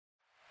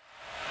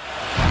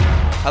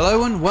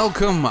Hello and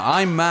welcome,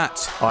 I'm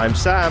Matt. I'm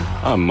Sam.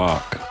 I'm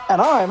Mark. And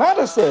I'm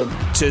Addison.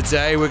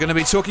 Today we're going to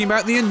be talking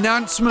about the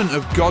announcement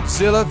of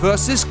Godzilla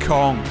vs.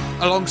 Kong.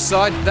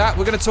 Alongside that,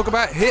 we're going to talk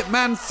about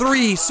Hitman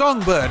 3,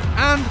 Songbird,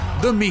 and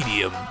The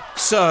Medium.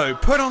 So,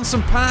 put on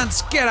some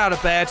pants, get out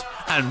of bed,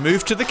 and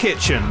move to the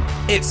kitchen.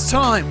 It's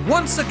time,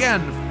 once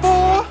again,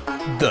 for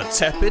The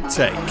Tepid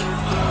Take.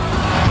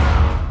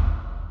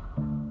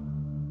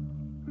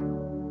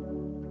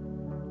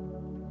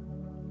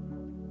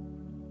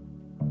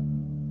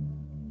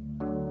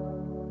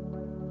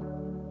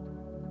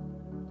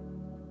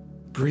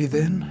 Breathe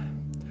in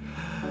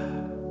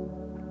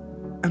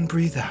and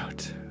breathe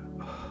out.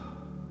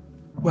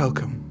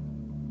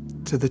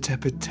 Welcome to The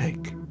Tepid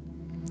Take.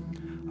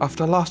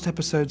 After last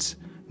episode's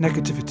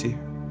negativity,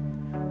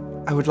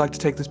 I would like to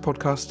take this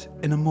podcast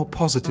in a more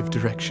positive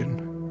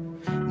direction.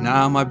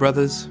 Now, my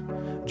brothers,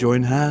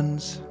 join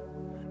hands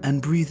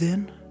and breathe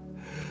in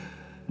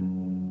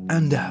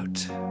and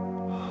out.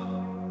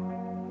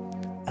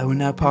 I will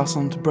now pass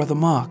on to Brother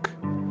Mark,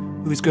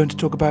 who is going to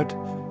talk about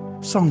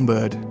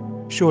Songbird.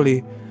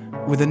 Surely,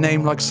 with a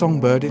name like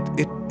Songbird,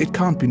 it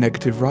can't be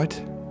negative, right,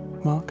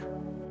 Mark?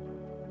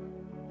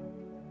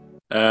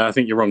 I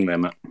think you're wrong there,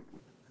 Matt.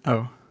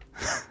 Oh.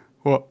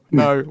 What?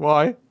 No,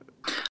 why?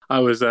 I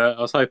was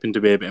hoping to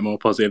be a bit more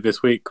positive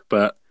this week,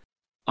 but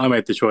I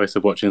made the choice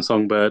of watching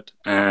Songbird,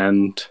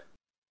 and,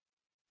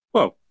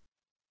 well,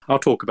 I'll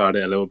talk about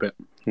it a little bit,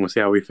 and we'll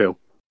see how we feel.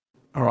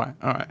 All right.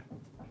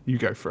 You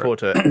go for it. Forward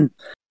to it.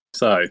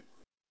 So,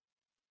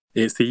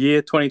 it's the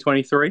year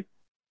 2023.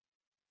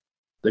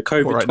 The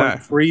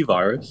COVID-23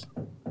 virus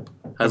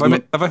has...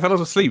 Have I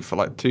fell asleep for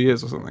like 2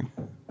 years or something?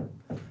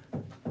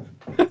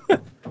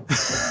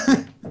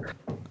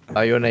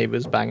 Are your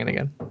neighbours banging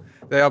again?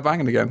 They are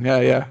banging again.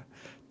 Yeah.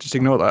 Just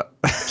ignore that.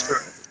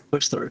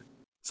 Push through.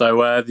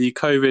 So the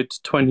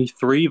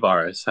COVID-23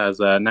 virus has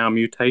now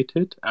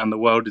mutated, and the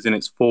world is in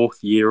its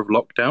fourth year of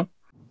lockdown.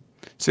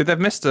 See, they've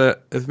missed a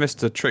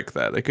trick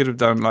there. They could have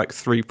done like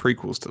 3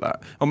 prequels to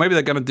that, or maybe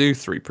they're going to do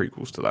 3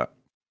 prequels to that.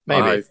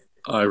 Maybe.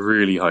 I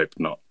really hope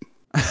not.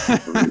 So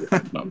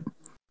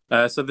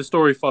the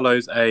story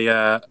follows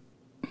a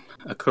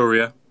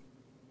courier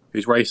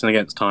who's racing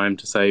against time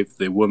to save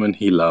the woman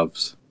he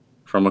loves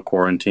from a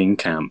quarantine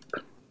camp.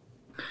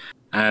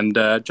 And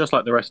just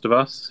like the rest of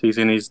us, he's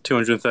in his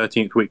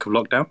 213th week of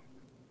lockdown.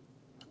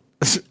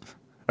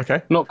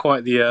 Okay. Not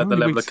quite the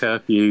level of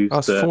curfew.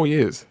 That's 4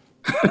 years.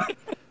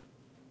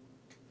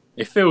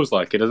 It feels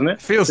like it, doesn't it?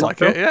 Feels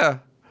like it, yeah.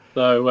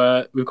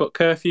 So we've got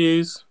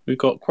curfews, we've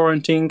got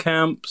quarantine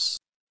camps.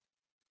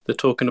 They're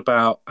talking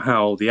about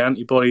how the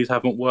antibodies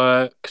haven't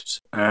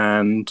worked,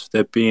 and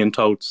they're being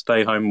told to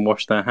stay home and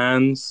wash their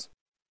hands.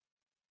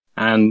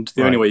 And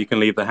the only way you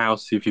can leave the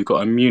house is if you've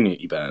got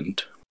immunity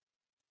band.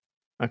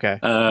 Okay.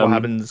 What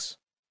happens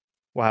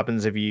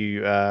if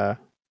you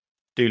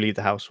do leave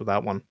the house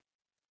without one?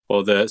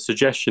 Well, the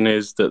suggestion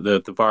is that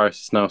the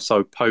virus is now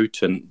so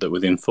potent that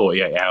within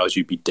 48 hours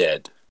you'd be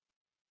dead.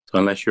 So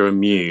unless you're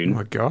immune... Oh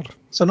my God.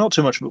 So not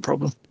too much of a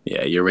problem.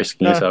 Yeah, you're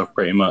risking yourself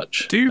pretty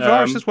much. Do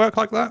viruses work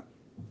like that?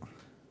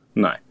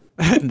 No.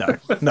 No,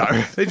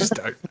 they just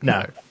don't.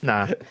 No,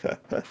 nah.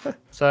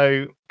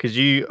 So, because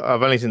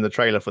I've only seen the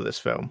trailer for this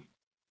film,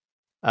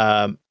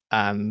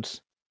 and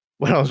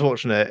when I was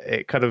watching it,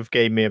 it kind of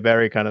gave me a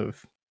very kind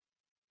of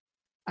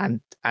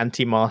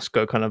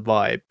anti-Masker kind of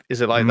vibe.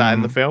 Is it like that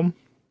in the film,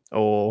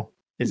 or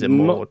is it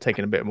more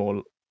taken a bit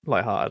more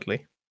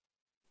lightheartedly?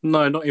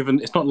 No, not even.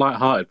 It's not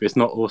lighthearted, but it's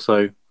not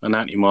also an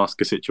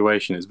anti-masker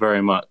situation. It's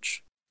very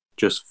much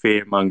just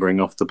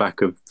fear-mongering off the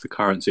back of the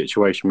current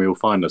situation we all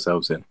find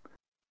ourselves in.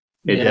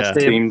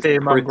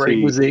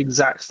 Fear-mongering was the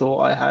exact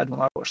thought I had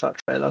when I watched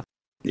that trailer.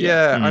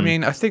 Yeah, I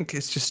mean, I think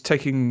it's just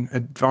taking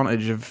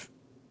advantage of,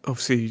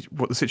 obviously,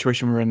 what the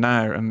situation we're in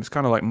now, and it's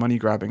kind of like money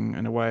grabbing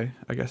in a way,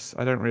 I guess.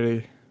 I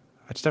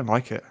just don't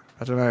like it.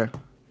 I don't know.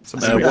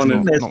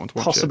 There's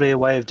possibly a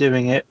way of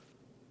doing it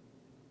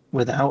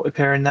without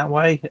appearing that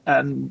way,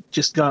 and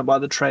just going by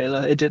the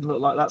trailer, it didn't look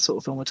like that sort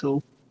of film at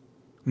all.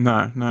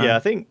 No. Yeah, I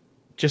think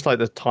just like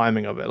the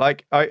timing of it,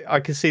 like I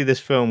could see this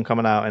film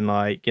coming out in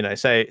like, you know,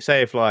 say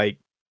if like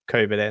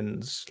COVID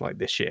ends like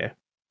this year,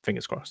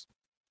 fingers crossed,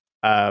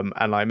 and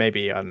like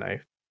maybe, I don't know,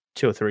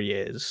 2 or 3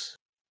 years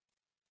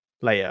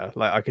later,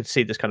 like I could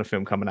see this kind of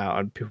film coming out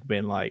and people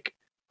being like,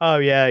 oh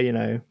yeah, you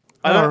know,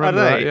 I don't know.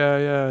 That.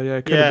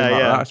 Yeah. Could have been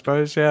like that, I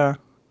suppose. Yeah.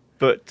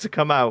 But to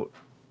come out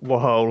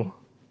while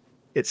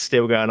it's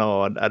still going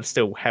on and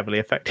still heavily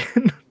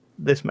affecting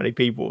this many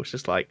people, it's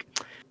just like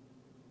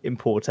in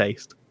poor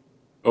taste.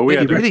 Well, we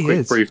had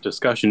a brief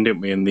discussion, didn't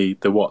we, in the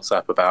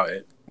WhatsApp about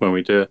it when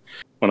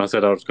I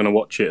said I was going to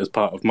watch it as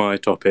part of my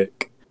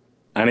topic,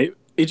 and it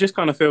just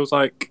kind of feels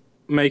like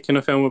making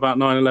a film about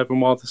 9/11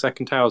 while the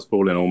second tower's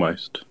falling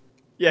almost.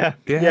 Yeah,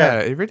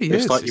 it really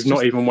is. It's like you've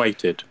not even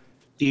waited.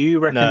 Do you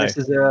reckon this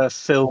is a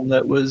film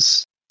that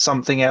was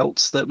something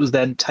else that was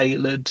then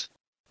tailored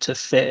to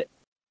fit,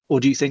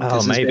 or do you think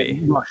this has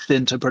been rushed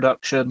into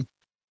production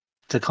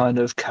to kind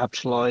of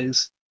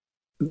capitalise?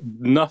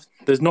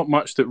 There's not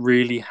much that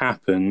really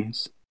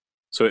happens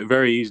So it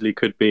very easily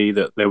could be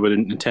that they were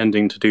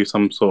intending to do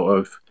some sort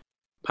of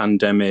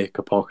pandemic,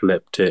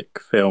 apocalyptic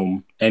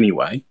film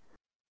anyway,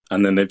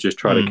 and then they've just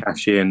tried to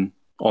cash in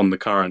on the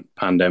current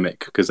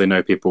pandemic because they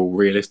know people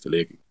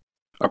realistically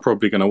are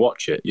probably going to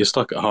watch it. You're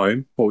stuck at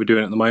home. What we're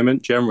doing at the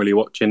moment, generally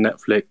watching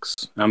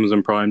Netflix,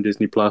 Amazon Prime,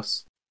 Disney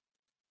Plus.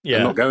 Yeah,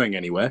 and not going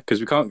anywhere because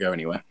we can't go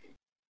anywhere.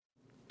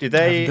 Did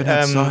they? I haven't been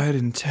outside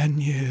in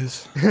 10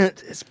 years.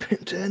 It's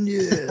been 10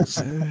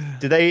 years.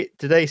 Did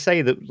they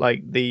say that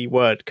like the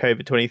word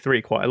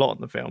COVID-23 quite a lot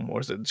in the film, or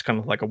is it just kind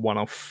of like a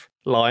one-off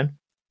line?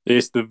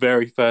 It's the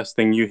very first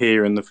thing you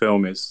hear in the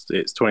film is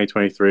it's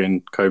 2023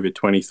 and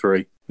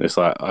COVID-23. It's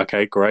like,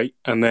 okay, great.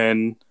 And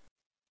then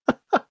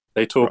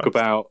they talk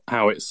about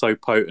how it's so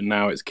potent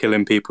now, it's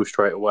killing people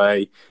straight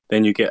away.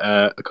 Then you get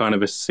a kind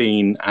of a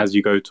scene as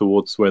you go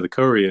towards where the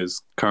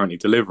courier's currently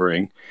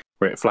delivering,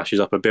 where it flashes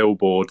up a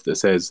billboard that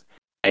says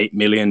 8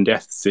 million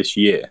deaths this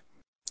year.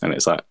 And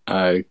it's like,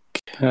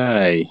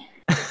 okay.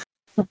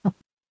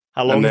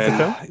 How long is the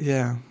film?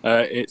 Yeah.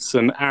 It's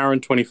an hour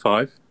and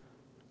 25.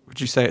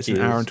 Would you say it's an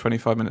hour and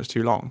 25 minutes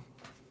too long?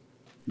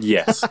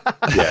 Yes.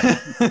 Yeah.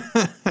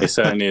 It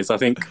certainly is. I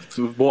think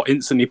what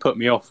instantly put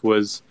me off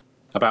was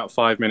about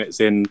 5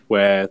 minutes in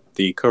where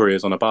the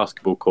courier's on a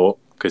basketball court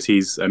because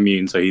he's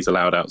immune, so he's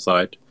allowed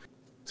outside.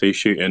 So he's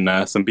shooting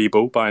some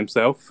b-ball by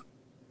himself.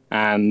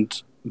 And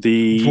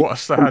what a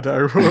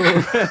saddo.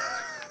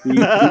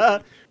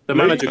 The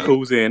manager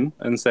calls in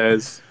and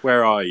says,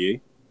 "Where are you?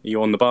 Are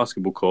you on the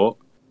basketball court?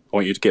 I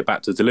want you to get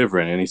back to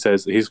delivering." And he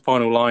says his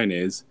final line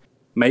is,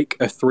 "Make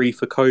a 3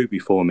 for Kobe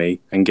for me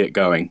and get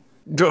going."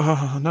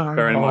 Oh, no.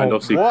 Bearing in mind,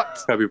 obviously,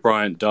 Kobe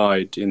Bryant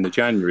died in the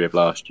January of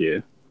last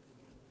year.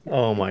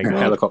 Oh my god!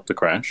 Helicopter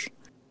crash.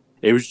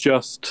 It was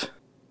just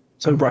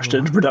so rushed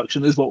into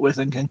production, is what we're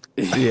thinking.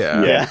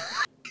 Yeah.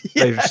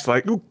 They're just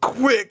like, oh,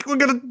 quick, we're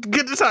gonna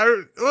get this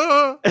out.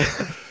 Oh.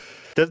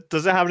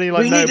 Does it have any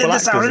like? We needed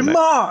this out in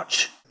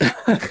March.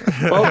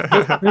 Well,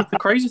 the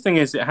crazy thing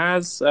is, it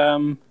has. I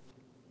can't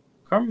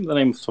remember the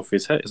name off the top of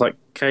his head. It's like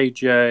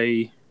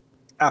KJ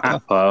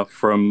Apa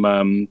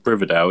from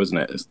Riverdale, isn't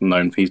it?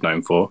 He's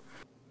known for.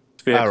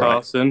 Sophia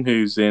Carson,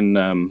 who's in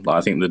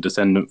I think the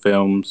Descendant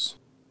films.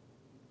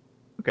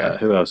 Okay.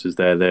 Who else is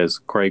there? There's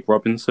Craig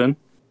Robinson.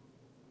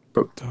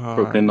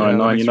 Brooklyn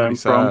Nine-Nine, you know him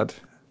from.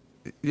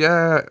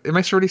 Yeah, it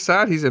makes me really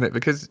sad he's in it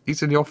because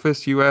he's in The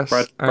Office US.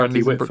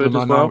 Bradley Whitford as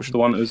well, the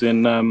one that was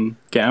in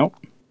Get Out.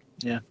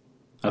 Yeah.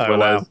 As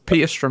well as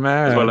Peter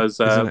Stormare. As well as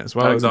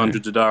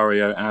Alexandra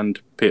Daddario and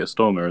Peter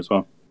Stormare as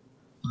well.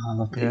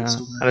 Peter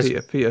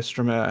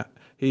Stormare.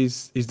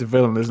 He's the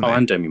villain, isn't he? Oh,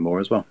 and Demi Moore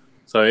as well.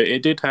 So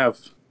it did have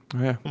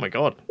oh my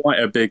god, quite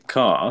a big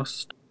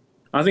cast.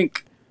 I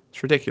think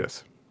it's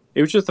ridiculous.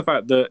 It was just the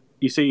fact that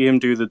you see him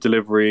do the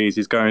deliveries,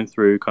 he's going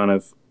through kind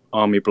of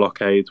army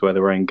blockades where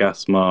they're wearing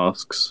gas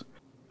masks,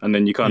 and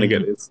then you kind of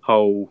get this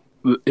whole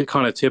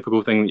kind of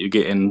typical thing that you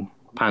get in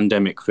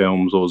pandemic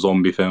films or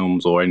zombie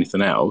films or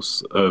anything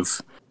else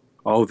of,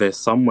 oh, there's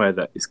somewhere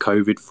that is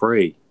COVID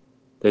free.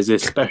 There's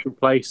this special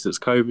place that's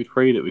COVID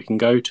free that we can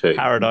go to.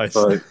 Paradise.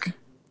 It's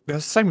the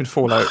same in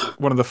Fallout,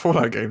 one of the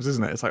Fallout games,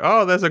 isn't it? It's like,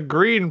 oh, there's a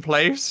green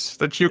place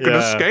that you can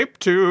escape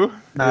to.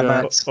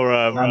 Max. Or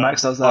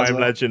Max does that. I Am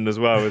Legend as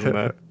well, isn't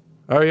it?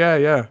 Oh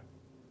yeah.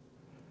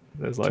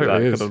 There's like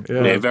totally that is.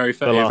 kind of very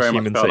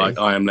much felt like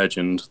I Am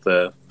Legend.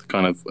 The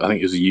kind of, I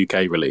think it was a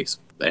UK release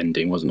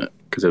ending, wasn't it?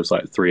 Because there was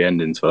like 3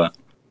 endings for that.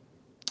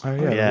 Oh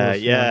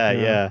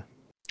yeah.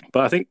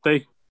 But I think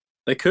they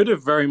could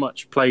have very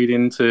much played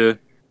into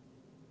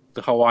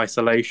the whole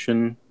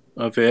isolation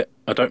of it.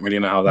 I don't really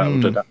know how that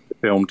would adapt the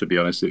film, to be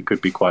honest. It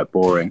could be quite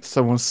boring.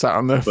 Someone sat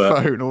on their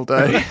phone all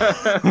day.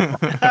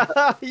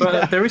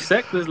 But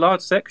there's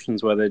large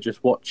sections where they're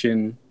just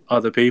watching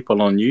other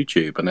people on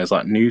YouTube, and there's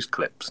like news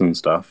clips and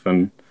stuff,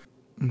 and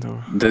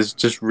there's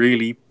just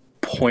really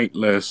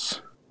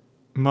pointless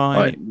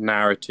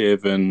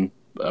narrative and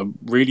a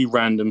really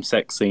random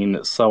sex scene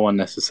that's so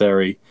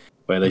unnecessary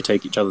where they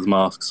take each other's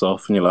masks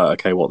off and you're like,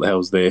 okay, what the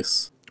hell's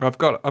this? I've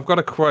got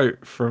a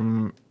quote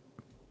from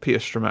Peter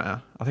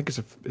Stormare. I think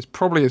it's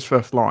probably his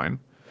first line.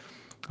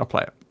 I'll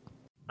play it.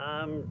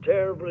 I'm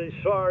terribly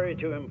sorry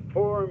to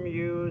inform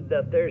you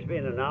that there's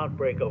been an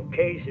outbreak of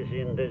cases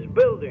in this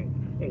building,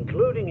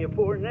 including your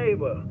poor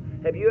neighbor.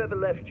 Have you ever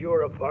left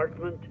your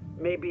apartment?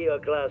 Maybe a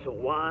glass of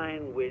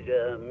wine with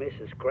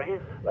Mrs.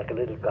 Grant? Like a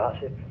little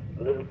gossip,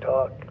 a little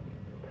talk,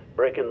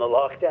 breaking the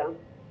lockdown?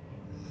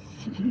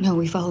 No,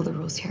 we follow the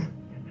rules here.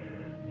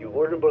 You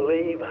wouldn't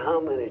believe how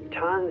many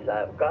times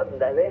I've gotten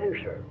that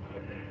answer.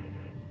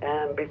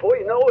 And before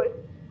you know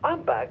it,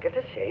 I'm back at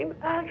the same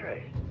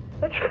address.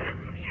 That's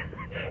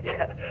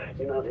yeah,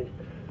 you know, this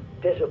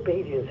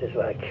disobedience is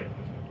like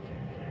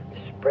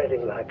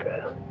spreading like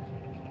COVID.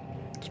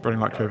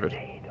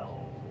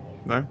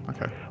 No?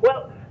 Okay.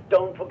 Well,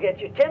 don't forget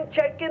your temp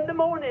check in the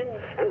morning.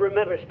 And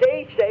remember,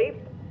 stay safe,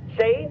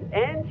 sane,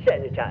 and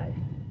sanitized.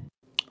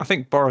 I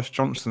think Boris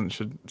Johnson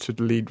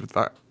should lead with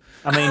that.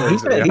 I mean,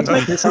 he's making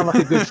it sound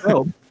like a good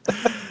film.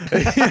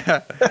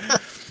 Yeah.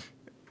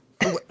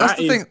 That's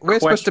the thing. We're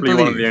supposed to believe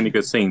one of the only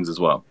good scenes as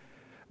well.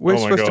 We're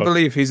supposed to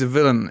believe he's a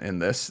villain in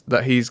this.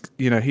 That he's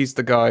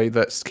the guy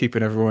that's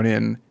keeping everyone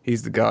in.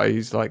 He's the guy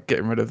who's like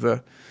getting rid of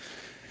the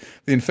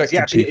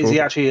infected people. Is he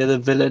actually the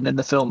villain in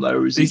the film though,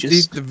 or is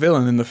he's the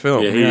villain in the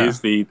film? Yeah, he is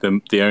the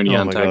only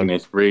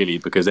antagonist really,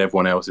 because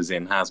everyone else is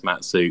in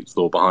hazmat suits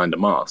or behind a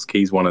mask.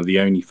 He's one of the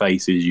only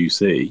faces you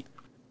see.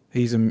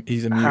 He's a.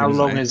 How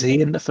long is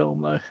he in the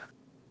film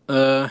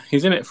though?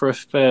 He's in it for a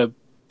fair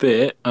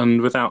bit,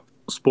 and without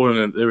spoiling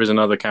it, there is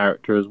another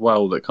character as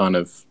well that kind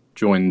of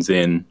joins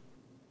in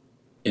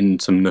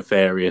some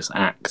nefarious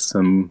acts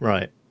and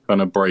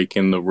kind of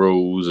breaking the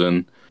rules,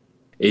 and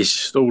it's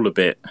just all a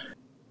bit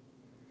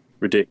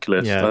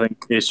ridiculous. Yeah. I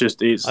think it's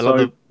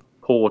so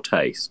poor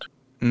taste.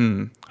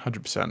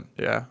 100%.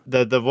 Yeah.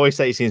 The voice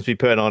that he seems to be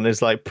putting on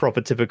is like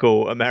proper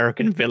typical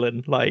American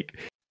villain, like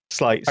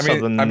slight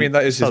southern. I mean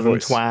that is his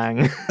voice.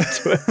 Twang.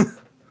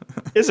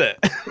 Is it?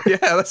 Yeah,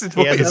 that's his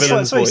voice.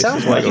 That's what he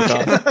sounds like.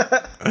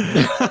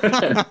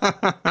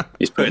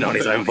 He's putting on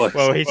his own voice.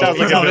 Well, he sounds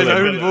like his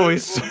own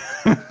voice.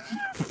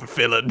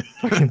 Villain.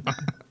 What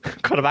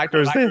kind of actor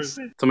is this?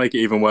 To make it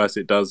even worse,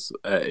 it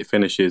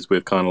finishes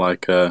with kind of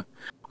like I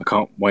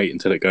can't wait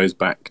until it goes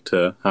back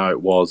to how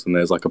it was, and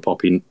there's like a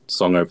poppy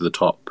song over the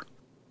top,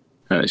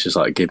 and it's just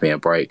like, give me a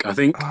break. I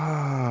think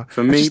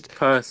for me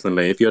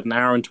personally, if you had an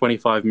hour and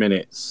 25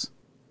 minutes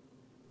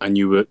and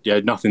you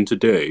had nothing to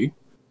do,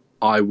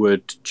 I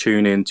would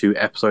tune into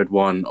episode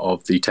 1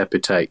 of The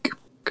Tepid Take,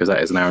 because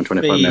that is an hour and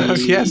 25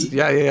 minutes. Yes,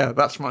 yeah.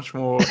 That's much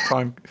more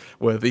time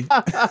worthy.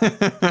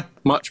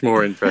 Much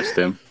more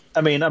interesting.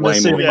 I mean, I'm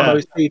assuming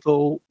most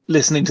people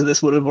listening to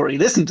this would have already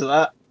listened to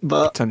that,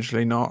 but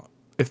potentially not.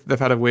 If they've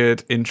had a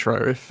weird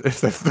intro, if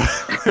this is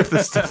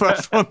the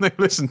first one they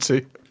listened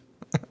to.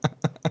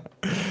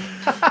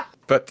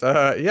 But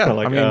yeah,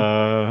 like,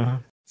 I mean,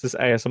 is this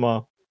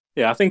ASMR?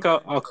 Yeah, I think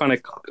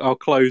I'll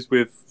close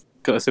with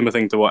a similar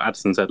thing to what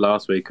Addison said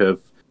last week.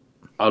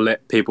 I'll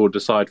let people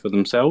decide for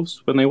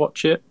themselves when they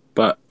watch it,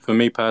 but for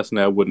me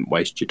personally, I wouldn't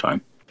waste your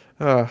time.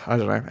 I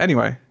don't know.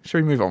 Anyway,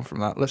 should we move on from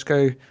that? Let's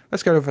go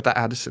over to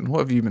Addison. What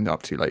have you been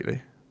up to lately?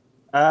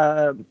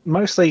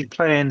 Mostly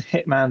playing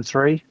Hitman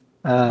 3.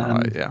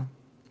 Yeah.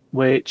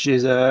 Which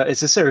is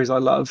it's a series I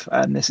love,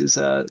 and this is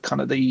kind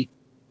of the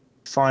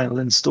final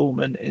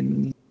installment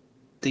in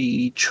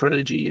the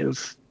trilogy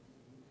of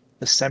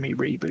the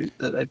semi-reboot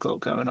that they've got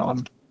going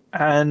on.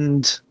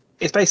 And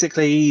it's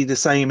basically the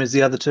same as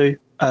the other two.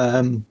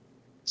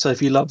 So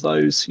if you love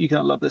those, you're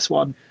going to love this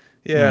one.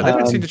 Yeah, they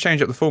don't seem to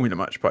change up the formula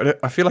much, but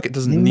I feel like it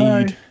doesn't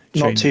need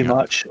not too up.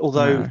 much.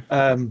 Although,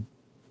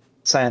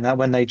 saying that,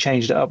 when they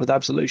changed it up with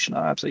Absolution,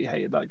 I absolutely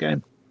hated that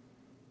game.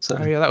 So,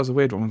 oh yeah, that was a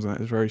weird one, wasn't it?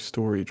 It was very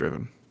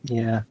story-driven.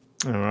 Yeah.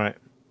 All right.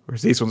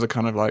 Whereas these ones are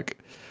kind of like,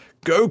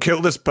 go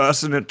kill this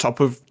person at top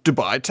of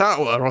Dubai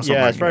Tower or something.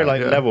 Yeah, it's very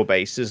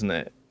level-based, isn't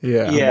it?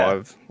 Yeah. What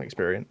I've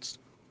experienced.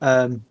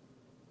 I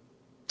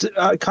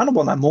kind of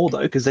want that more,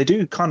 though, because they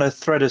do kind of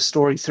thread a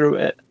story through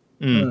it.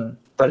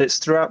 But it's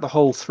throughout the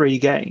whole 3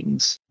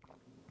 games.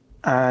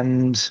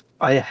 And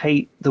I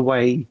hate the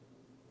way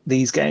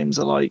these games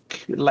are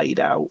like laid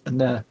out, and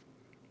they're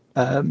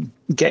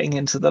getting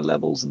into the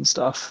levels and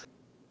stuff.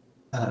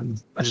 I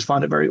just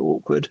find it very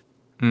awkward.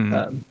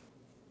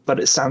 But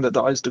it's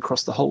standardized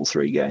across the whole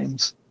 3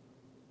 games.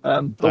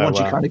 But once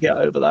you kind of get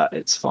over that,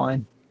 it's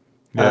fine.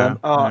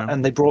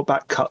 And they brought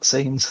back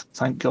cutscenes,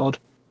 thank God.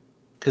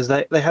 Because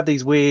they had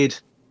these weird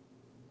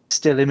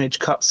still image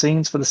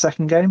cutscenes for the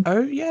second game.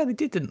 Oh yeah, they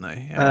did, didn't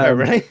they? Oh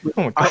really?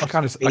 Oh my God. I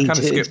kind of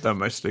skipped them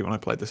mostly when I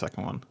played the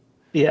second one.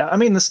 Yeah, I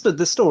mean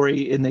the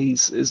story in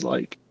these is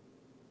like,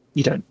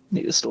 you don't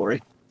need a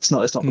story. It's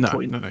not the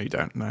point. No, you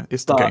don't. No,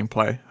 it's the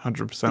gameplay,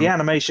 100%. The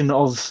animation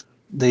of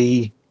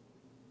the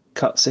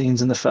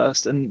cutscenes in the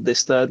first and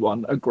this third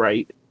one are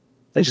great.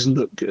 They just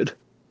look good.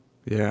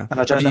 Yeah, and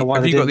I don't know why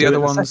have they you got didn't the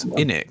do other it ones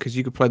in it, because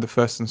you could play the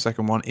first and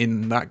second one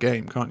in that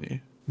game, can't you?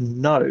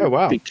 No, oh,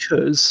 wow.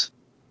 Because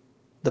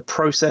the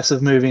process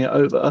of moving it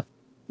over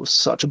was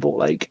such a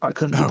ball ache. I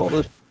couldn't be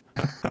bothered.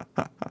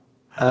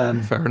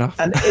 Fair enough.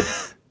 And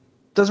it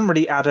doesn't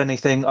really add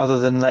anything other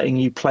than letting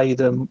you play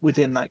them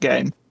within that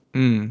game.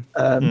 And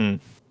having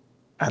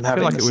I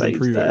feel like it would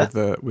improve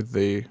there. it with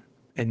the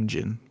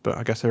engine, but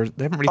I guess they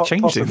haven't really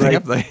changed anything,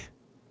 have they?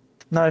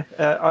 No,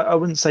 I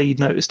wouldn't say you'd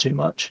notice too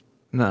much.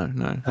 No.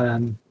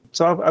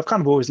 So I've kind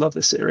of always loved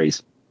this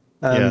series.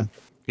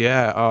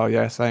 Yeah. Oh,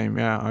 yeah. Same.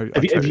 Yeah.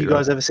 Have you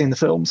guys ever seen the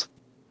films?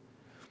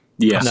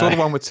 Yeah. I saw the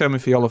one with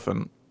Timothy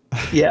Olyphant.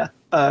 Yeah.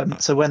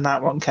 So when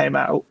that one came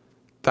out,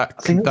 that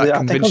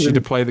convinced you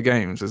to play the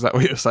games. Is that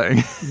what you're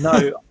saying?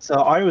 No. So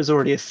I was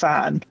already a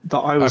fan,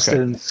 but I was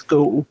still in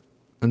school,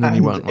 and then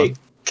you weren't. It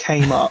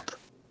came up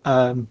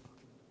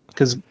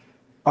because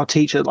our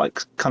teacher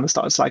kind of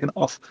started slagging it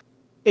off.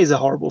 It is a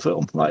horrible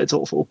film. Like, it's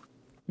awful.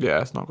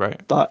 Yeah, it's not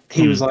great. But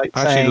he was like,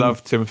 I actually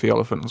love Timothy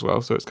Olyphant as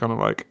well, so it's kind of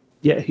like,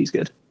 yeah, he's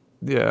good.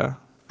 Yeah,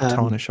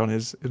 tarnish on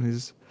his.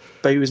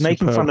 But he was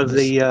making fun of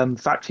the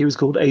fact he was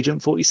called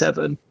Agent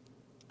 47,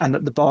 and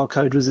that the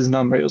barcode was his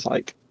number. It was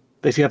like,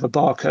 but if you have a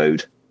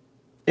barcode,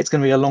 it's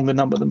going to be a longer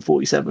number than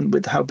 47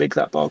 with how big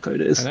that barcode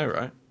is. I know,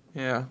 right?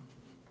 Yeah.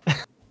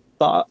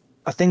 But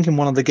I think in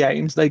one of the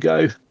games they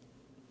go,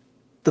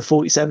 the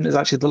 47 is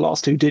actually the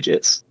last 2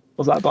 digits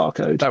of that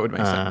barcode. That would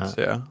make sense,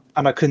 yeah.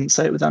 And I couldn't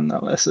say it within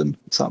that lesson,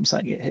 so I'm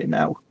saying it here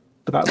now,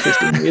 about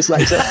 15 years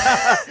later.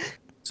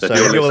 So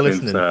you're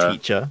listening,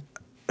 teacher.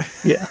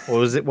 Yeah. What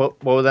was it?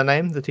 What was their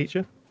name? The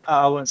teacher?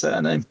 I won't say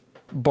their name.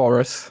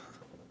 Boris.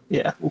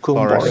 Yeah, we'll call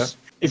him Boris.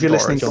 If you're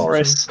listening,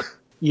 Boris,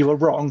 you were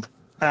wrong,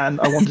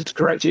 and I wanted to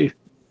correct you.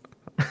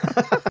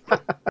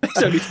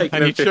 It's only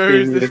taken And you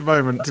chose this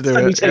moment to do It's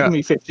only it. taken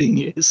me 15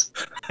 years.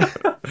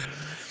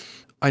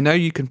 I know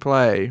you can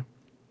play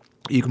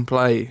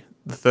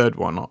the third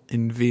one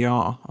in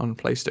VR on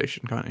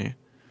PlayStation, can't you?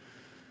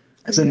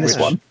 As in this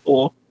one,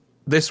 or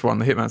This one,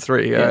 the Hitman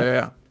 3,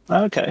 yeah.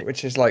 okay.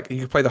 Which is like, you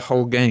can play the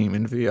whole game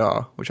in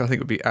VR, which I think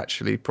would be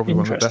actually probably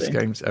one of the best Interesting.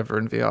 games ever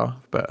in VR.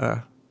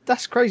 But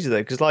That's crazy though,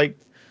 because like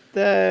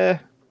they're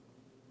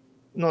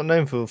not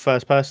known for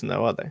first person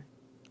though, are they?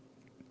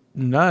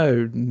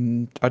 no,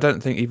 I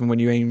don't think even when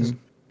you aim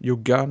your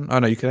gun. Oh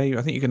no, you can aim.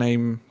 I think you can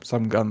aim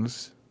some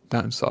guns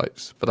down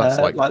sights, but that's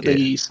like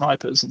the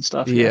snipers and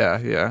stuff.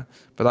 yeah.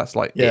 But that's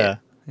like Yeah.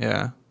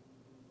 yeah.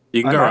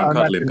 You can go I around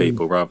cuddling imagine-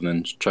 people rather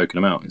than choking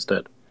them out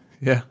instead.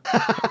 Yeah.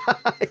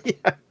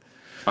 Yeah.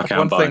 Okay,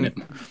 I'm buying it.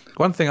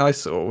 One thing I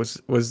saw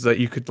was that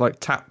you could like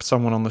tap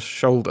someone on the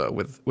shoulder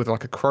with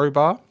like a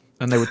crowbar,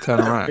 and they would turn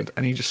around,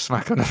 and you just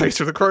smack on the face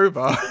with a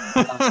crowbar.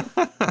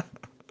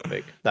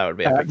 That would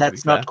be epic.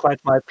 That's not quite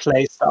my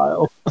play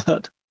style.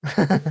 But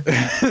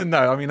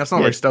No, I mean that's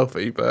not very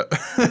stealthy, but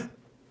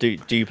Do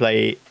you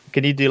play?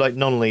 Can you do like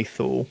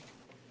non-lethal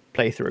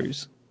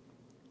playthroughs?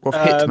 of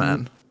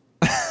Hitman.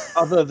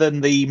 other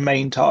than the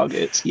main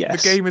targets,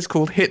 yes. The game is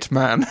called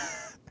Hitman.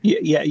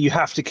 Yeah, you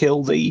have to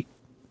kill the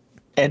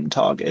end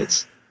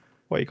targets.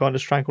 Well, you can't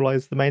just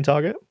tranquilize the main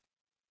target.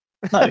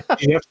 No,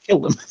 you have to kill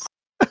them.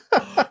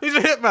 He's a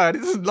hitman.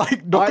 He doesn't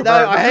like knock I him know.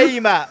 out. I hear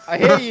you, Matt. I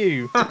hear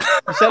you.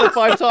 You said it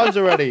 5 times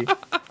already.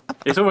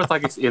 It's almost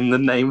like it's in the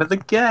name of the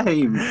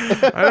game.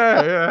 I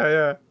know,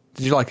 yeah.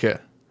 Did you like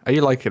it? Are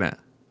you liking it?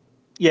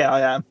 Yeah,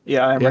 I am.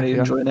 Yeah, I am really yeah.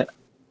 enjoying it.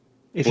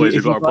 If Boys, we've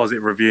you got a like-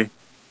 positive review.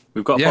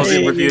 We've got a Yes,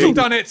 positive yeah, review. we've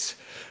done it.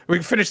 We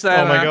can finish there.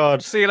 Oh my now.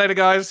 God. See you later,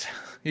 guys.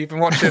 You've been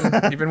watching.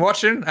 You've been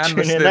watching and Tune in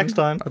listening. next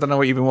time. I don't know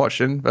what you've been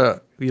watching,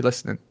 but you're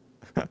listening.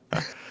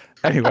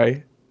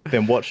 Anyway,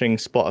 Been watching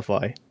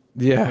Spotify.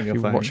 yeah, On your you've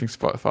been phone. watching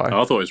Spotify. I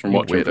thought it was from You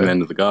watching from weirdo. the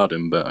end of the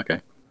garden, but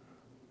okay.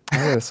 Oh,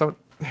 yeah,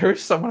 there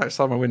is someone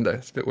outside my window.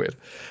 It's a bit weird.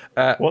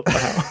 What the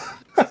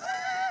hell?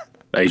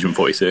 Agent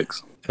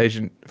 46.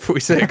 Agent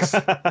 46.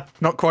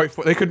 Not quite.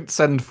 They couldn't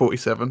send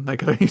 47. They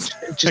could only. just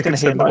they going could to hear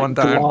send the one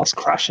like down. glass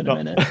crash in a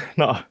minute.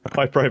 Not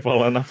high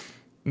profile enough.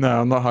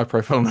 No, I'm not high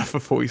profile enough for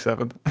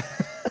 47.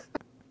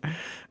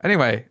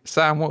 Anyway,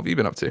 Sam, what have you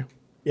been up to?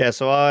 Yeah,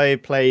 so I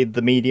played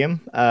The Medium,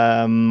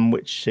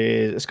 which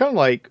is it's kind of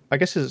like I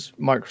guess it's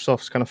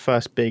Microsoft's kind of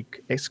first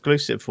big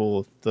exclusive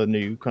for the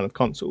new kind of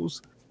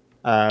consoles.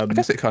 I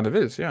guess it kind of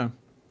is, yeah.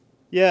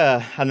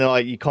 Yeah, and then,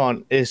 like you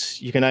can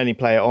only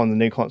play it on the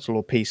new console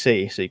or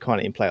PC, so you can't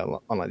even play it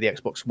on like the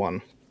Xbox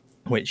One,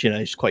 which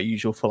is quite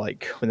usual for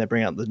like when they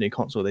bring out the new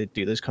console, they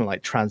do those kind of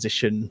like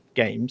transition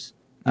games.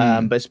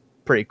 But it's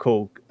pretty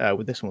cool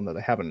with this one that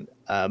they haven't.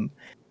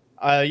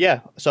 Yeah,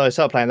 so I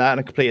started playing that and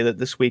I completed it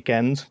this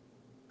weekend.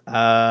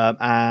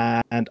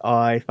 And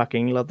I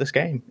fucking love this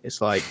game.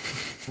 It's like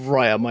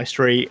right up my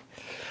street.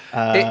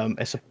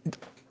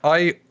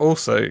 I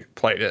also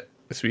played it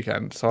this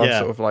weekend, so I'm Yeah.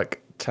 sort of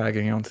like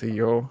tagging onto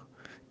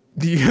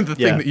the thing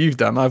Yeah. that you've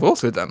done. I've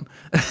also done.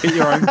 Get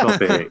your own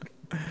topic.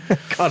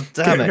 God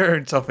damn Get it. your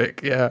own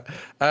topic, yeah.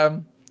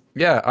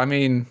 Yeah, I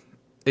mean,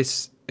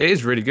 it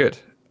is really good.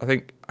 I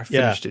think I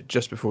finished it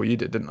just before you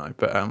did, didn't I?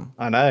 But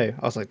I know.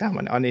 I was like, damn,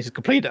 I need to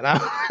complete it now.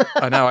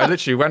 I know. I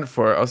literally went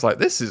for it. I was like,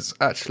 this is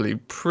actually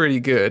pretty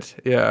good.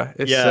 Yeah,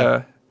 it's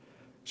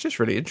just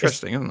really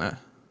interesting, isn't it?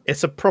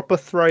 It's a proper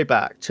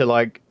throwback to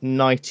like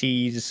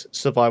 90s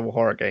survival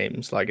horror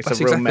games. Like it's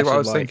That's a real exactly mess what I of,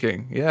 was like,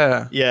 thinking.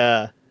 Yeah.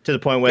 Yeah, to the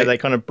point where They- they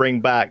kind of bring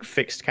back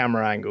fixed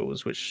camera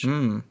angles, which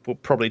will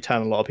probably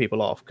turn a lot of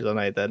people off because I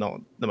know they're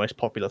not the most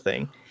popular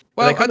thing.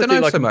 But Well, they I kind of don't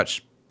know do, like, so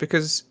much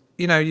because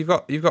you've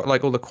got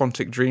like all the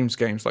Quantic Dreams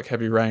games like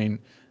Heavy Rain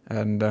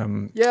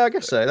and Yeah, I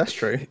guess so. That's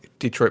true.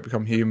 Detroit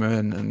Become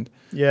Human and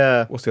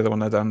Yeah. what's the other one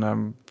they've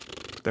done?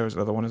 There was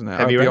another one, isn't there?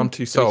 Heavy Rain? Beyond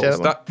Two Did we say Souls.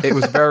 that one? It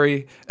was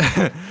very,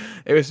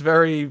 it was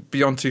very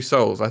Beyond Two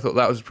Souls. I thought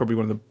that was probably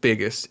one of the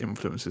biggest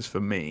influences for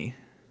me.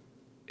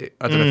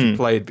 I don't know if you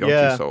played Beyond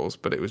yeah. Two Souls,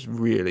 but it was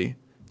really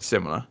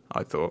similar.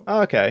 I thought.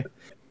 Oh, okay.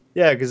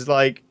 Yeah, because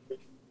I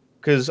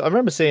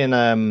remember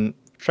seeing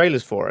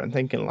trailers for it and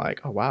thinking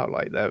like, oh wow,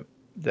 like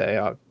they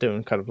are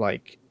doing kind of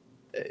like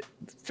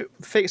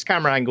fixed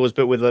camera angles,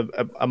 but with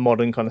a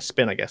modern kind of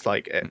spin, I guess.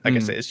 Like I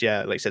guess it's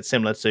like I said,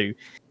 similar to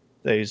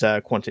those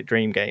Quantic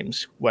Dream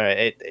games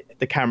where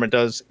the camera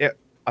does it.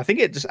 I think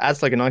it just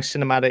adds like a nice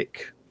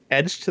cinematic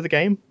edge to the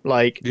game.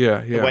 Like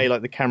Yeah. the way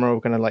like the camera will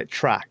kind of like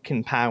track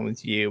and pan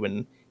with you,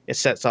 and it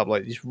sets up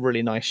like these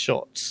really nice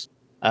shots.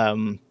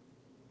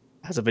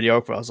 as a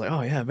videographer, I was like,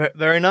 oh yeah,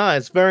 very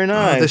nice, very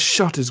nice. Oh, this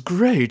shot is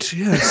great.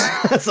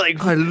 Yes, It's like,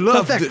 I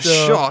love this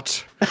perfecto.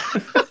 shot.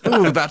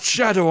 Oh, that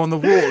shadow on the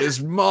wall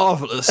is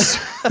marvelous.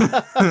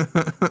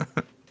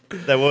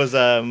 There was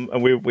and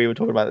we were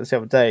talking about this the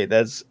other day.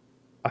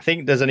 I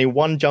think there's only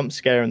one jump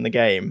scare in the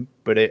game,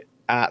 but it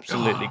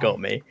absolutely got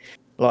me.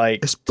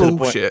 Like, It's to the point-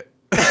 bullshit.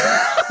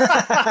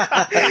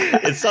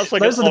 It's such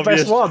like Those an are the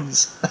obvious... best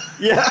ones.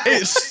 Yeah.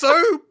 It's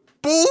so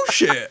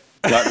bullshit.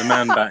 Like the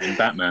man bat in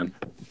Batman,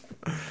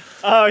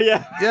 Oh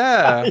yeah.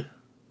 Yeah,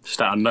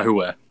 just out of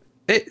nowhere.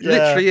 it Yeah.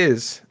 literally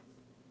is.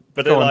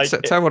 But Go it, on,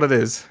 like, tell what it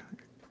is.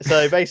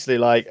 so basically,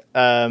 like,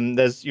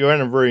 you're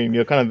in a room,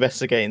 you're kind of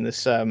investigating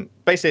this.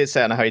 Basically, it's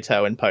set in a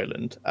hotel in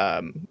Poland.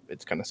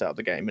 It's kind of set up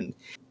the game,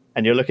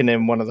 and you're looking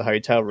in one of the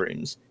hotel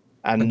rooms,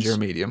 And you're a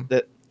medium.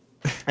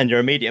 and you're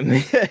a medium,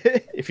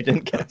 if you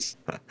didn't guess.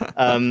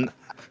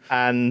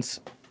 And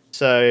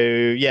so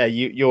yeah,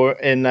 you're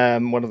in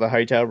one of the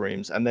hotel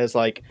rooms, and there's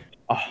like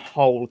a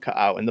hole cut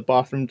out in the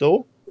bathroom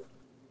door.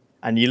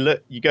 And you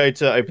go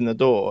to open the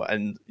door,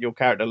 and your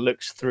character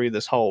looks through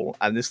this hole,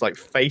 and this like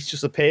face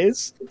just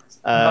appears.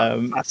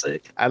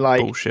 Classic. And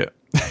like Bullshit.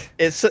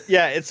 it's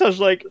such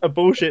like a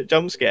bullshit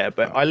jump scare,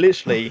 but I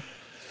literally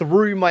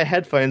threw my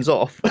headphones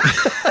off.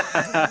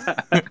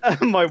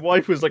 And my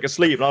wife was like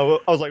asleep, and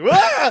I was like,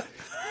 "Ah!"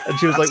 And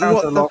she was like, Sounds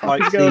 "What a the lot fuck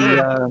like is going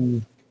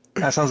on?"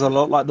 that sounds a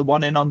lot like the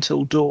one in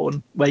Until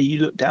Dawn, where you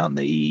look down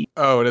the.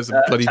 Oh, there's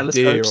a bloody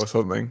deer telescopes. or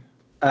something.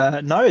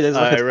 No, there's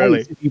like a really?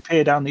 face if you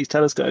peer down these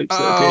telescopes.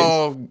 that appears.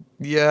 Oh,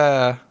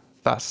 yeah.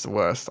 That's the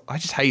worst. I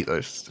just hate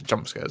those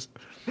jump scares.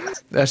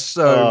 They're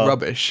so Oh.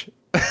 rubbish.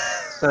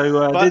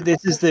 So But-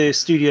 this is the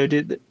studio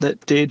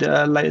that did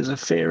Layers of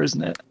Fear,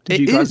 isn't it? Did It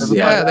you guys is, ever play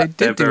yeah. that?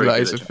 They They're did do very good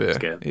Layers at of jump Fear.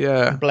 scare.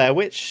 Yeah. Blair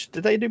Witch?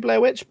 Did they do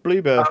Blair Witch?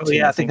 Bluebird. Oh team,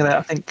 yeah, I think think. that.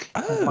 I think.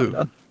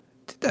 Oh.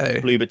 Did they?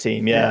 Bluebird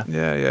team. Yeah,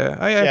 Yeah, yeah.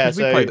 Oh, yeah, Yeah, because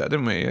we so- played that,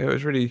 didn't we? It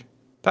was really...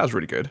 That was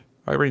really good.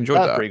 I really enjoyed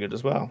that's that. pretty good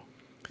as well.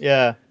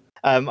 Yeah.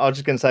 I was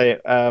just gonna say,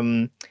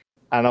 and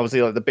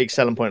obviously, like the big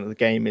selling point of the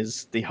game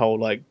is the whole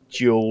like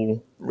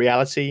dual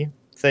reality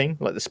thing,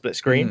 like the split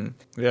screen,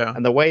 Yeah.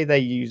 and the way they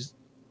use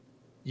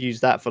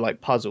that for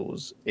like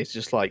puzzles is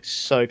just like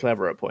so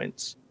clever at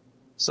points.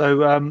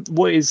 So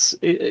what is?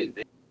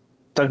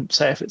 Don't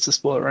say if it's a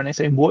spoiler or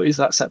anything. What is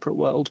that separate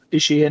world?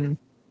 Is she in?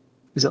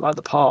 Is it like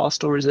the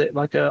past, or is it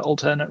like an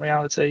alternate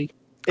reality?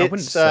 I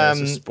wouldn't say it's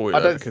a I spoiler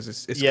don't- because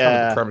it's kind of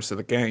yeah. the premise of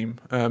the game.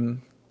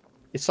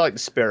 It's like the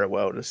spirit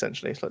world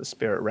essentially. It's like the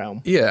spirit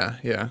realm. Yeah,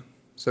 yeah.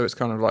 So it's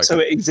kind of like... So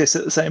it exists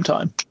at the same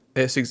time.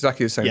 it's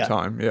exactly the same Yeah.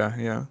 time. Yeah,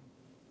 yeah.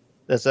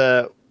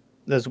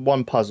 There's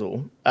one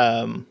puzzle,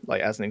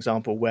 like as an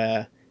example,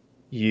 where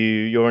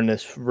you're in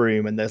this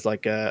room and there's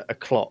like a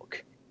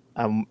clock.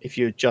 If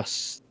you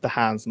adjust the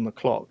hands on the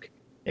clock,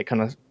 it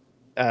kind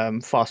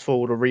of fast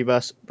forward or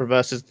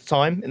reverses the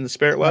time in the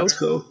spirit world. That's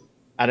cool.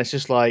 And it's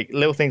just like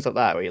little things like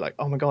that where you're like,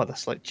 oh my god,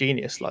 that's like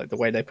genius! Like the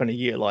way they kind of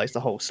utilize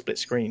the whole split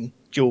screen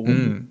dual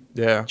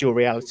Yeah. dual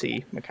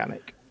reality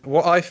mechanic.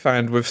 What I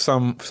found with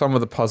some of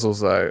the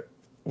puzzles though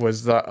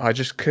was that I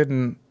just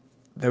couldn't.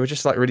 They were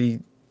just like really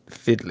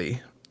fiddly,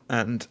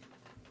 and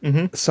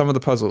some of the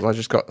puzzles I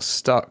just got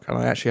stuck, and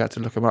I actually had to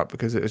look them up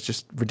because it was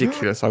just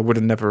ridiculous. I would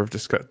have never have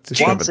discovered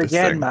Once this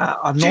again, thing. Matt,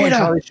 I'm not Jada!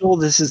 entirely sure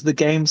this is the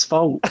game's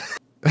fault.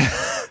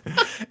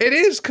 It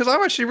is because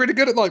I'm actually really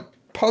good at like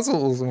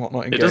puzzles and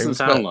whatnot in It games. doesn't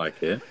sound but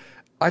like it.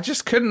 I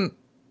just couldn't.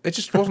 It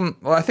just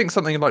wasn't. Well, I think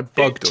something like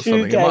bugged or Two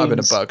something. It might have been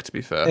a games bug, to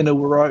be fair. In a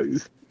row,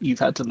 you've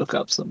had to look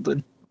up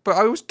something. But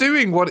I was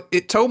doing what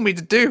it told me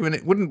to do, and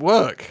it wouldn't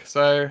work.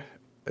 So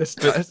it's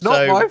not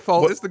So my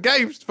fault. what- It's the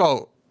game's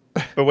fault.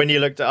 But when you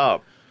looked it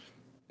up,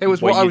 It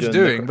was What what I you was doing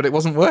doing, different? but it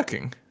wasn't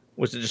working.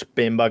 was it just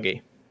being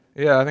buggy?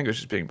 Yeah, I think it was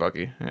just being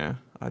buggy. Yeah,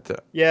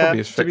 Yeah,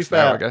 probably is to be fixed now,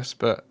 fair, I guess.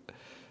 But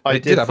I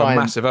it did have find-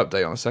 a massive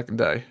update on the second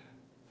day.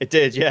 It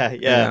did,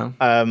 yeah.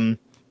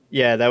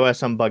 Yeah, there were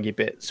some buggy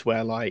bits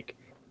where like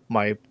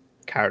my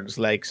character's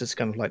legs just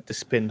kind of like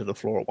pinned to the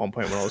floor at one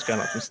point when I was going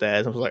up the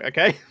stairs. I was like,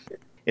 okay,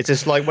 is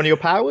this like one of your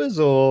powers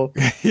or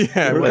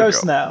Yeah, You're a we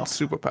ghost got now.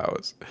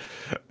 Superpowers.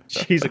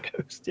 she's a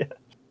ghost? Yeah.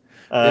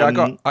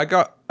 Yeah,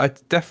 I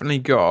definitely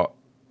got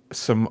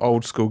some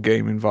old school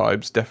gaming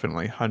vibes.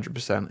 Definitely,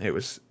 100%. It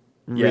was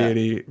Yeah.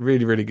 really,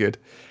 really, really good.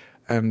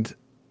 And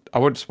I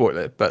won't spoil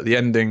it, but the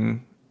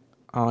ending,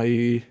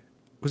 I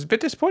was a bit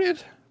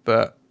disappointed,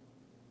 but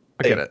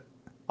I get it.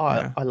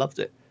 Yeah. I loved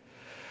it.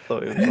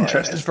 Thought it was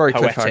It's very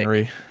poetic.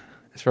 cliffhangery.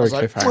 It's very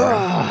like, cliffhangery.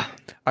 "Ah."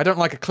 I don't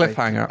like a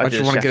cliffhanger. I I did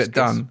just a want to get chef's it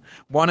done.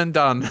 One and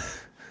done.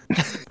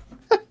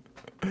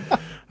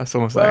 That's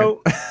all I'm saying.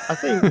 Well, I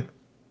think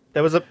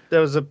there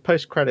was a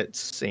post credits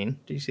scene.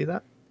 Do you see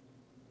that?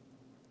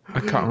 I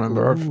can't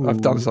remember.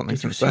 I've done something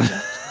since then.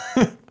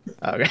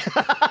 Okay,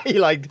 you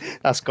like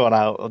that's gone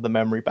out of the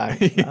memory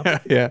bank. now.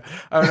 yeah.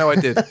 Oh no, I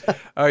did.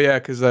 Oh yeah,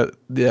 because that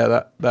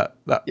Yeah,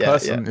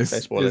 person yeah. is No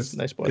spoilers,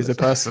 no is spoilers. a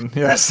person.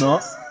 That's Yes.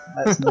 not.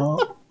 That's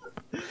not.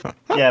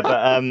 Yeah,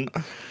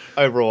 but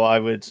overall, I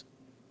would,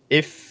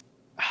 if,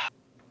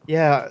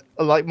 yeah,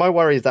 like my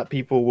worry is that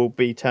people will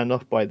be turned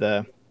off by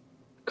the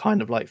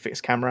kind of like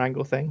fixed camera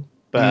angle thing.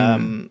 But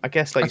I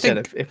guess, like I you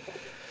said, think-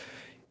 if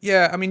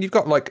Yeah, I mean, you've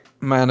got like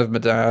Man of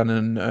Medan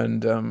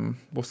and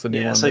what's the new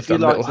Yeah, one? so if They've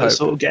you done like Little those Hope.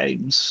 sort of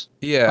games,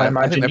 Yeah, I think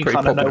imagine they're you pretty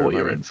kind of know popular what at the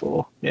you're moment. in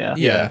for. Yeah.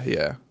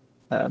 Yeah.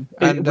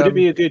 Would it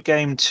be a good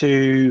game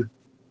to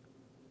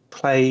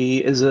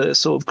play as a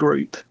sort of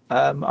group?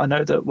 I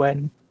know that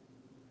when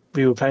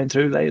we were playing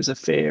through Layers of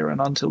Fear and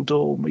Until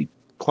Dawn, we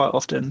quite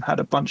often had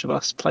a bunch of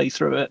us play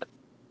through it,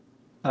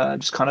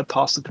 just kind of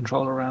pass the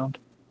controller around.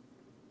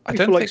 I you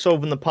don't feel like think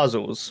solving the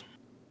puzzles.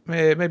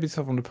 maybe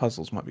solving the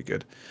puzzles might be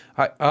good.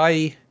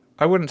 I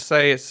wouldn't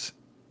say it's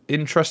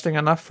interesting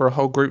enough for a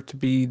whole group to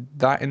be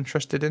that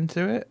interested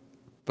into it,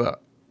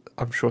 but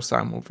I'm sure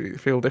Sam will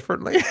feel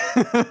differently.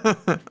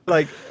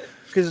 Like,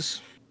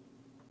 because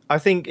I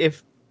think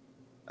if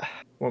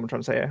what am I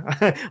trying to say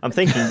here? I'm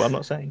thinking, but I'm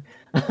not saying.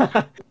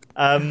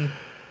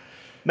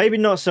 Maybe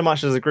not so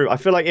much as a group. I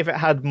feel like if it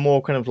had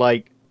more kind of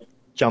like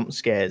jump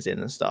scares in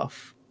and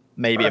stuff,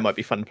 maybe it might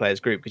be fun to play as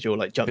a group because you'll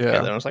like jump together.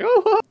 And I was like,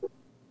 oh,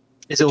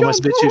 Is it almost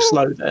a bit too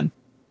slow then?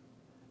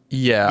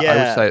 Yeah, I Yeah,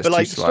 would say it's but, too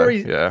like, slow.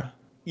 story- Yeah.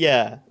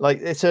 yeah, like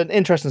it's an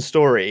interesting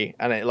story,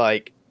 and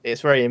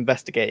it's very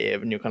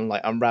investigative, and you're kind of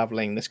like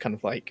unraveling this kind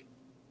of like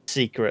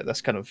secret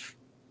that's kind of,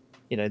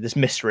 this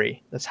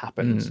mystery that's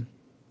happened.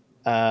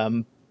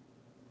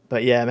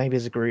 But yeah, maybe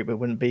as a group it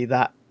wouldn't be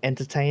that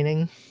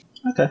entertaining.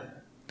 Okay.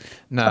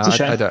 No, That's a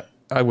shame. I don't.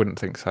 I wouldn't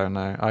think so.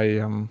 No,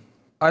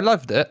 I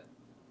loved it,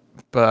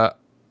 but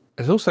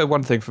there's also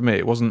one thing for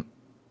me.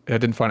 I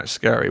didn't find it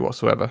scary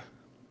whatsoever.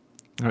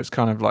 It's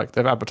kind of like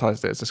they've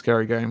advertised it as a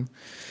scary game.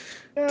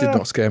 Did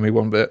not scare me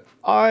one bit.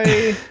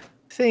 I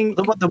think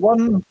The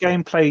one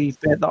gameplay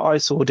bit that I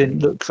saw didn't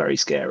look very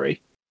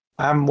scary.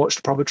 I haven't watched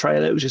a proper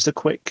trailer. It was just a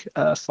quick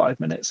 5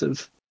 minutes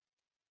of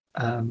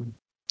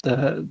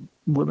the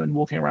woman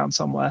walking around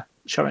somewhere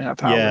showing her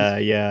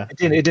powers. yeah. It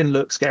didn't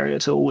look scary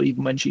at all,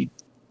 even when she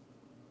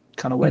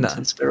kind of went to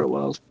the spirit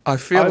world. I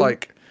feel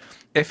like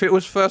if it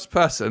was first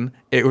person,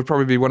 it would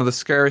probably be one of the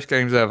scariest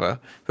games ever.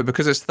 But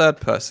because it's third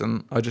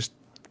person, I just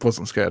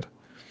wasn't scared.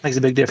 Makes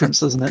a big difference,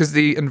 doesn't it? Because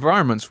the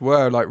environments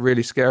were like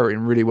really scary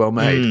and really well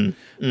made.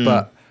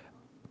 But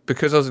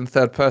because I was in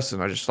third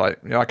person, I just I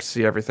could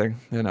see everything.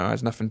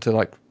 There's nothing to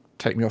like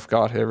take me off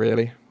guard here,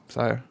 really.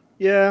 So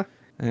yeah.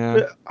 yeah.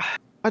 But,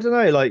 I don't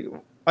know. Like,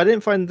 I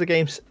didn't find the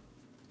game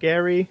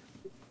scary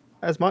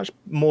as much.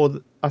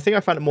 I think I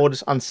found it more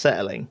just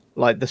unsettling.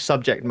 Like the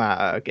subject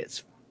matter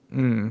gets.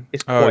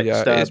 It's quite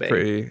disturbing. It is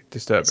pretty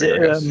disturbing. Is it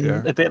I guess,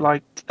 yeah. a bit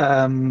like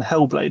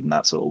Hellblade in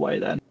that sort of way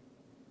then?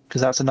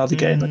 Because that's another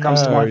game that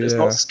comes to mind that's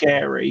not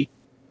scary,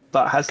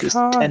 but has this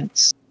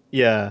tense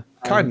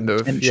kind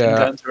of tension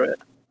going through it.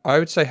 I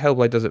would say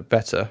Hellblade does it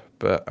better,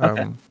 but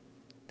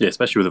Yeah,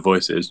 especially with the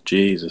voices.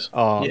 Jesus.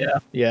 Oh, Yeah.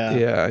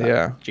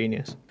 yeah.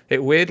 Genius.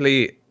 It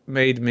weirdly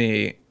made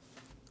me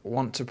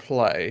want to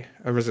play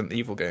a Resident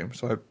Evil game.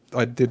 So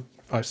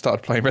I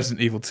started playing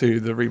Resident Evil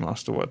 2, the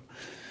remaster one.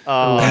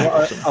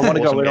 I want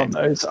to go in game. on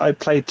those. I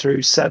played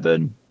through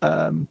 7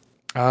 a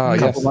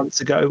couple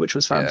months ago, which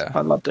was fantastic. Yeah.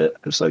 I loved it.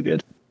 It was so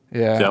good.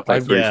 Yeah. See, I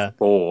played through yeah.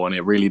 4 and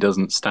it really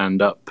doesn't stand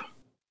up.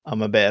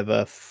 I'm a bit of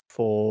a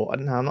 4.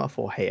 No, I'm not a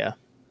 4 hater.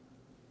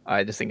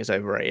 I just think it's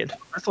overrated.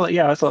 I thought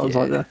it was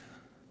like that.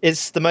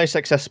 It's the most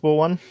accessible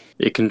one.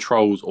 It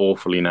controls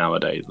awfully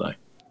nowadays, though.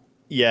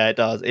 Yeah, it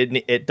does.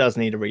 It does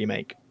need a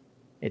remake.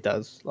 It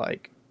does.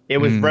 Like, it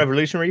was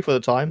revolutionary for the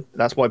time.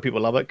 That's why people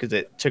love it, because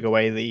it took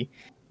away the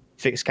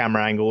fixed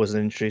camera angles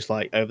and introduced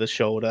like over the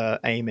shoulder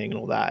aiming and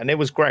all that, and it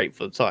was great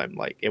for the time.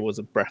 Like, it was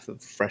a breath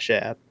of fresh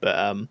air.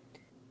 But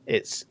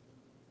it's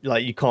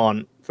like you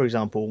can't, for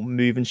example,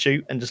 move and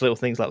shoot, and just little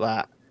things like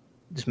that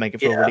just make it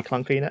feel really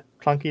clunky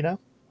now.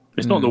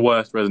 It's not the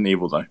worst Resident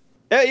Evil, though.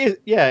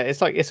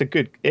 It's a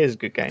good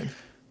game.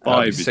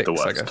 5 is 6, the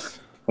worst. I guess.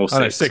 Or 6. Oh,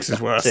 no, 6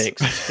 is worse.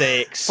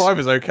 Six. 5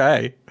 is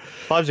okay.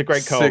 5's a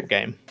great co-op 6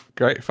 game.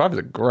 Great. 5 is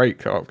a great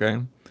co-op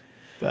game.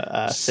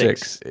 But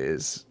 6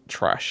 is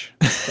trash.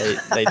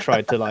 they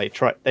tried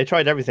to they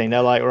tried everything.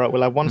 They're like, all right,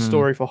 we'll have one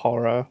story for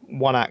horror,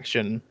 one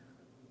action,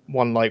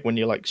 one like when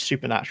you're like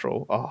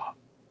supernatural. Oh,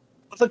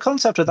 The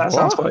concept of that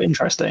sounds quite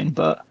interesting,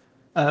 but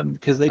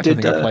because they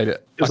did, I played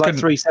it. It was like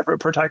 3 separate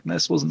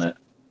protagonists, wasn't it?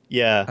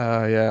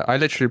 yeah. Yeah, I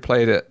literally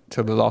played it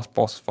till the last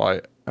boss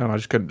fight, and I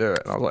just couldn't do it.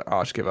 And I was like,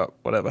 I'll just give up,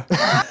 whatever.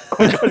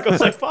 I got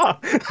so far.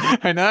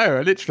 I know,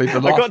 I literally, the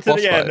I last got to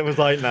boss the fight. end and was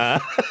like, nah.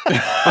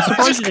 I'm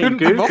surprised you didn't couldn't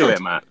be Google bothered.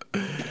 it, Matt.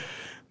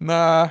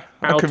 Nah,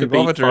 I How couldn't to be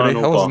bothered beat really. I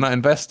Final wasn't Boss. that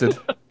invested.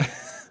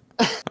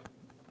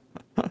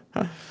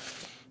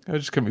 I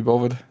just couldn't be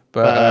bothered.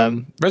 But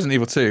Resident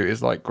Evil 2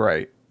 is like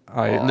great.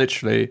 I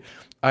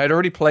had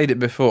already played it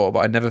before, but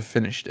I never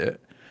finished it.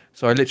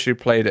 So I literally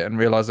played it and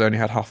realised I only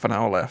had half an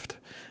hour left.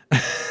 Are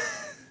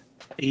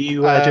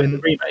you doing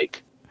the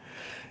remake?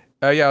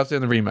 Yeah, I was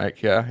doing the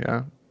remake.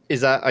 Yeah.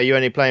 Are you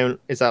only playing?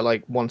 Is that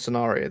like one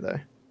scenario though?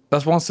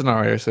 That's one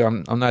scenario. So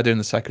I'm now doing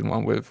the second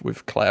one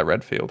with Claire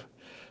Redfield.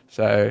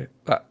 So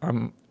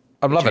I'm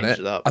loving Changed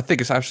it. it up. I think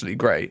it's absolutely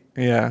great.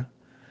 Yeah.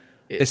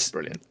 It's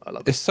brilliant. I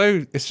love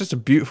it. It's just a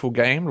beautiful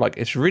game. Like,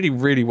 it's really,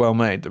 really well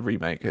made. The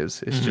remake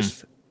is. It's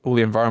just All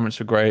the environments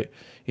were great.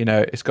 You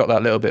know, it's got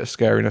that little bit of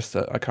scariness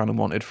that I kind of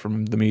wanted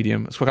from the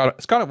Medium. It's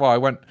kind of why I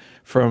went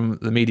from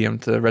the Medium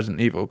to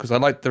Resident Evil, because I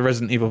liked the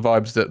Resident Evil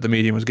vibes that the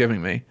Medium was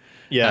giving me.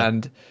 Yeah.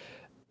 And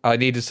I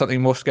needed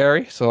something more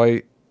scary, so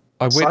I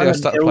weirdly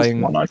started Hill's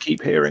playing. One I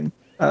keep hearing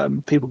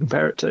people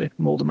compare it to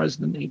more than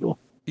Resident Evil.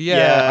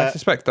 Yeah, I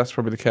suspect that's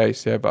probably the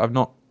case. Yeah, but I've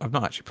not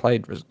actually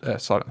played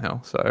Silent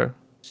Hill, so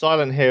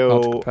Silent hard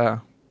to Hill.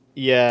 compare.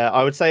 Yeah,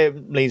 I would say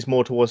it leans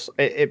more towards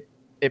it.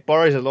 It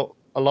borrows a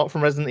lot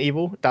from Resident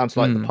Evil down to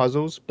like the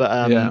puzzles,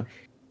 but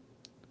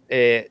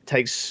it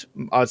takes.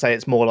 I would say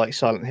it's more like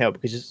Silent Hill,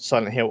 because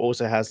Silent Hill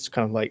also has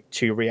kind of like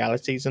two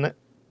realities in it,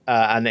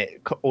 and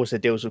it also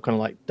deals with kind of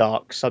like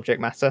dark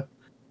subject matter.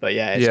 But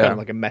yeah, it's kind of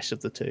like a mesh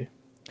of the two.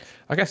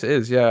 I guess it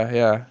is.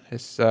 Yeah.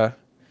 It's.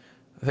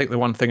 I think the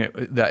one thing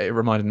that it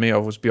reminded me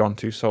of was Beyond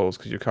Two Souls,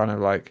 because you're kind of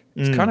like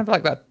it's kind of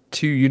like that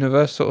two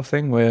universe sort of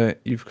thing where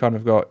you've got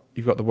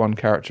the one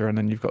character and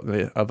then you've got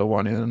the other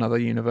one in another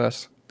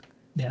universe.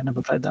 Yeah, I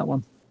never played that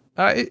one.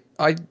 I've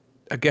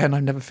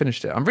never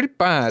finished it. I'm really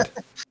bad.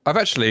 I've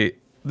actually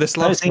this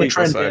last week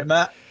or so.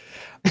 Matt.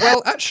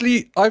 Well,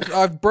 actually,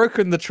 I've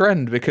broken the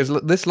trend, because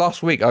this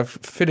last week I've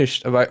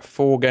finished about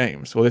 4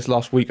 games. Well, this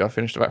last week I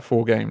finished about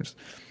 4 games.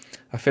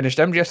 I finished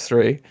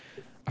MGS3.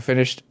 I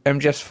finished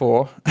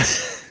MGS4.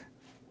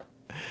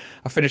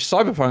 I finished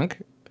Cyberpunk,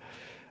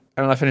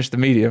 and then I finished The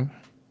Medium,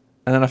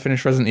 and then I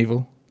finished Resident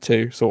Evil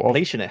 2, sort of.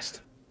 Completionist.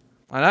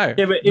 I know.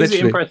 Yeah, but is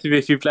it impressive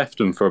if you've left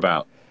them for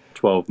about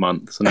 12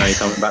 months and now you're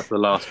coming back to the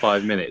last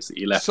 5 minutes that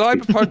you left?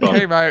 Cyberpunk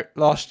came out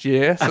last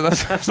year, so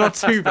that's not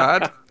too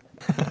bad.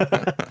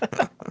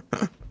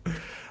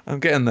 I'm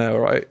getting there, all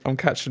right. I'm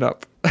catching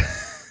up.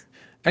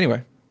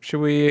 Anyway, shall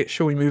we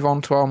move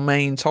on to our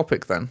main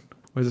topic then?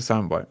 Where's the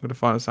soundbite? I'm going to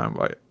find a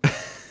soundbite.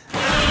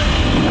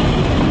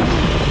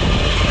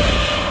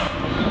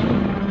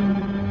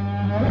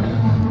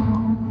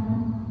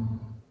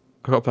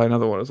 I've got to play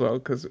another one as well,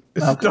 because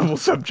it's a double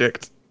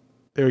subject.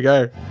 Here we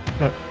go.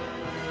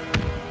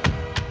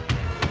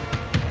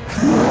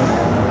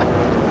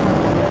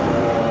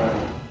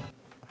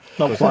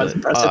 Not quite as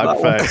impressive. I that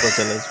one. prefer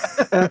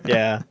Godzilla's.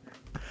 Yeah.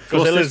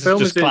 What's this Godzilla's film?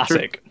 just Is it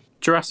classic.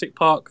 Jurassic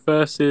Park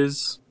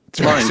versus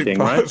Lion Jurassic King,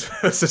 Park right?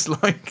 versus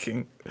Lion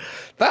King.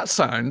 That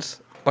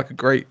sounds like a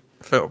great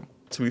film,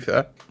 to be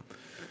fair.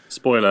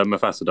 Spoiler,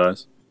 Mufasa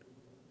dies.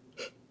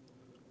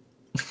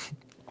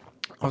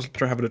 I was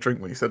having a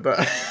drink when you said that.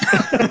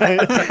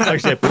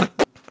 Actually,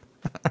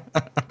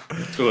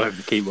 It's all over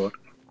the keyboard.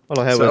 all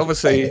I heard So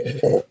was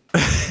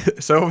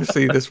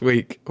obviously this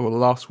week, or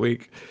last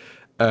week,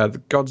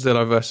 the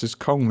Godzilla vs.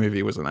 Kong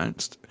movie was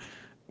announced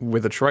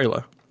with a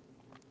trailer.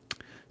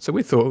 So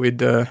we thought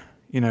we'd,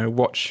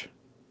 watch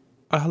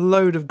a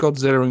load of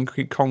Godzilla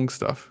and Kong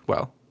stuff.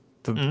 Well,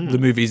 the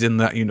movies in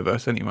that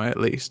universe anyway, at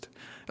least.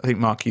 I think,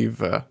 Mark, you've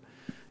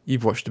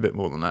watched a bit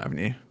more than that, haven't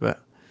you?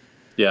 But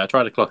Yeah, I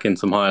tried to clock in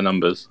some higher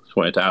numbers. Just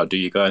wanted to outdo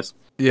you guys.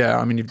 yeah,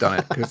 I mean, you've done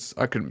it, because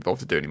I couldn't bother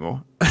to do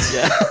anymore.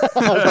 yeah.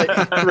 I was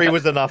like, 3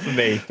 was enough for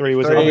me. 3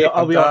 was enough.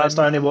 I'll be honest,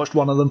 I only watched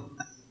one of them.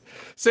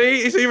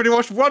 See, he's even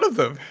watched one of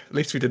them. At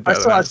least we did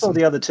better. I saw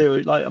the other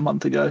 2 like a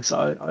month ago,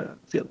 so I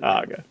feel.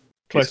 Okay.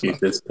 Close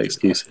enough.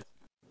 Excuses.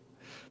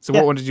 So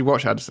what one did you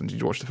watch, Addison? Did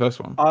you watch the first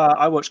one?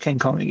 I watched King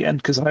Kong again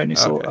because I only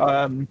saw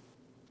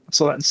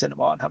saw that in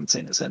cinema and haven't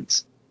seen it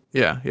since.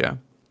 Yeah.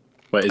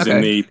 Wait, is it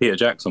in the Peter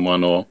Jackson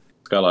one or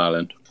Skull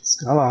Island?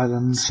 Skull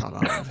Island.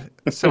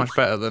 It's so much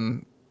better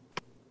than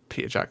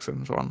Peter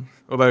Jackson's one.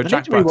 Although I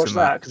Jack need to rewatch Black's in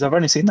that because I've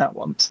only seen that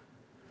once.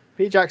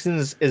 Peter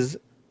Jackson's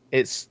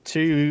it's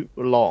too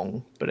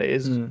long, but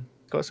it's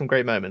got some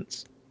great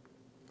moments.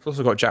 It's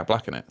also got Jack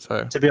Black in it.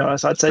 So To be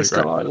honest, I'd say pretty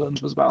Skull great. Island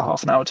was about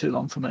half an hour too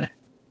long for me.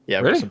 Yeah,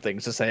 I've Really? got some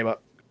things to say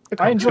about.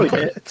 I enjoyed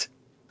it.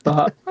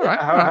 But All right,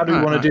 how do we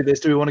all want right. to do this?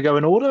 Do we want to go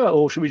in order,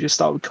 or should we just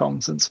start with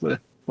Kong since we're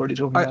already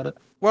talking about it?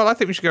 Well, I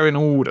think we should go in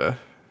order.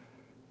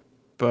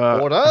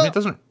 But Order? I mean, it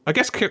doesn't. I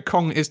guess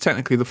Kong is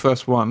technically the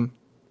first one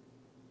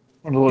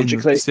in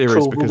Logically, the series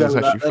cool, because we'll it's go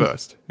with actually that then.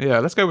 first. Yeah,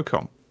 let's go with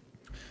Kong.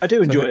 I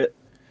do enjoy it.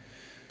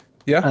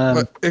 Yeah,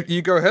 but if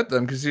you go ahead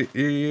then, because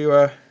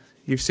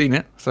you've seen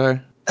it. So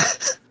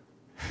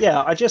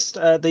Yeah, I just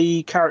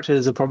the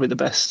characters are probably the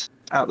best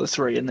out of the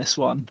 3 in this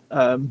one.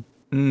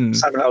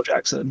 Samuel L.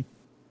 Jackson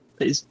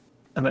is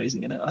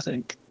amazing in it, I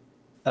think.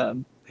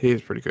 he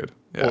is pretty good.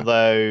 Yeah,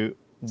 Although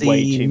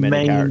way too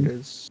many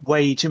characters.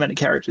 Way too many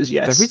characters,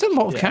 yes. there is a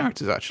lot of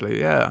characters actually.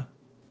 Yeah,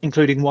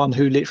 Including one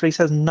who literally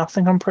says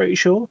nothing, I'm pretty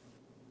sure,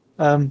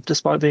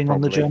 despite being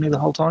on the Probably. journey the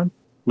whole time.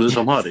 Was it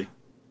Tom Hardy?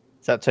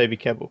 Is that Toby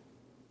Kebbell?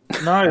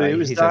 No, No, it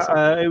was he says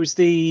it was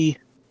the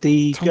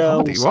Tom girl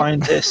Hardy, what?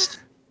 scientist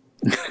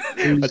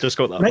who I just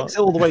got that. makes it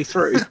all the way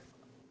through,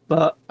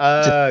 but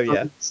Oh just yeah.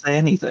 doesn't say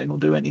anything or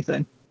do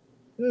anything.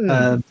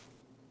 Hmm.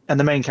 And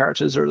the main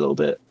characters are a little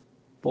bit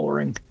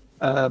boring.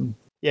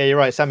 Yeah, you're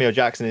right. Samuel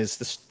Jackson is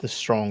the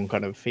strong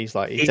kind of. He's He's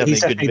definitely a good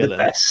definitely the villain.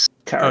 best oh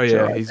character.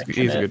 yeah, I he's think,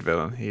 in a it. good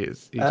villain. He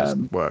is. He just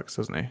works,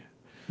 doesn't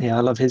he? Yeah,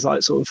 I love his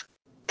like sort of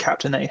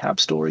Captain Ahab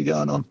story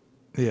going on.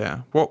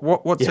 Yeah.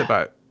 What's Yeah. it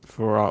about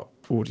for our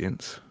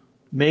audience?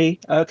 Me?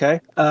 Okay.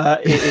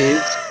 It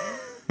is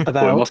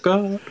about off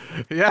guard.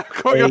 Yeah,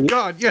 caught you off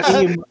guard. a Yes.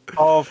 team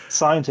of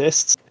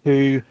scientists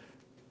who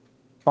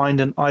find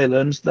an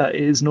island that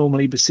is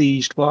normally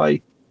besieged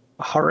by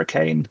a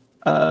hurricane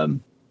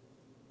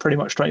pretty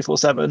much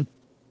 24/7.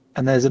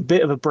 And there's a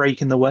bit of a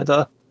break in the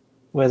weather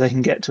where they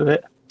can get to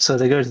it. So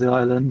they go to the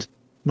island,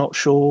 not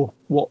sure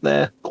what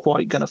they're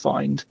quite going to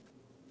find.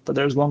 But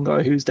there's one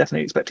guy who's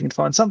definitely expecting to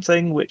find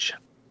something, which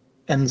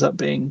ends up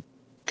being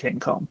King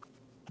Kong.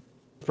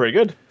 Pretty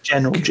good.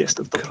 General gist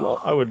of the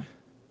plot. I would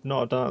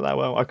not have done it that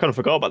well. I kind of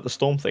forgot about the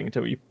storm thing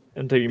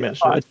until you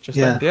mentioned it. Just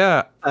yeah. then.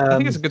 Yeah, I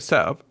think it's a good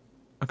setup.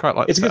 I quite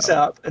like It's a the good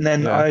setup. And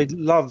then Yeah. I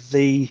love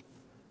the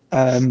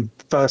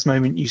first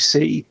moment you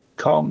see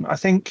Kong. I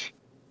think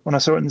when I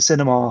saw it in the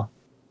cinema,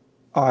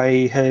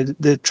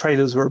 the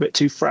trailers were a bit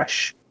too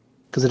fresh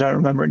because I don't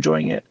remember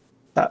enjoying it,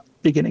 that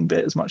beginning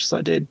bit, as much as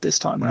I did this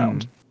time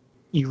round.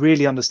 You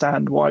really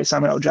understand why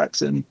Samuel L.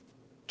 Jackson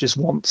just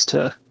wants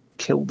to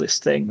kill this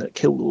thing that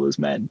killed all his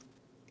men.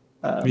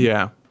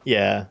 Yeah.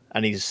 Yeah,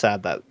 and he's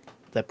sad that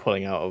they're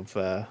pulling out of.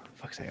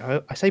 Fuck's sake,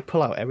 I say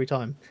pull out every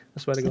time. I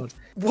swear to God.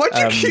 Why do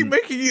you keep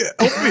making it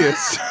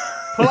obvious?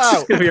 Pull It's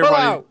out! going to be a Pull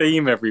running out!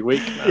 theme every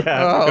week now.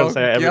 Yeah, Oh, I'm gonna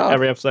say it God.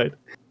 every episode.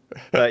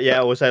 But yeah,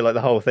 I will say like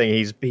the whole thing.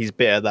 He's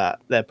bitter that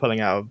they're pulling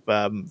out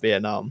of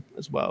Vietnam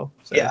as well.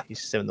 So Yeah.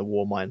 he's still in the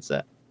war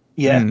mindset.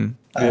 Yeah,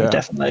 yeah.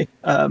 definitely.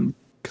 Because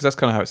that's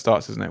kind of how it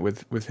starts, isn't it?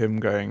 With him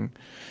going,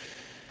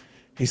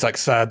 he's like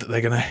sad that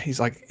they're gonna. He's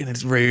like in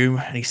his room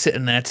and he's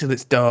sitting there till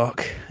it's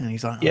dark, and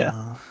he's like, Yeah.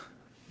 "Oh,"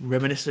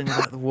 reminiscing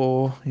about the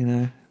war,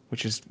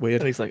 which is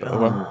weird. And he's like, But,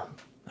 well,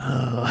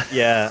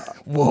 Yeah,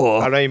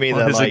 war. I know you mean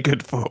What that, is it like,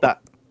 good for?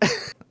 that.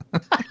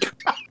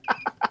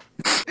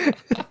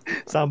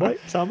 Soundbite.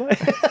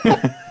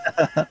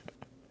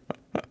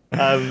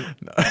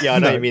 Yeah, I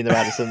know No. you mean the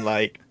Radisson.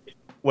 Like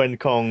when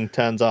Kong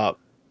turns up,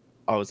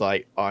 I was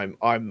like,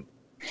 I'm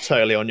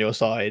totally on your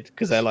side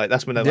because they're like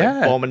that's when they're Yeah.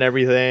 like bombing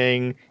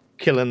everything,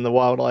 killing the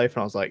wildlife,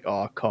 and I was like,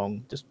 oh,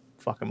 Kong, just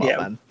fuck him Yeah,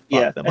 up, man.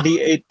 Yeah, Fuck them and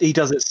up. he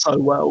does it so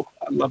well.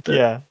 I loved it.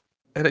 Yeah,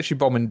 They're literally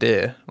bombing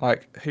deer.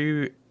 Like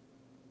who's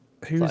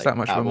like that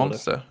much of out a of order.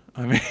 monster?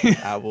 I mean,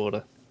 out of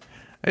order.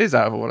 it is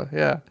out of order.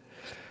 Yeah,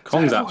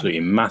 Kong's absolutely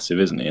massive,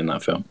 isn't he, in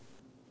that film?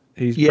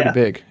 he's Yeah. pretty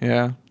big.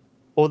 Yeah.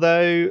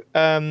 Although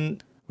Well,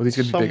 he's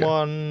gonna be bigger.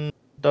 someone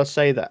does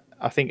say that.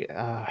 I think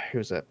who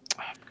was it?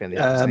 I'm forgetting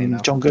the actor's name now.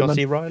 John Goodman.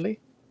 C. Riley.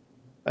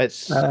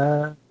 It's.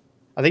 Uh,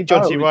 I think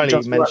John C. Riley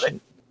John C. mentioned.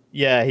 Riley.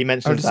 Yeah, he Oh,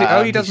 mentioned does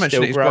that. he does he's mention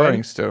still it. He's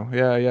growing still.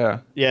 Yeah, yeah.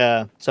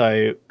 Yeah,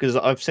 so because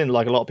I've seen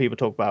like a lot of people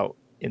talk about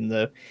in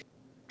the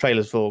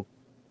trailers for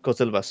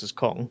Godzilla vs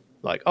Kong,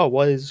 like, oh,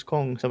 why is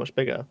Kong so much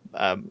bigger?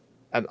 And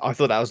I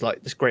thought that was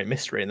like this great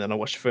mystery, and then I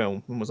watched the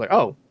film and was like,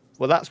 oh,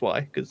 well, that's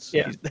why, because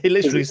Yeah. they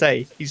literally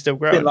say he's still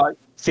growing. been like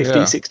 50,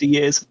 Yeah. 60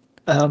 years.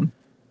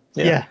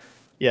 yeah,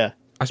 yeah,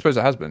 I suppose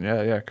it has been.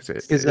 Yeah, yeah. Because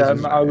Because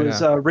I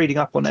was reading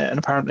up on it, and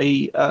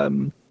apparently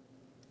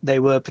they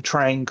were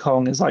portraying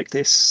Kong as like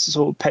this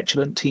sort of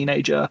petulant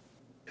teenager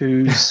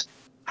who's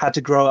had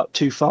to grow up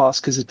too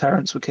fast because his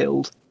parents were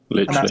killed, and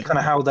that's Literally. kind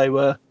of how they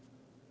were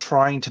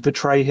trying to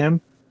portray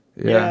him.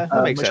 yeah.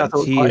 that makes which I sense. thought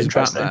was He quite is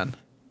interesting. Batman.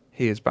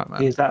 He is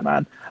Batman. He is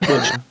Batman,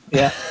 which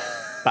yeah,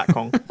 Bat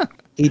Kong.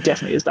 he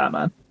definitely is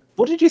Batman.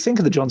 What did you think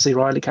of the John C.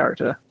 Riley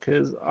character?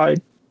 Because I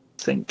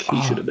think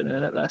he should have been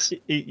in it less.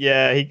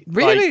 Yeah, he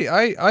Really,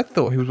 I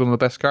thought he was one of the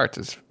best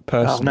characters. Oh,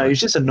 Personally, no, he's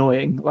just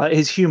annoying. Like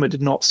his humor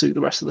did not suit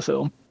the rest of the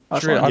film. I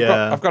It's really- find.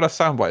 Yeah. I've got a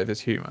soundbite of his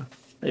humour.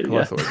 There we Well,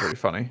 I go. thought it was really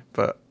funny,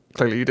 but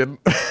clearly you didn't.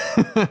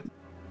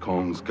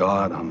 Kong's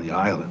god on the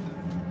island.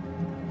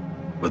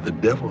 But the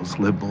devils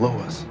live below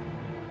us.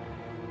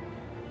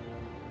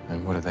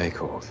 And what are they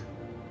called?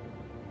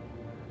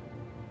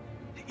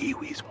 The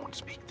Iwis won't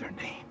speak their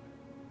name.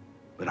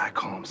 But I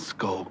call them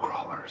skull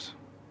crawlers.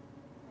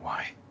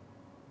 Why?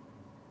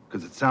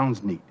 Because it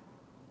sounds neat.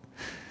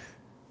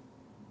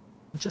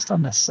 Just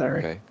unnecessary.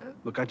 Okay.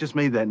 Look, I just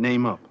made that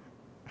name up.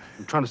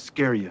 I'm trying to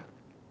scare you.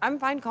 I'm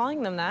fine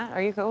calling them that.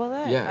 Are you cool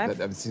with it? Yeah, I've-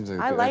 that seems like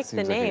I that like the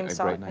seems like name, a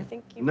so great I name.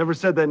 think I've you. never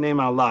said that name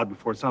out loud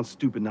before. It sounds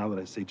stupid now that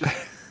I say. Just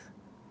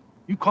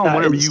you call That them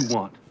whatever is- you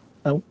want.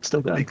 Oh,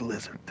 still going. Big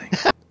lizard thing.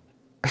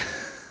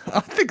 I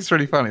think it's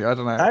really funny. I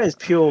don't know. That is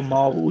pure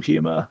Marvel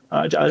humor.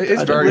 It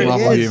is very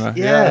Marvel humour.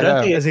 Yeah, I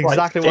don't think that's it quite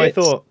exactly what I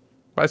fits. thought.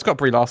 But it's got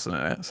Brie Larson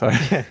in it, so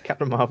Yeah,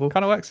 Captain Marvel.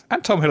 kind of works.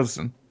 And Tom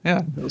Hiddleston,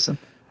 yeah, Wilson.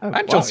 Oh,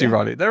 and John wow, C. yeah.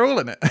 Riley. They're all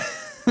in it.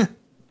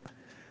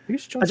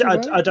 Who's John C. I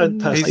Reilly? don't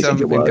personally He's think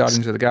it in works.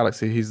 Guardians of the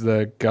Galaxy. He's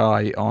the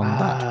guy on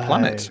that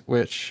planet,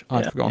 which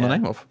I've Yeah. forgotten the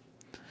name of.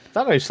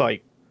 Thanos,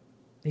 like,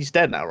 he's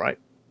dead now, right?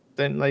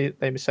 Then they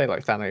say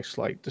like Thanos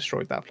like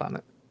destroyed that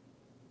planet,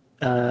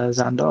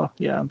 Xandar.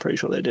 Yeah, I'm pretty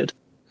sure they did.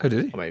 Oh,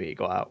 did he? or maybe he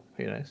got out.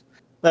 Who knows?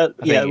 But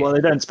I yeah, think- well,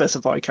 they don't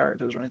specify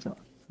characters or anything.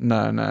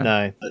 No.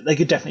 No, But they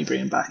could definitely bring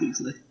him back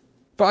easily.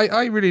 But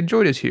I really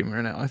enjoyed his humour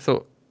in it. I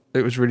thought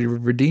it was really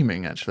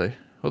redeeming, actually.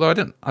 Although I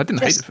didn't hate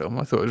Yes. the film.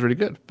 I thought it was really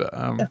good. But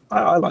Yeah,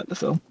 I like the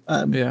film.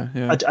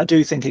 yeah. I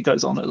do think it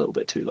goes on a little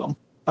bit too long.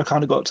 I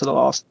kind of got to the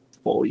last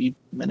 40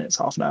 minutes,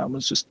 half an hour, and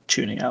was just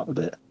tuning out a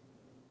bit.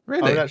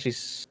 I would actually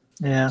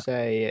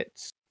say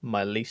it's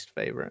my least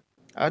favorite.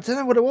 I don't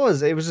know what it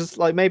was. It was just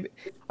like maybe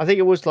I think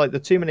it was like the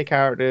too many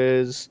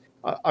characters.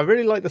 I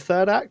really liked the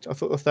third act. I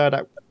thought the third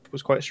act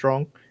was quite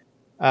strong.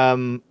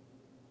 And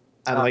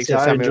like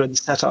I enjoyed the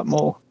setup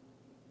more.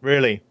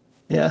 Really?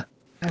 Yeah.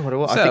 What it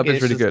was. Setup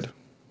is really good.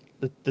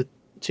 The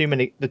too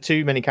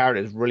many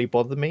characters really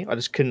bothered me. I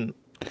just couldn't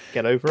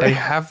get over it. They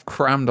have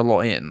crammed a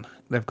lot in.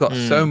 They've got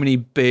so many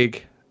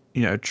big,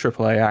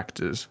 AAA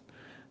actors.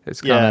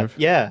 It's kind of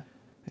yeah.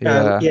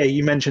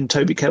 You mentioned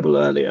Toby Kebbell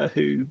earlier,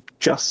 who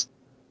just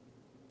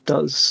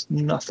does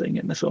nothing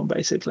in the film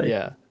basically.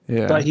 Yeah.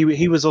 But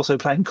he was also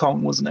playing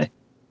Kong, wasn't he?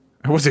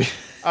 Was he?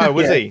 Oh,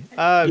 was he?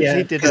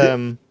 He did.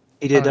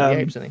 He did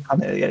Planet of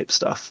the Apes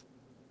stuff.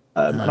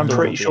 And I'm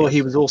pretty sure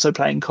he was also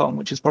playing Kong,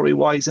 which is probably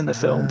why he's in the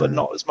film, but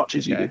not as much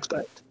as you'd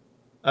expect.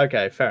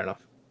 Okay, fair enough.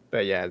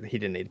 But yeah, he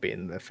didn't need to be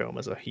in the film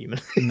as a human.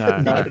 No.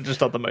 He could have just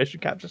done the motion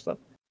capture stuff.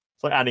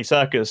 It's like Andy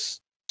Serkis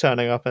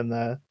turning up in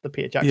the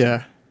Peter Jackson.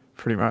 Yeah,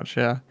 pretty much.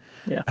 Yeah.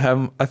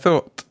 I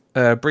thought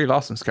Brie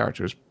Larson's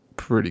character was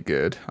pretty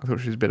good. I thought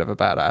she was a bit of a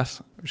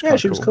badass.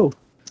 She was cool.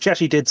 She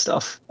actually did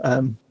stuff.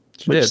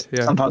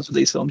 Sometimes with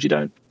these films you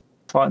don't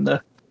find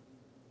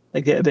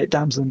they get a bit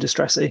damsel in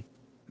distressy.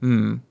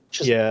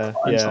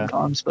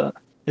 Sometimes, but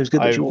it was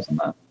good that she wasn't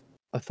that.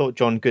 I thought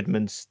John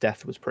Goodman's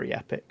death was pretty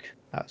epic.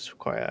 That's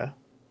quite a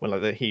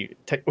doesn't he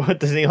take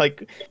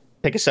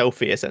a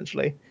selfie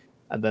essentially,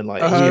 and then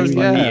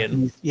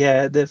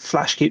the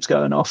flash keeps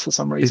going off for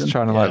some reason. He's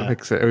trying to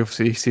fix it.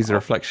 Obviously, he sees a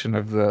reflection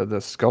of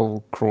the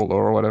skull crawler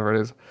or whatever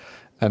it is,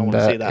 and in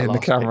the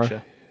camera.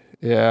 Picture.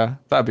 Yeah,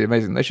 that'd be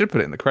amazing. They should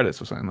put it in the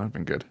credits or something. That'd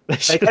been good.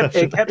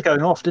 It kept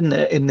going off, didn't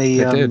it? In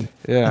the in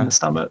the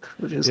stomach,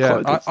 which is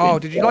quite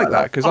good. Did you like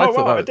that? Because I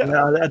thought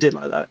I did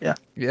like that. Yeah.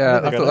 Yeah,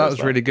 I thought that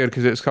was really good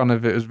because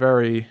it was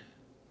very.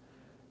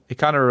 It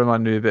kind of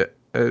reminded me a bit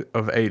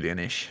of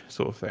Alien-ish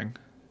sort of thing,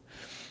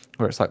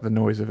 where it's like the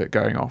noise of it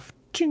going off,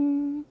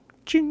 ching,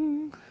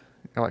 ching,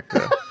 like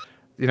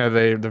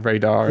the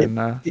radar in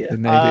the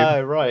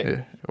Navy. Right.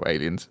 Yeah, or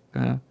Aliens.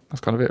 Yeah,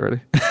 that's kind of it,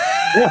 really.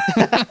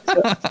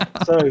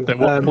 So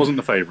what wasn't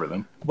the favourite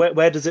then?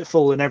 Where does it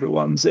fall in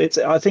everyone's?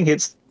 I think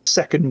it's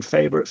second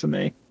favourite for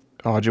me.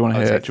 Oh, do you want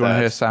to hear? Do you want to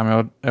hear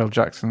Samuel L.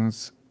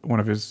 Jackson's one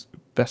of his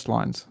best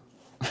lines?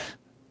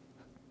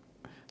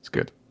 It's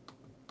good.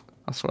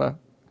 I swear.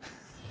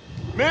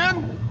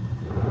 Men,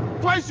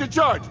 place your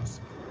charges.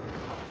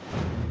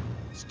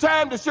 It's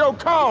time to show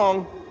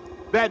Kong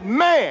that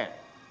man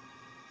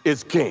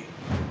is king.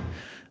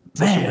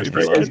 Man, it's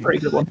a pretty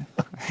good one.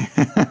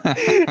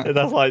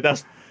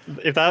 That's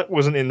if that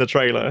wasn't in the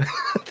trailer,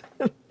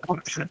 it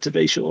had to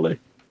be surely.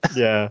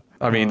 Yeah,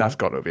 I mean that's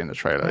got to be in the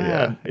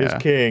trailer.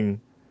 It's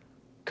King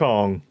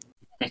Kong.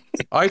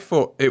 I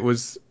thought it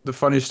was the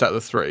funniest out of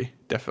the three.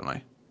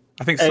 Definitely,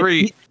 I think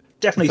three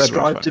definitely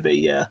strived to be.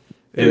 Yeah,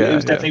 it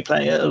was definitely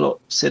playing it a lot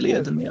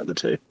sillier than the other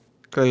two.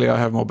 Clearly, I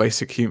have more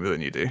basic humour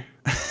than you do.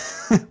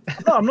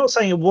 No, I'm not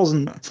saying it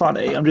wasn't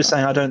funny. I'm just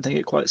saying I don't think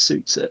it quite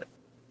suits it.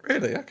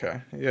 Really?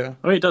 Okay. Yeah.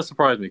 I mean, it does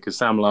surprise me because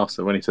Sam laughs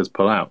at when he says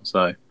 "pull out."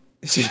 So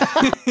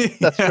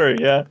that's true.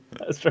 Yeah,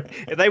 that's true.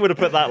 If they would have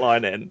put that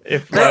line in,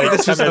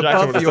 this was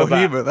above your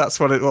humour, that's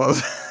what it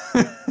was.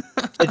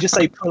 They just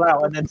say "pull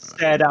out" and then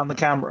stare down the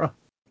camera.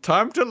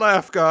 Time to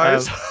laugh,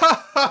 guys.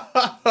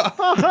 I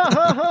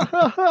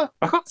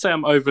can't say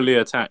I'm overly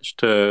attached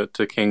to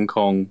King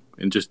Kong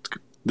in just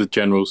the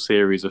general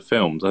series of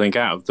films. I think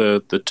out of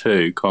the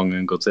two, Kong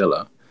and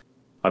Godzilla,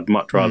 I'd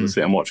much rather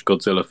sit and watch a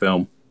Godzilla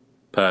film,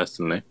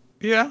 personally.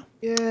 Yeah.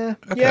 Yeah.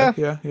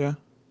 Okay. Yeah.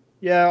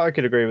 Yeah, I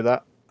could agree with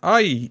that.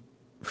 I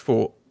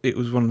thought it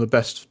was one of the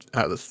best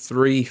out of the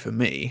three for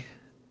me.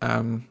 I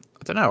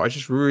don't know. I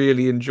just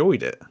really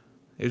enjoyed it.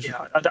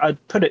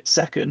 I'd put it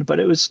second, but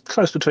it was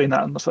close between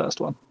that and the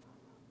first one.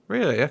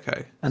 Really?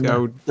 Okay. And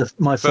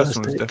my first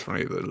one was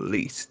definitely the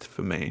least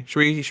for me. Should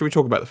we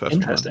talk about the first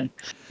one? Interesting.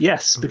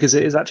 Yes, because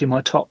it is actually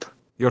my top.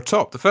 Your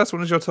top? The first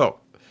one is your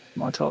top?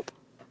 My top.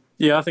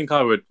 Yeah, I think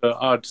I would.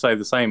 I'd say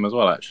the same as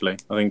well, actually.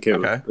 I think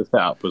the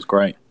setup was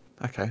great.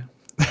 Okay.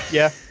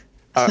 Yeah.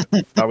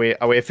 Are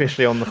we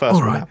officially on the first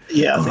one now?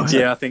 Yeah, I think so.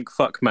 Yeah, I think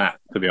fuck Matt,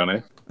 to be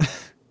honest.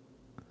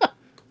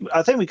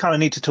 I think we kind of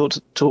need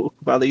to talk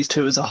about these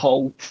two as a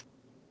whole.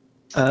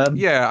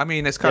 Yeah, I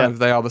mean, it's kind of,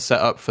 they are the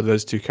setup for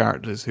those two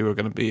characters who are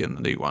going to be in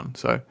the new one.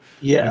 So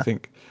yeah, I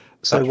think.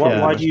 So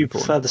why do you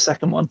prefer the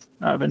second one,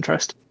 out of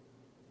interest?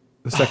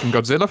 The second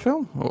Godzilla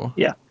film? Or?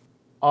 Yeah.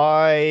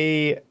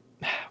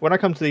 When I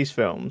come to these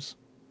films,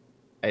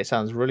 it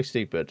sounds really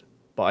stupid,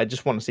 but I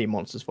just want to see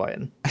monsters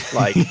fighting.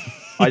 Like,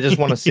 I just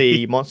want to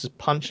see monsters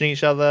punching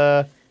each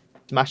other,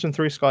 smashing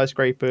through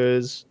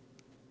skyscrapers,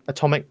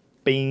 atomic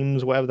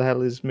beams, whatever the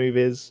hell his move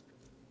is.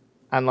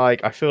 And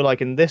like, I feel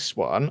like in this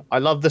one, I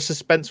love the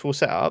suspenseful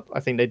setup. I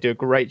think they do a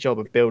great job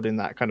of building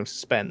that kind of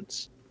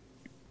suspense.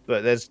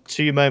 But there's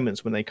two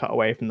moments when they cut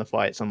away from the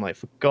fights. I'm like,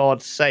 for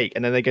God's sake.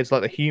 And then they go to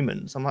like the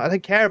humans. I'm like, I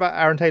don't care about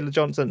Aaron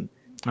Taylor-Johnson.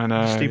 I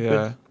know, stupid.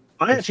 Yeah.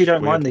 I actually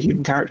don't mind the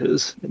human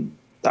characters in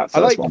that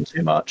first one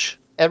too much.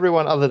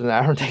 Everyone other than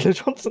Aaron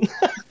Taylor-Johnson.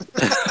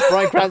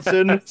 Bryan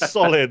Cranston,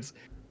 solid.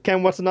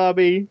 Ken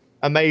Watanabe,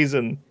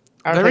 amazing.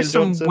 Aaron There Taylor is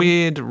some Johnson.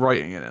 weird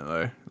writing in it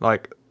though.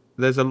 Like,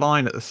 there's a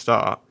line at the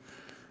start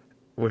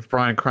with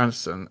Bryan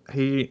Cranston.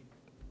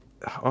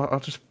 I'll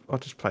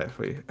just play it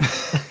for you.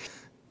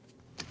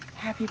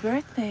 Happy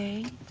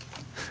birthday.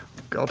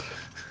 God.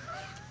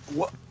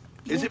 What?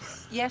 Is it?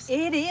 Yes,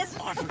 it is.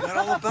 I forgot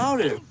all about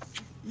it.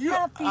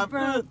 Happy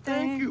birthday.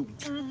 Thank you.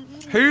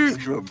 Who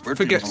Sure, birthday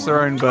forgets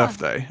their own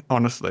birthday?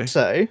 Honestly.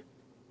 So,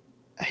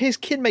 his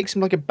kid makes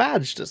him like a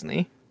badge, doesn't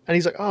he? And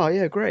he's like, "Oh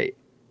yeah, great."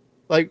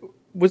 Like,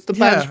 was the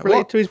badge Yeah, related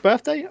what- to his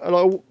birthday?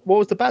 Like, what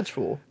was the badge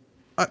for?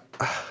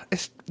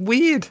 It's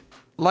weird.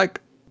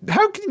 Like,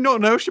 how can you not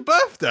know it's your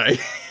birthday?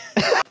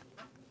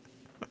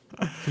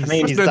 I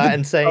mean, He's that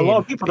insane. a lot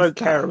of people don't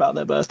care about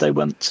their birthday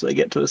once they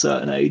get to a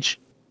certain age.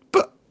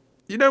 But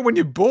you know, when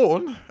you're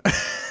born,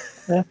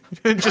 Yeah. you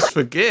don't just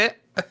forget.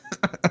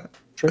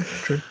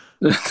 True.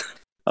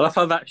 I love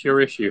how that's your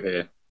issue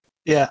here.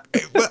 Yeah.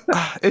 But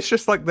it's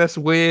just like there's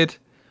weird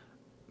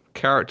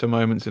character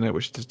moments in it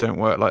which just don't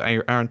work. Like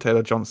Aaron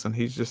Taylor Johnson,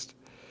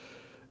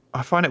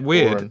 I find it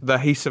weird Boring. that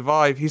he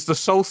survived. He's the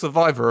sole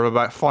survivor of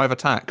about 5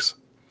 attacks.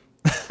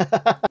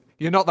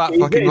 You're not that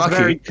fucking It's lucky.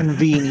 very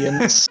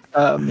convenience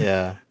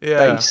Yeah.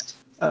 Yeah. based.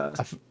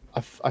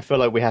 I feel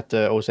like we have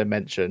to also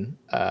mention,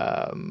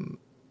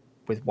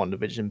 with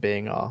WandaVision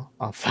being our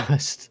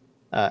first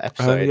Oh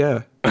episode,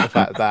 yeah. the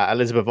fact that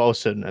Elizabeth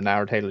Olsen and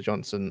Aaron Taylor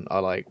Johnson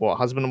are like, what,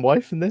 husband and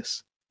wife in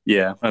this?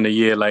 Yeah, and a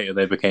year later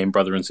they became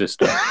brother and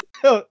sister.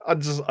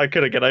 I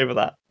couldn't get over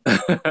that.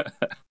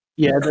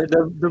 Yeah,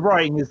 the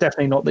writing is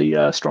definitely not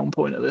the strong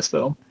point of this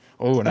film.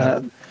 Oh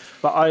no.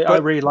 But I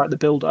really like the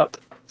build up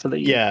for the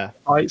Yeah.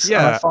 fights.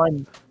 Yeah. And I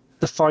find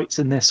the fights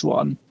in this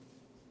one,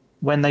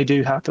 when they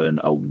do happen,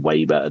 are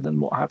way better than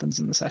what happens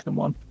in the second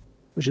one,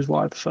 which is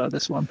why I prefer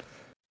this one.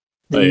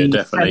 Oh, yeah,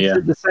 definitely, sense,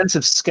 yeah. The sense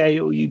of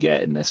scale you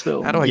get in this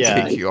film. How do I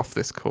Yeah. kick you off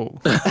this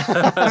call?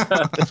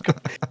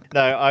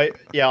 No,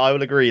 I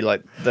will agree.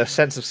 Like the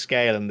sense of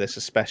scale in this,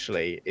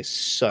 especially, is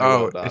so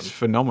well done. It's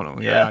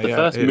phenomenal. Yeah, The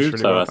first it is move,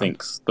 really though, well I done.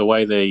 think the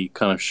way they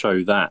kind of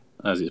show that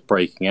as it's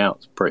breaking out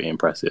is pretty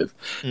impressive.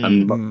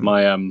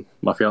 Mm. And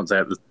my fiance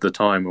at the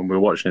time when we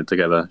were watching it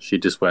together, she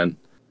just went,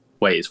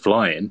 "Wait, it's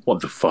flying?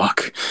 What the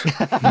fuck?"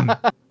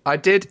 I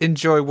did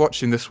enjoy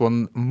watching this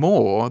one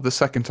more the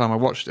second time I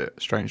watched it,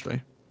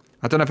 strangely.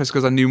 I don't know if it's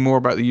because I knew more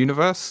about the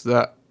universe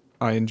that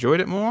I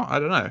enjoyed it more. I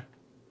don't know.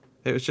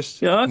 It was just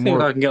Yeah, I think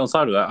more... I can get on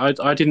side with that.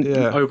 I didn't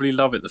overly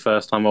love it the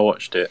first time I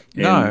watched it.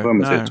 When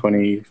was it?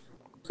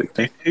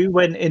 2016? Who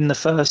went in the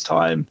first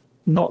time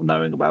not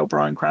knowing about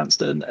Bryan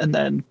Cranston, and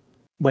then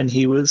when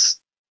he was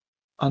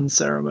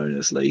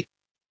unceremoniously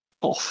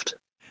offed,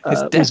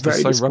 His was death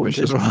very was so rubbish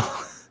disappointed. as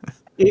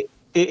well.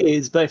 It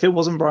is, but if it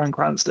wasn't Bryan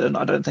Cranston,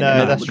 I don't think No,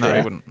 anyone that's would true. No, care.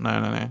 it wouldn't.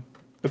 No.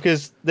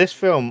 Because this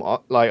film,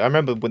 like, I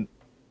remember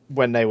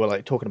when they were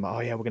like talking about, oh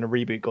yeah, we're gonna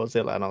reboot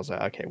Godzilla, and I was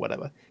like, okay,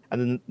 whatever.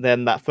 And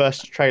then that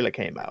first trailer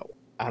came out,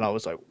 and I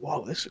was like,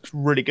 wow, this looks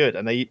really good.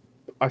 And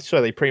I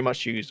swear they pretty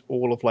much used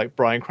all of like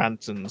Bryan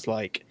Cranston's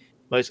like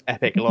most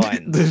epic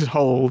lines. This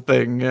whole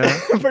thing, yeah.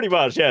 Pretty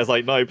much, yeah. It's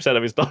like 90%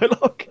 of his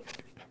dialogue.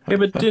 Yeah,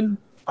 but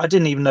I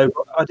didn't even know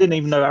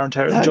Aaron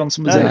Taylor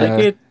Johnson was in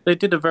it. they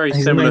did a very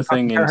He's similar the main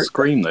thing in character.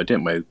 Scream, though,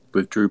 didn't we?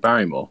 With Drew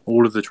Barrymore.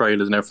 All of the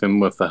trailers and everything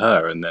were for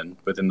her, and then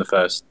within the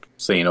first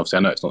scene, obviously, I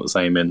know it's not the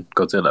same in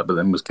Godzilla, but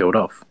then was killed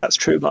off. That's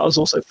true, but I was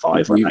also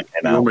 5 when that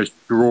came You're out. almost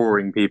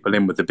drawing people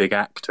in with the big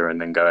actor and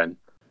then going,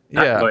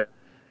 Yeah.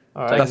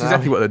 All right, That's now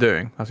exactly what they're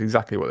doing. That's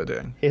exactly what they're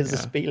doing. Here's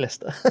yeah. the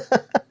B-lister.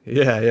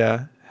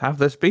 Yeah. Have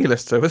this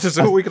B-lister. This is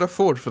all we can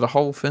afford for the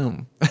whole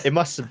film. It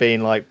must have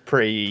been like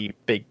pretty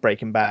big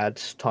Breaking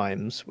Bad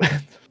times.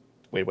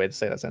 Weird way to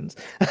say that sentence.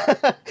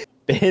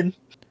 Been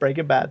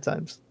Breaking Bad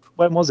times.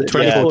 When was it?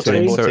 2014, so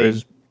 2014. it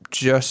was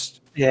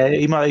just... Yeah,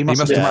 he must have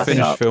been have wrapping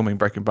finished up. filming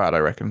Breaking Bad, I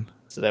reckon.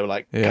 So they were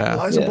like, Yeah.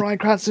 capitalize on Bryan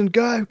Cranston,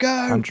 go!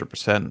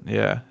 100%,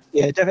 yeah.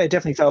 Yeah, it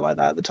definitely felt like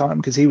that at the time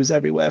because he was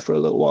everywhere for a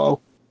little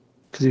while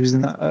because he was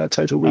in that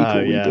Total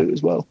Recall yeah. reboot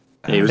as well.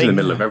 Yeah, he was in the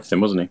middle of everything,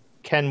 wasn't he?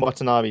 Ken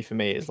Watanabe for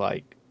me is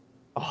like,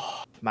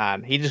 oh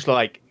man, he just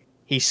like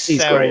he He's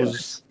great in sells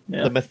this.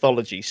 Yeah. the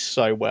mythology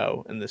so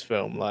well in this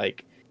film.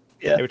 Like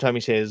Yeah. every time he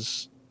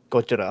says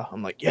Godzilla,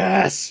 I'm like,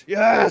 yes,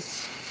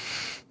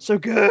 so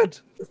good.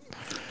 Do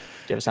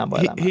you have a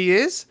soundbite of that? He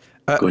is?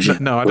 Gojira.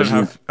 No,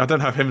 I don't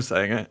have him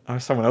saying it. I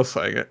have someone else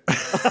saying it.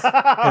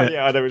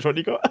 Yeah, I know which one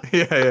you got.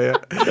 yeah.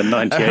 The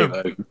 98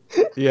 version.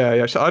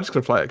 Yeah. So I'm just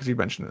going to play it because you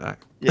mentioned it, Zach.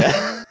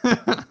 Yeah,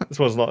 this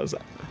one's not as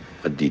that.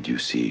 What did you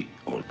see,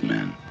 old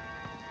man?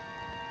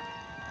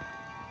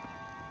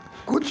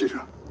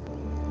 Gojira.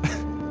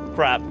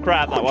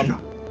 Crap, that one.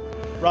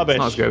 Rubbish. It's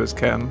not as good as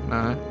Ken,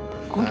 no.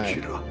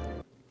 Gojira.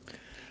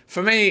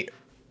 For me,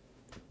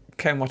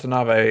 Ken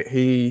Watanabe,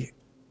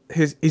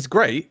 he's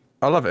great.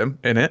 I love him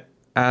in it,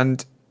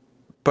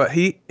 but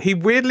he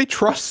weirdly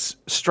trusts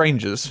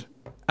strangers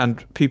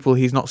and people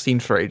he's not seen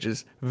for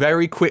ages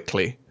very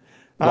quickly.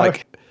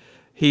 Like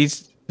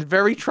he's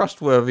very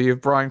trustworthy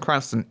of Bryan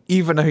Cranston,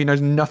 even though he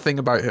knows nothing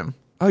about him.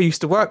 Oh, you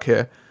used to work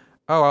here.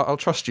 Oh, I'll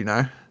trust you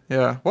now.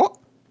 Yeah. What?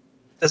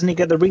 Doesn't he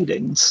get the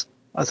readings?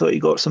 I thought he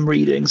got some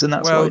readings, and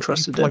that's why he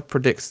trusted he him. like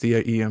predicts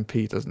the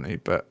EMP, doesn't he?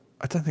 But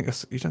I don't think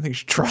you don't think you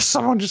should trust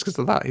someone just because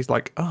of that. He's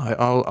like,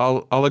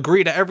 I'll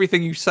agree to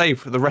everything you say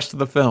for the rest of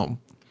the film,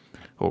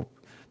 or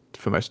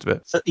for most of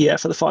it. Yeah,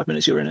 for the 5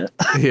 minutes you're in it.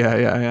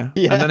 Yeah.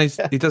 And then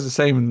he does the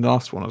same in the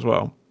last one as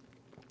well,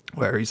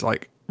 where he's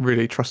like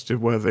really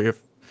trustworthy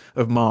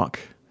of Mark.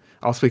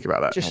 I'll speak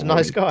about that. Just a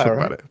nice guy,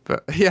 right? About it.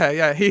 But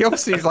yeah, he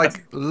obviously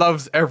like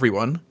loves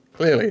everyone.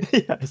 Clearly,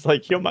 yeah, it's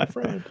like you're my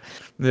friend.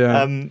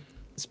 Yeah.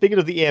 Speaking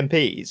of the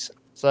EMPs,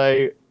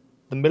 so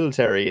the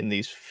military in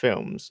these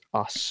films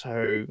are so,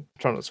 I'm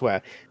trying not to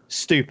swear,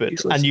 stupid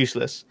and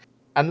useless.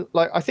 And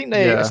like I think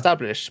they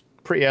established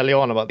pretty early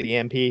on about the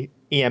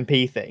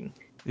EMP thing.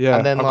 Yeah.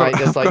 And then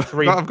there's like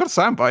three. I've got a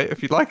soundbite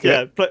if you'd like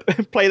it. Yeah,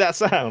 play that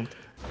sound.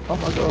 Oh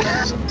my god,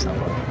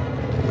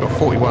 I've got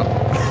 41.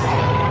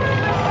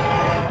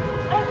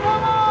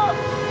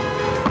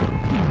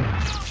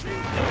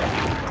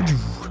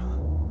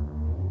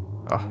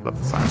 Oh, love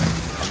the sound.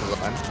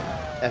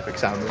 Epic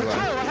sound as well.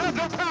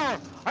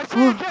 I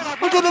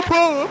got the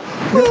power!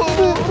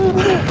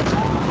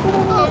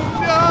 Oh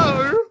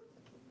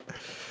no!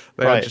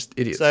 They are just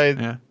idiots.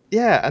 So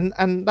yeah,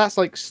 and that's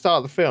like start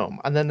of the film,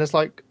 and then there's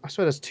like I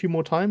swear there's 2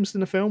 more times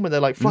in the film where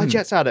they're like fly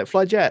jets at it,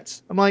 fly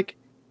jets. I'm like,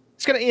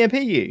 it's gonna EMP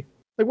you.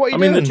 Like what are you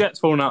doing? I mean, the jets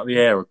falling out of the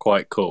air are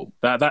quite cool.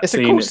 That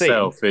scene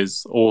itself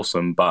is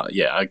awesome, but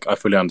yeah, I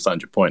fully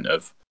understand your point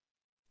of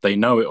they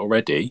know it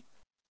already.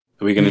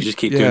 Are we going to just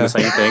keep doing the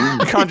same thing?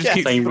 You can't just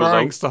keep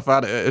throwing stuff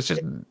at it. It's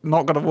just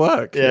not going to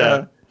work.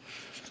 Yeah.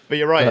 But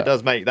you're right. It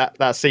does make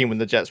that scene when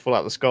the jets fall out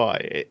of the sky.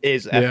 It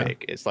is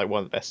epic. It's like one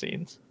of the best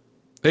scenes.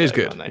 It is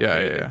good.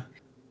 Yeah.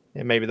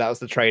 Maybe that was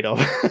the trade-off.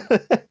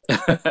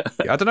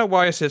 I don't know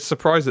why I said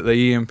surprised at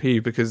the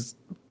EMP because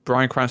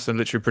Bryan Cranston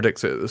literally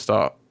predicts it at the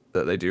start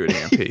that they do an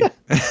EMP.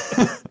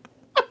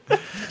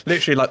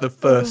 Literally like the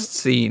first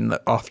scene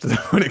after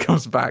when it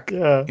comes back.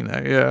 Yeah.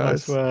 I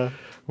swear.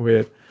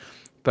 Weird.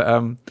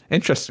 But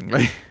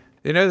interestingly,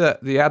 you know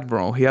that the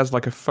Admiral, he has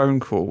like a phone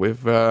call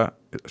with,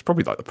 it's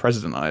probably like the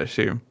President, I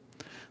assume.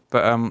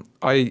 But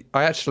I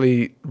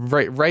actually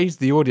raised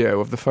the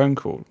audio of the phone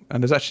call,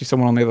 and there's actually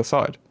someone on the other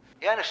side.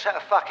 He ain't a set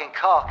of fucking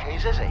car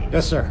keys, is he?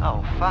 Yes, sir.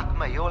 Oh, fuck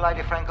me. Your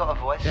lady friend got a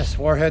voice? Yes,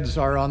 warheads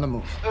are on the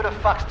move. Who the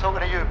fuck's talking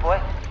to you, boy?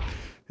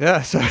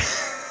 Yeah, so...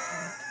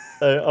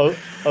 I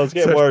was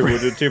getting worried we were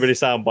doing too many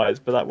sound bites,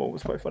 but that one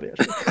was quite funny,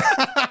 actually.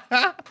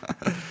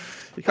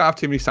 You can't have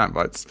too many sound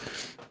bites.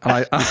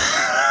 And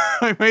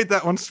I made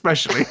that one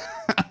specially.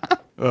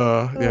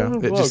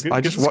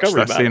 I just watched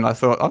that scene and I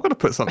thought, I've got to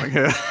put something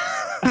here.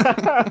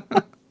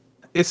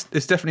 It's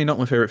definitely not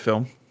my favourite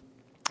film.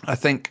 I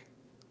think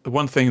the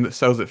one thing that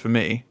sells it for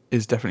me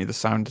is definitely the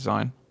sound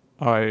design.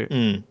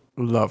 I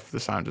love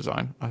the sound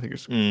design. I think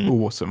it's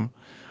awesome.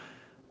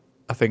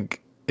 I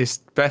think it's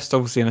best,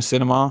 obviously, in a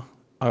cinema,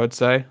 I would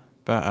say.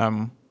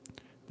 But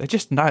they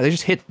just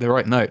hit the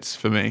right notes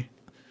for me.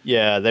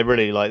 Yeah, they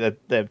really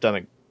they've done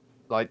it.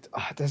 Like,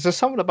 there's just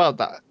something about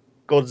that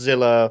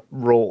Godzilla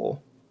roar,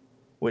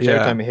 which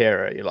every time you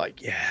hear it, you're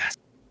like, yes,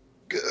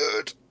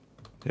 good.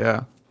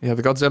 Yeah, the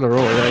Godzilla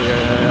roar.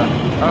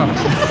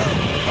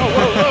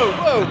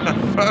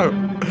 Whoa!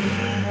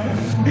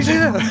 He's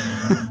here!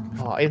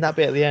 Even that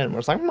bit at the end where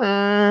it's like,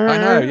 I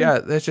know.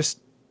 Yeah, it's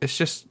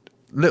just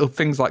little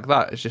things like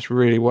that. It's just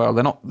really well.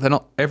 They're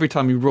not. Every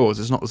time he roars,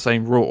 it's not the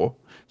same roar.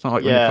 It's not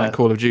like when you're playing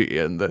Call of Duty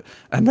and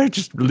they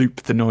just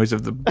loop the noise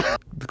of the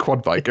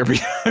quad bike every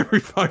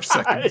 5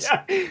 seconds.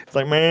 It's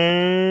like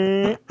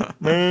meh,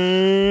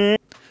 meh.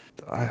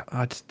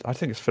 I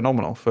think it's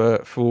phenomenal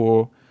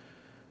for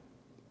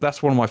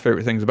that's one of my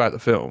favorite things about the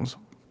films.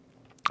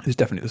 Is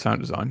definitely the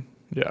sound design.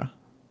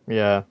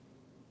 Yeah.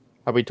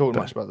 Have we talked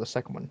much about the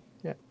second one?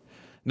 Yeah.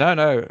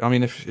 No. I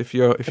mean, if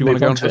you want to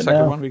go on to the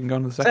second one, we can go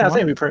on to the second one. I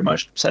think we pretty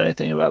much said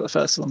anything about the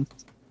first one.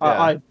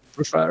 I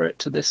prefer it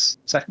to this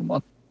second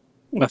one.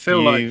 I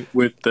feel like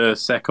with the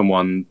second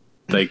one,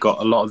 they got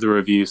a lot of the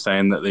reviews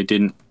saying that they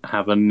didn't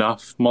have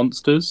enough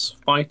monsters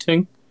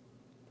fighting.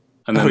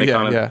 And then they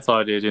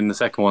decided in the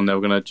second one they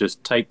were going to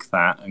just take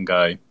that and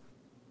go,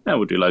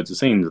 we'll do loads of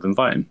scenes of them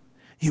fighting.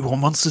 You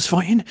want monsters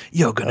fighting?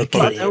 You're going to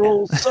get it. They're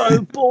all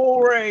so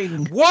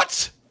boring.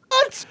 What?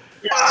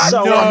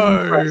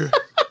 No.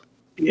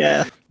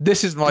 Yeah.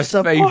 This is my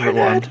favourite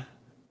one.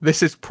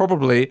 This is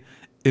probably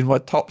in my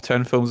top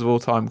 10 films of all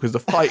time because the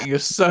fighting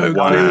is so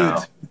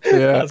good.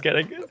 Yeah. That's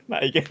getting good.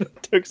 Matt, you getting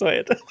too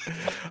excited.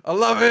 I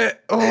love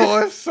it.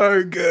 Oh, it's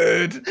so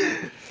good.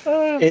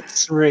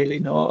 It's really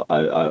not.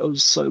 I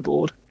was so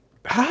bored.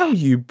 How are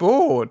you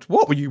bored?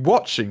 What were you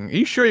watching? Are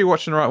you sure you're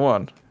watching the right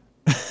one?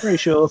 Pretty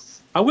sure.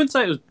 I wouldn't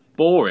say it was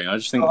boring. I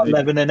just think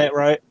 11 in it,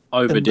 right?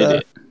 Overdid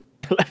it.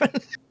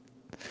 11.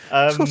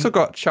 It's also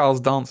got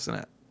Charles Dance in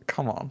it.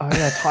 Come on. Oh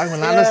yeah,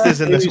 Tywin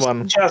Lannister's in this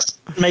one.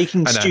 Just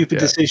making stupid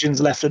decisions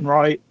left and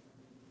right.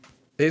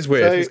 It's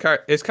weird. So,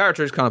 his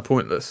character is kind of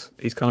pointless.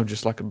 He's kind of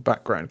just like a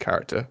background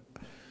character.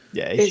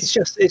 Yeah,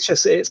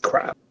 it's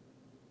crap.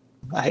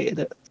 I hated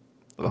it.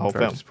 The whole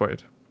film.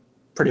 Disappointed.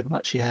 Pretty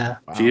much, yeah.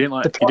 So you didn't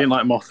like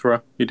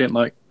Mothra. You didn't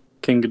like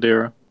King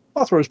Ghidorah.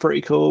 Mothra was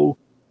pretty cool.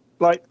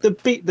 Like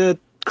the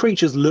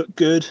creatures look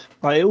good.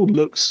 Like it all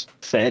looks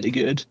fairly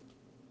good,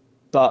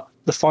 but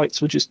the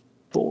fights were just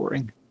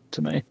boring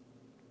to me.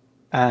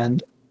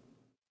 And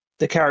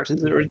the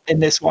characters that are in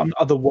this one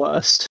are the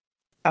worst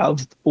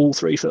out of all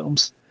three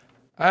films.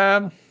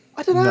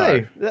 I don't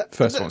know.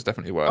 First one's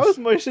definitely worse. I was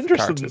most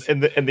interested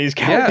in these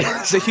characters.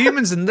 Yeah, the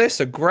humans in this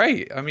are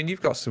great. I mean,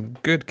 you've got some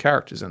good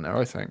characters in there,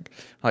 I think.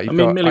 Like,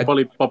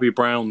 Millie Bobby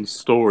Brown's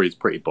story is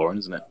pretty boring,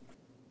 isn't it?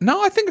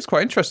 No, I think it's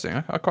quite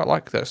interesting. I quite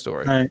like their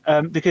story. No,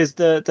 because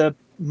the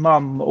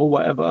mum or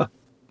whatever,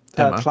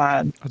 her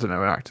plan. I don't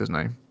know an actor's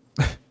name.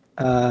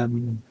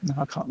 No,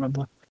 I can't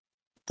remember.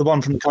 The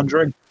one from The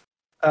Conjuring.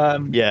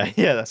 Yeah,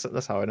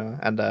 that's how I know.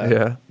 And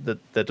the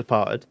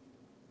Departed.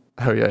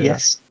 Oh yeah.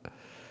 Yes.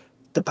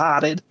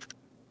 Departed.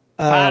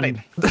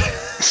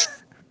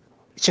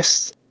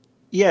 Just,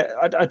 yeah,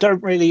 I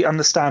don't really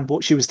understand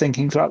what she was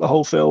thinking throughout the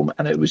whole film,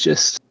 and it was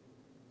just,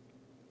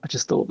 I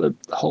just thought the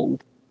whole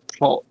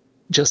plot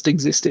just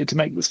existed to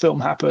make this film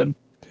happen.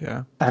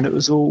 Yeah. And it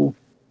was all,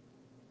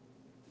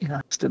 I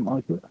just didn't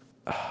like it.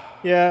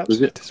 Yeah.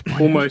 Was it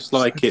almost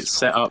like it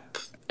set up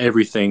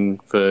everything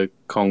for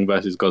Kong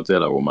versus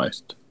Godzilla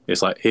almost?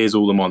 It's like, here's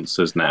all the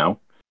monsters now.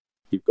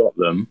 You've got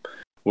them.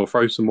 We'll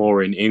throw some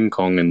more in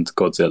Kong and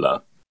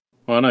Godzilla.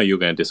 Well, I know you're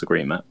going to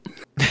disagree in that.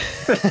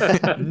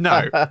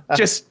 No,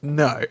 just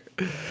no.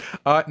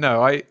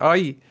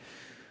 I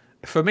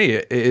for me,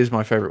 it is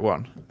my favourite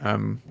one.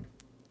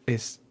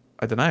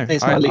 I don't know.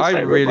 I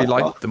really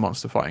like the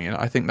monster fighting in it.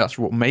 I think that's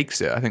what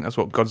makes it. I think that's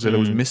what Godzilla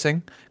was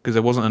missing, because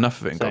there wasn't enough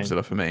of it in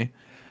Godzilla for me.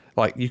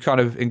 Like, you kind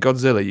of, in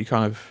Godzilla, you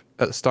kind of,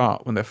 at the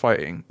start when they're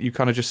fighting, you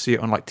kind of just see it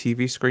on like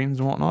TV screens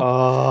and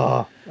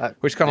whatnot.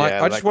 Which kind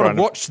of I just want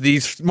to watch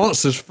these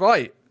monsters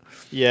fight.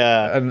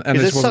 Yeah. And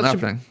this wasn't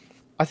happening.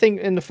 I think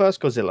in the first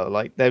Godzilla,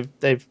 like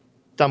they've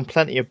done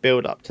plenty of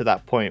build up to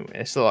that point.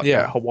 It's like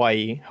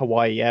Hawaii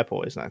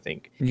airport, isn't it, I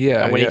think?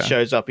 Yeah. And when he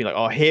shows up, you're like,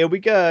 oh, here we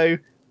go.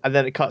 And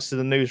then it cuts to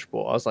the news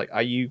report. I was like,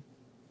 are you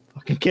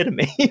fucking kidding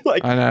me?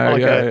 Like, I know,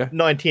 like a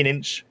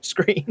 19-inch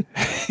screen.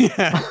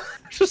 Yeah.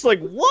 It's just like,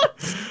 what?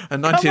 A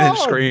 19-inch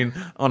screen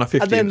on a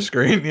 50-inch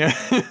screen, yeah.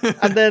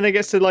 And then it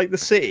gets to like the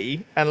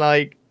city, and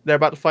like they're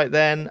about to fight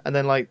then, and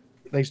then like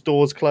these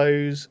doors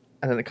close,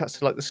 and then it cuts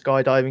to like the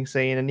skydiving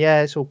scene, and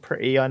yeah, it's all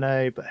pretty, I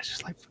know, but it's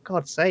just like, for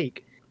God's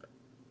sake,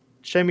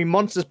 show me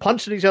monsters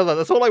punching each other.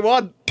 That's all I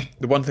want.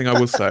 The one thing I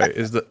will say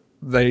is that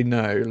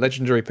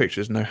Legendary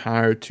Pictures know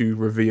how to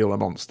reveal a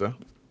monster.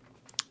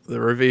 The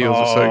reveals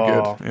are so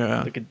good.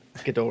 Yeah. The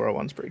Ghidorah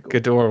one's pretty cool.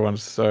 Ghidorah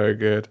one's so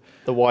good.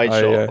 The wide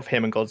shot of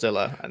him and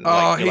Godzilla. And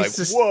whoa,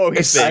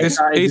 he's big.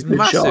 He's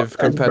massive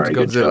compared to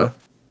Godzilla.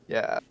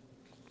 Yeah.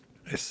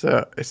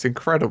 It's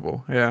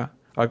incredible. Yeah.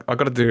 I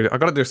got to do a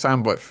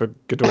soundbite for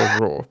Ghidorah's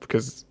roar,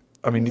 because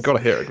I mean, you got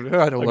to hear it. You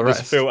heard all the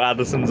rest. Phil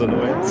Anderson's in the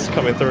way. It's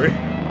coming through.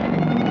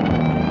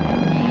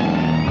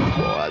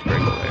 That's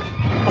pretty cool.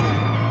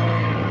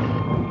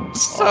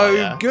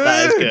 So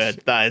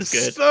good. That is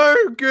good. So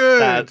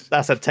good.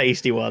 That's a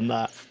tasty one.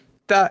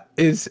 That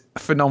is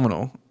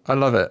phenomenal. I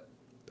love it.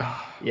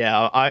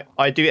 Yeah,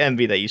 I do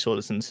envy that you saw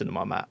this in the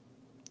cinema, Matt.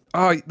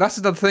 Oh, that's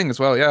another thing as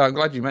well. Yeah, I'm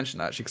glad you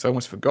mentioned that, actually, because I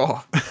almost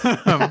forgot.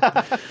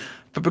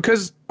 But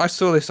because I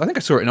saw this, I think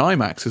I saw it in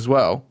IMAX as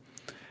well,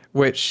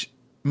 which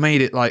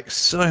made it like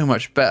so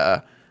much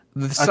better.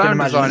 The sound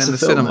design in the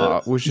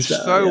cinema was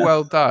just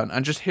well done,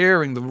 and just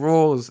hearing the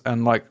roars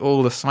and like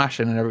all the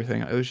smashing and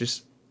everything, it was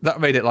just, that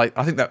made it like,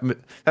 I think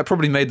that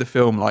probably made the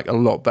film like a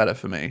lot better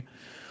for me.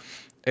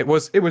 It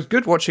was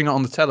good watching it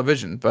on the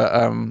television, but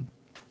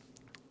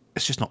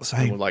it's just not the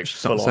same. Like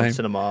full on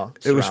cinema.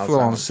 It was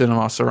full on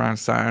cinema surround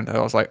sound. I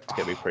was like, it's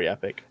gonna be pretty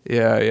epic.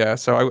 Yeah.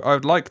 So I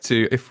would like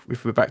to,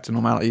 if we're back to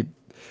normality,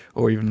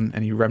 or even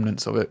any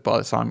remnants of it by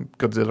the time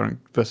Godzilla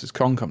versus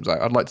Kong comes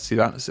out, I'd like to see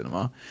that in the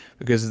cinema,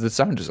 because of the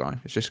sound design.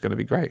 It's just going to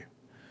be great.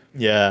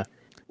 Yeah.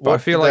 But I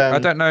feel like I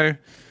don't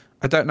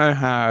know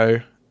how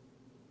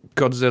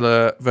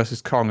Godzilla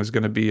versus Kong is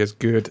going to be as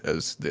good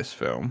as this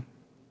film,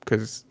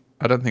 because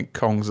I don't think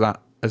Kong's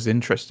that as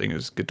interesting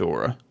as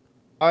Ghidorah.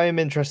 I am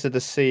interested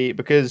to see,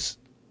 because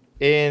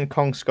in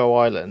Kong Skull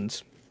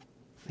Island,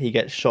 he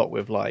gets shot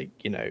with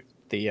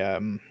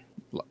the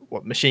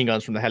machine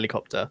guns from the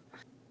helicopter,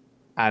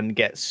 and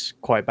gets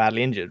quite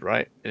badly injured,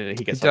 right? He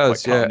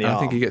does, yeah. I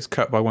think he gets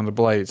cut by one of the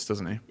blades,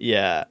 doesn't he?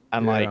 Yeah,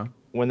 and like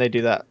when they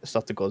do that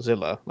stuff to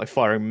Godzilla, like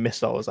firing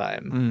missiles at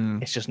him,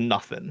 it's just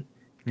nothing.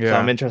 Yeah. So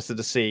I'm interested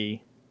to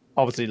see.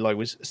 Obviously, like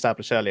was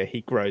established earlier,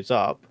 he grows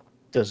up.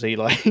 Does he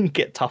like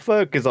get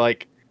tougher? Because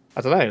like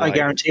I don't know. I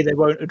guarantee they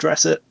won't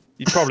address it.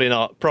 Probably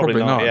not.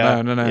 Probably not.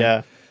 Yeah. No.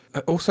 Yeah.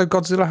 Also,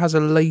 Godzilla has a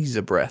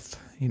laser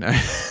breath. You know.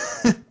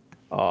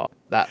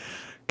 That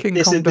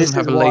King Kong doesn't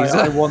have a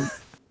laser.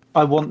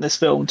 I want this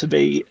film to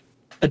be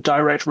a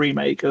direct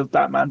remake of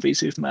Batman v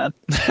Superman.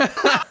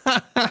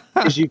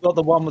 Because you've got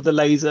the one with the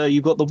laser,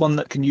 you've got the one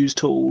that can use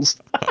tools,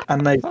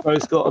 and they've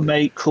both got a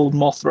mate called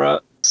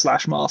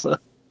Mothra/Martha.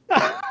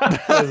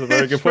 That's a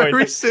very good point.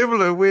 Very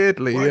similar,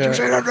 weirdly. Why'd you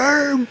say that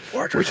name?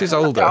 Which is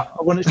older.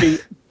 I want it to be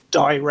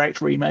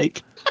direct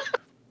remake.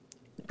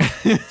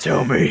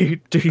 Tell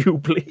me, do you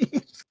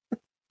please?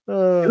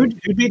 Who'd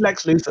be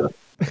Lex Luthor?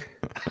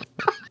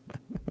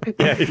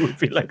 Yeah, he would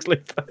be Lex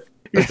Luthor.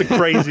 He's the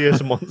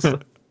craziest monster.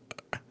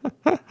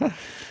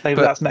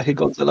 Maybe that's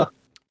Mechagodzilla.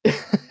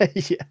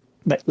 Yeah.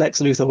 Lex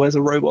Luthor wears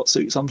a robot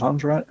suit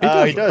sometimes, right?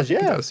 He does, yeah.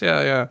 He does,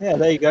 yeah. Yeah,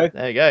 there you go.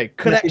 There you go.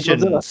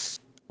 Connections.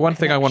 One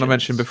thing I want to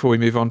mention before we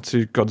move on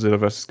to Godzilla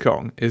vs.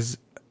 Kong is,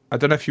 I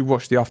don't know if you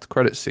watched the after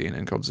credits scene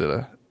in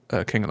Godzilla,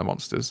 King of the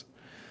Monsters,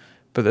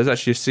 but there's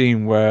actually a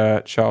scene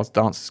where Charles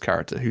Dance's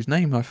character, whose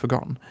name I've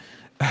forgotten.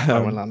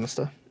 Tywin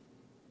Lannister.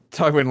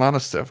 Tywin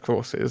Lannister, of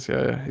course, is.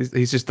 Yeah.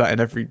 He's just that in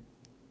every,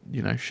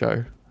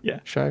 show. Yeah.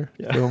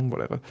 Film,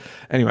 whatever.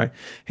 Anyway,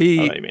 I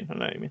know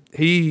what you mean.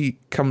 he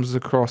comes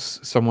across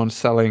someone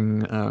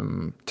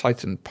selling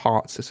Titan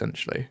parts,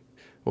 essentially,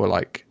 or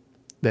like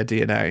their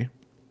DNA,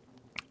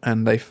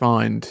 and they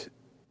find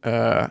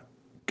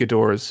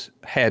Ghidorah's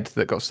head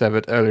that got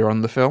severed earlier on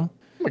in the film.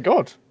 Oh my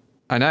god!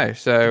 I know.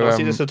 So Did I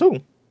see this at all?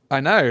 I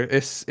know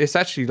it's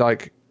actually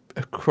like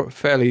a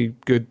fairly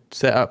good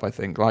setup. I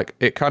think like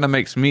it kind of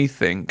makes me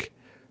think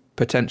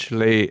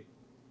potentially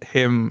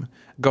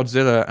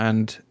Godzilla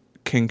and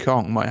King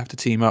Kong might have to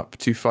team up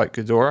to fight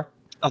Ghidorah.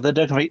 Oh, they're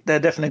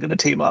definitely going to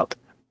team up.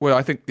 Well,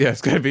 I think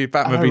it's going to be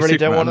Batman v really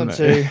Superman. don't want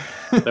them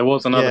to. There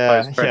was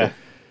another post credit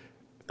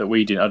that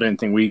we didn't. I don't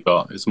think we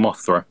got. It's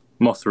Mothra.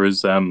 Mothra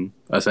is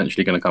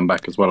essentially going to come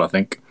back as well. I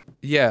think.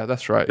 Yeah,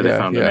 that's right. They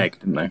found an egg,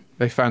 didn't they?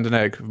 They found an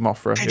egg of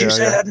Mothra. Did you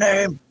say that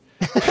name?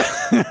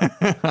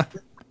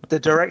 The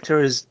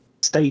director has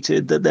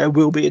stated that there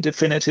will be a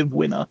definitive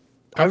winner.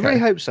 I really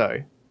hope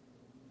so.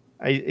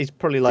 He's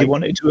probably like he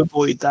wanted to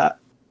avoid that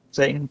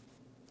thing,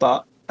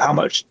 but how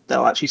much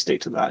they'll actually stick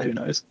to that, who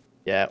knows?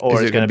 Yeah,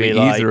 or it's going to be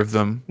like either of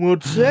them. Well,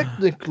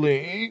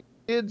 technically,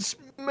 it's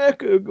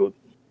Mechagodzilla.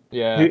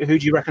 Yeah. Who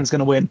do you reckon's going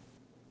to win?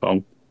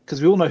 Kong.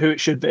 Because we all know who it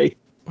should be.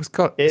 It's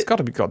got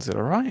to be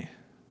Godzilla, right?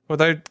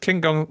 Although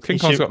King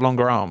Kong's got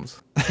longer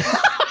arms.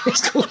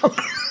 That's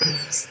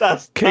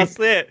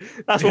it.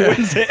 That's what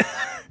wins it.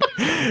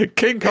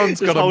 King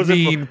Kong's got a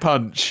mean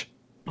punch.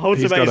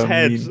 Holds him at his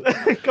head.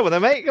 Come on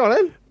then, mate. Go on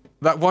then.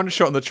 That one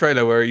shot in the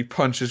trailer where he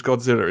punches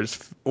Godzilla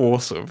is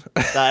awesome.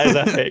 That is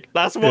epic.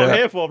 That's what I'm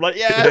here for. I'm like,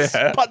 yes,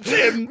 punch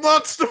him.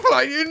 Monster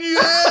fighting,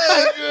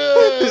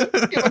 yeah.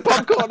 Get my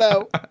popcorn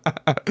out.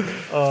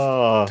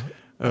 Oh,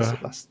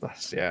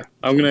 that's yeah.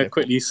 I'm going to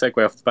quickly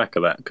segue off the back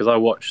of that because I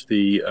watched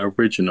the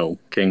original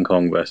King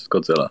Kong vs.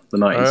 Godzilla, the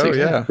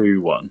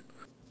 1962 one.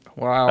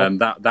 Wow.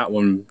 And that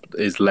one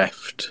is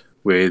left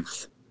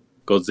with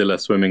Godzilla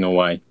swimming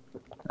away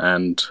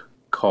and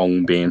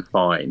Kong being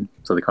fine.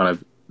 So they kind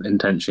of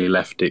intentionally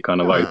left it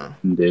kind of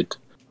open-ended,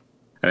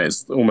 and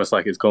it's almost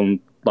like it's gone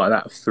like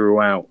that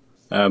throughout.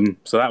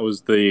 So that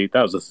was the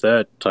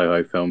third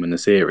Toho film in the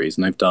series,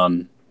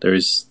 and there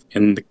is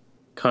in the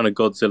kind of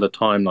Godzilla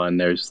timeline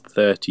there's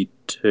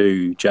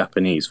 32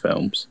 Japanese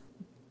films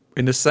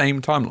in the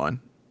same timeline.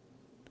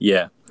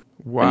 Yeah.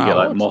 Wow. And you get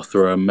like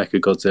Mothra,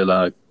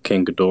 Mechagodzilla,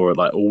 King Ghidorah,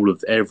 like all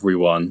of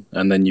everyone,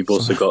 and then you've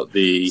also got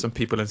some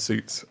people in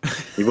suits.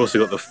 You've also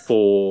got the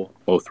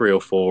 3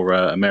 or 4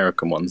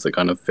 American ones that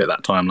kind of fit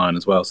that timeline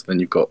as well. So then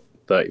you've got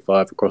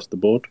 35 across the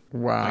board.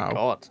 Wow, my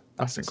God,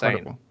 that's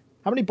incredible.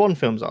 How many Bond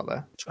films are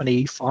there?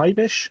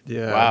 25-ish.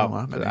 Yeah.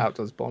 Wow, that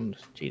outdoes Bond.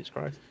 Jesus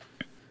Christ.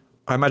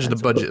 I imagine the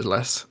budget is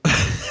less.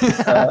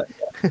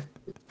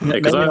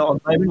 Maybe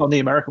not on the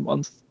American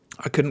ones.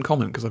 I couldn't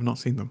comment because I've not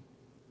seen them.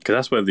 Because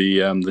that's where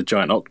the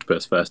giant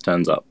octopus first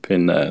turns up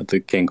in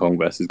the King Kong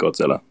vs.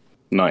 Godzilla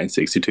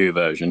 1962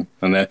 version.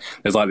 And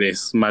there's like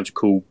this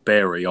magical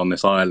berry on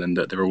this island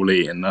that they're all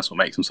eating. That's what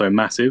makes them so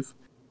massive.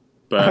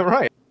 But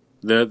right.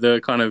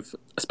 the kind of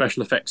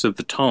special effects of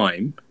the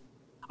time,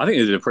 I think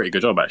they did a pretty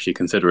good job actually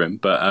considering.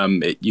 But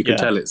you can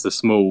tell it's a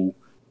small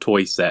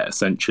toy set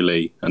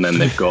essentially. And then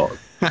they've got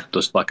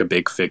just like a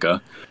big figure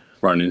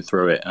running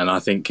through it. And I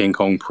think King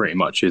Kong pretty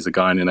much is a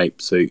guy in an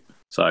ape suit.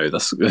 So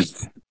that's good.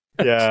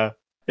 Yeah.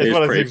 It's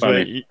one of those things funny.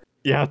 where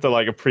you have to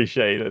like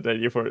appreciate it,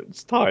 don't you, for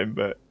its time,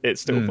 but it's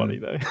still funny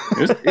though.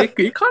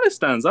 it kind of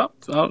stands up.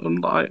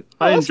 I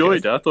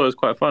enjoyed it. I thought it was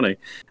quite funny.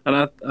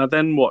 And I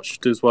then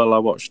watched as well. I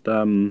watched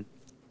Shin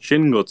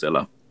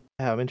Godzilla.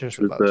 Yeah, I'm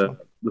interested in that.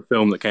 The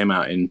film that came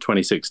out in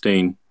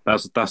 2016.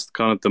 That's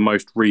kind of the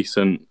most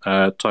recent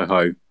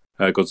Toho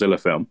Godzilla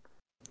film.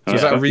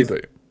 Is that a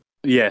reboot?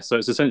 Yeah, so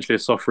it's essentially a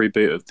soft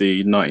reboot of the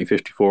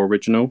 1954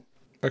 original.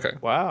 Okay.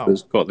 Wow. So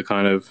it's got the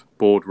kind of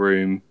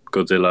boardroom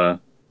Godzilla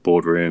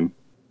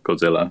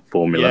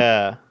formula.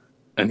 Yeah.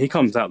 And he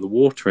comes out of the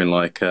water in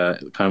like a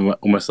kind of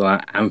almost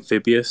like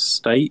amphibious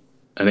state.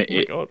 And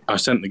I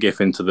sent the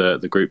GIF into the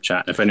group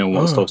chat. If anyone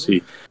wants to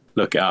obviously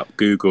look it up,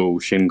 Google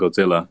Shin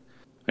Godzilla,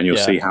 and you'll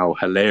see how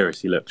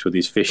hilarious he looks with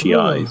these fishy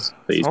eyes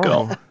that he's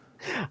got.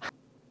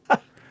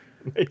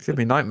 It's gonna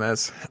be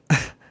nightmares.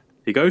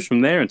 He goes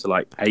from there into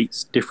like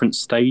 8 different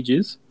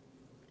stages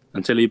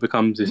until he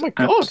becomes this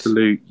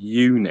absolute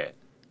unit.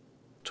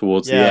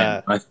 towards the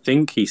end. I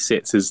think he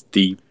sits as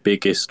the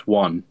biggest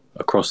one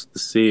across the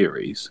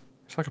series.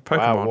 It's like a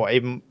Pokemon. Wow, what,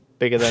 even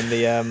bigger than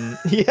the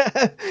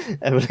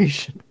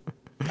evolution?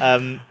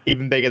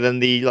 Even bigger than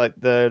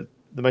the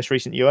most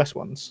recent US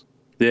ones.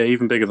 Yeah,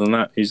 even bigger than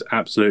that. He's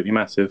absolutely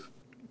massive.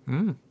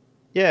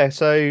 Yeah,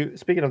 so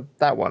speaking of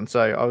that one,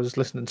 so I was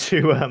listening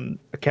to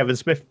a Kevin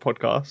Smith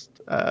podcast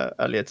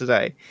earlier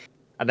today,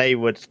 and they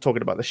were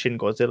talking about the Shin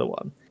Godzilla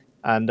one,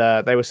 and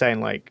they were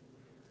saying, like,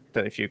 I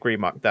don't know if you agree,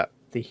 Mark, that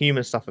the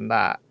human stuff and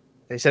that,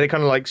 they said it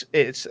kind of like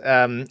it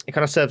kind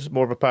of serves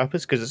more of a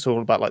purpose because it's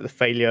all about like the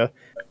failure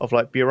of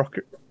like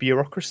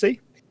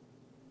bureaucracy.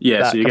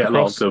 Yeah, so you get a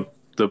lot of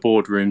the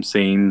boardroom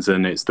scenes,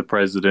 and it's the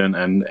president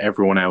and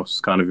everyone else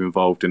kind of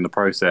involved in the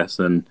process,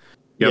 and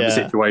you have a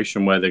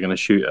situation where they're going to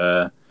shoot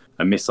a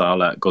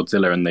missile at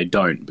Godzilla and they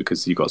don't,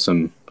 because you've got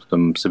some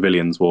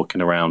civilians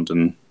walking around,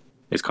 and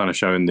it's kind of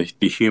showing the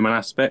human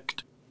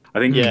aspect. I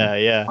think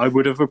I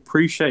would have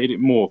appreciated it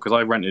more because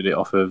I rented it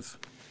off of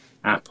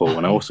Apple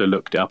and I also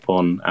looked it up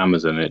on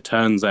Amazon, and it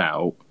turns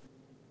out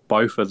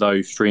both of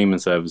those streaming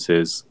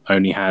services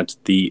only had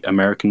the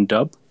American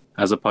dub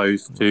as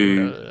opposed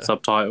to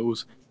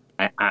subtitles.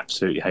 I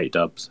absolutely hate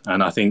dubs,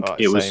 and I think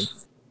it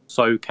was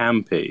so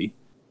campy.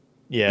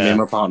 Me and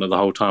my partner the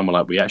whole time were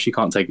like, we actually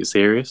can't take it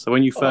serious. So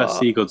when you first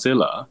see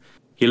Godzilla,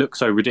 he looks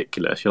so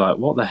ridiculous. You're like,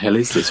 what the hell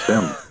is this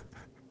film?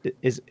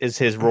 Is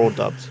his raw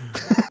dubs?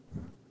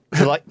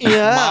 You're like,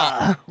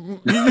 yeah,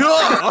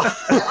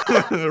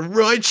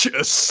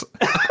 righteous.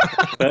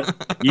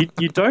 But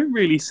you don't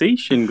really see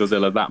Shin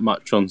Godzilla that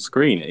much on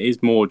screen. It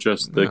is more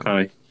just the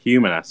kind of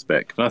human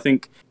aspect. And I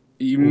think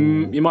you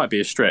might be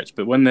a stretch,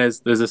 but when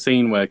there's a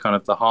scene where kind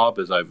of the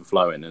harbour's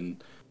overflowing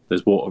and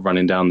there's water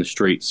running down the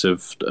streets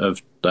of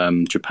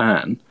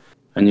Japan,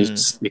 and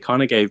it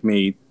kind of gave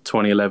me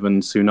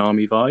 2011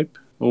 tsunami vibe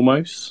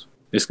almost.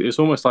 It's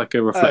almost like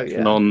a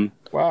reflection on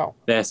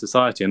their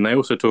society, and they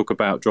also talk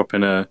about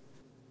dropping a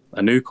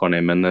nuke on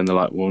him, and then they're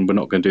like, "Well, we're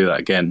not going to do that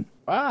again."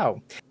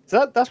 Wow,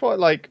 so that's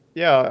what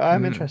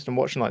I'm interested in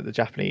watching like the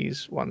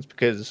Japanese ones,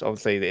 because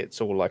obviously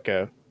it's all like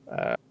a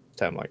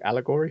term like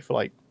allegory for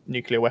like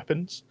nuclear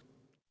weapons.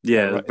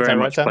 Yeah, it very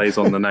much plays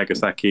on the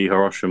Nagasaki,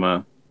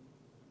 Hiroshima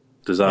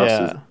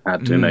disasters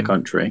had in their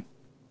country,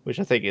 which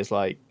I think is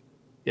like,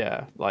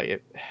 there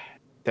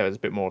was a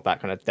bit more of that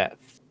kind of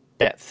depth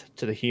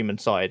to the human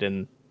side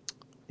in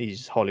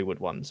these Hollywood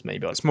ones.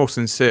 Maybe it's more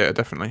sincere,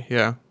 definitely.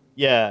 Yeah.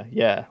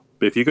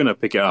 But if you're going to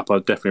pick it up,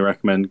 I'd definitely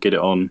recommend get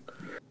it on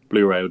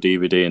Blu-ray or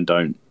DVD and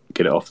don't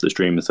get it off the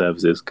streaming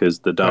services, because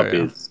the dub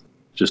is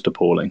just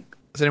appalling.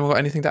 Has anyone got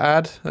anything to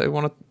add that they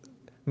want to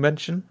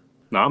mention?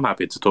 No, I'm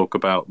happy to talk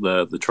about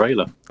the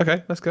trailer.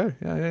 Okay, let's go.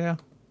 Yeah.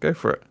 Go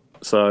for it.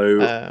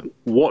 So,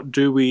 what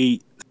do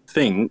we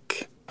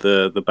think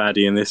the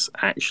baddie in this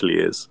actually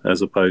is,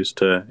 as opposed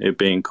to it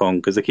being Kong?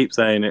 Because they keep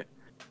saying it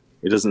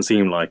doesn't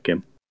seem like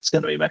him. It's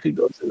going to be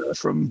Mechagodzilla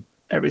from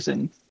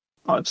everything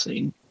I've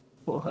seen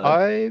or heard.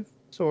 I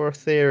saw a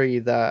theory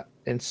that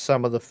in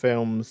some of the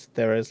films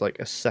there is like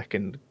a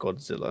second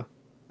Godzilla,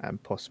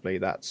 and possibly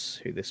that's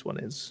who this one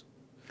is.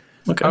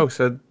 Okay. Oh,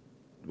 so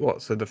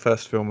what? So the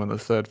first film and the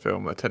third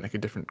film are technically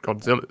different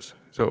Godzillas.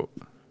 So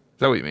is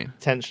that what you mean?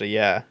 Potentially,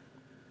 yeah.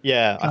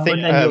 Yeah, I think.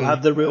 And then you'll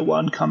have the real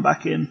one come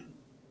back in.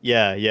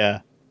 Yeah.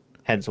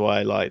 Hence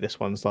why, like, this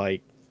one's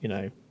like,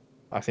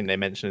 I think they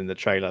mentioned in the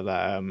trailer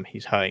that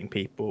he's hurting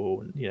people,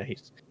 and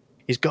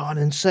he's gone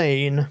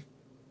insane.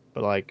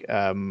 But like,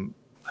 I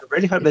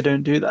really hope they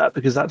don't do that,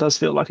 because that does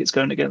feel like it's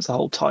going against the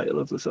whole title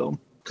of the film,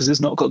 because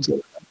it's not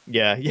Godzilla.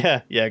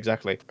 Yeah,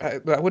 exactly.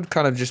 I would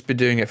kind of just be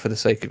doing it for the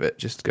sake of it.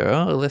 Just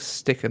go, let's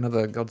stick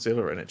another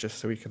Godzilla in it, just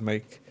so we can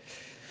make.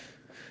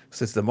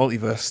 So it's the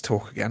multiverse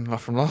talk again, like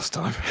from last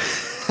time.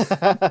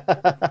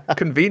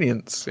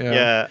 Convenience.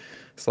 Yeah.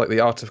 It's like the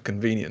art of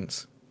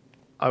convenience.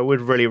 I would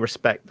really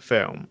respect the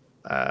film,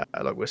 like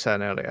we were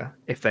saying earlier,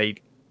 if they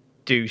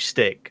do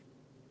stick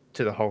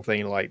to the whole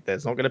thing. Like,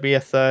 there's not going to be a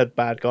third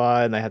bad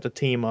guy and they have to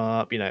team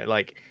up.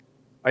 Like,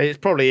 it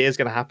probably is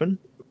going to happen.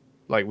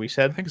 Like we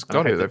said. I think it's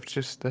got to.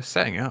 They're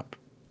setting up.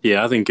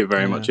 Yeah, I think it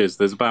very much is.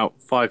 There's about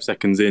 5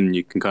 seconds in,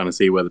 you can kind of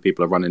see where the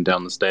people are running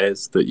down the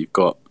stairs that you've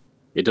got.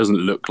 It doesn't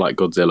look like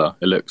Godzilla.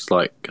 It looks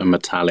like a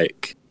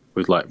metallic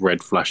with like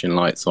red flashing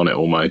lights on it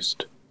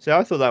almost. So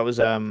I thought that was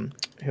who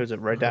was it,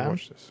 Rodan?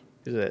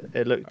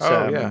 It looked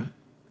it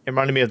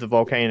reminded me of the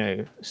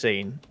volcano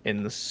scene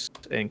in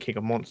King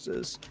of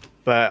Monsters,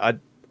 but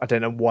I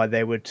don't know why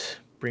they would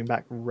bring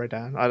back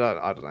Rodan. I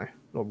don't know.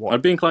 Or what.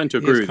 I'd be inclined to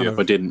agree with you if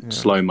I didn't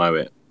slow-mo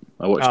it.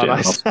 I watched it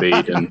at half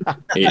speed, and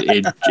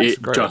it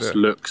just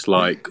looks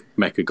like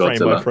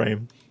Mechagodzilla.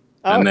 Frame.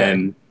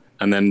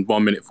 And then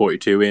 1 minute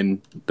 42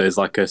 in, there's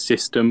like a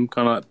system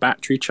kind of like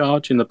battery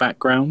charge in the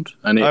background,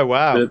 and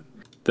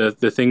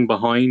the thing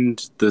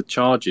behind the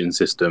charging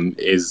system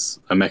is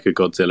a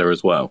Mechagodzilla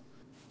as well.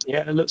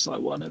 Yeah, it looks like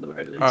one at the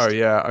very least. Oh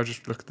yeah, I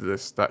just looked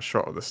at that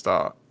shot at the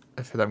start.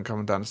 For them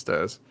coming down the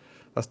stairs,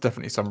 that's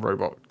definitely some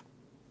robot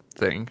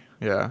thing.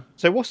 Yeah.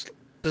 So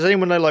does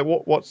anyone know like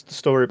what's the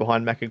story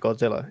behind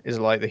Mechagodzilla? Is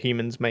it like the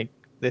humans make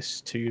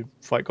this to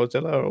fight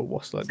Godzilla, or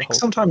what's like the whole?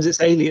 Sometimes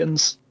it's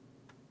aliens.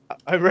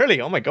 Oh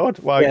really? Oh my god!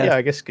 Well, yeah,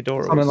 I guess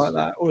Ghidorah. Something like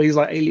that, or he's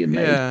like alien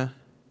made. Yeah.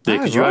 Yeah,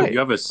 because you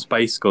have a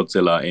space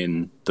Godzilla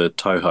in the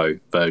Toho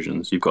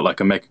versions. You've got like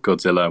a Mecha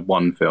Godzilla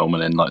 1 film,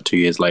 and then like 2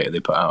 years later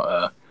they put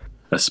out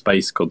a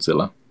space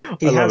Godzilla.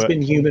 He has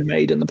been human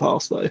made in the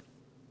past, though.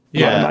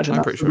 Yeah, I imagine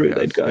I'm that's pretty the sure route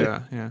they'd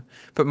go. Yeah.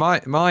 But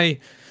my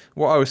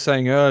what I was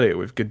saying earlier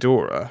with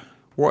Ghidorah,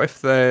 what if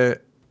they're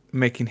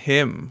making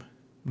him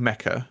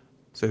Mecha?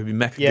 So it'd be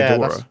Mecha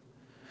Ghidorah.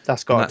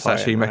 That's got. And that's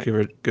actually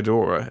Mecha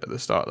Ghidorah at the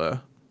start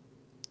there.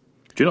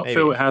 Do you not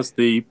feel it has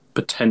the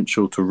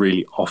potential to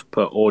really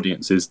off-put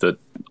audiences that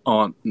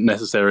aren't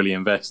necessarily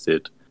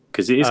invested?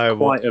 Because it is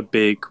quite a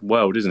big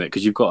world, isn't it?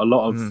 Because you've got a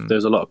lot of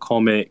there's a lot of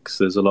comics,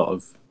 there's a lot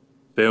of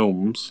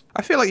films.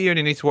 I feel like you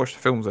only need to watch the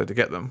films though to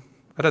get them.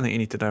 I don't think you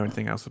need to know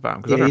anything else about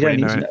them because I don't really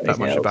know that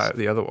much about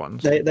the other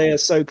ones. They are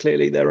so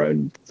clearly their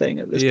own thing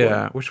at this point.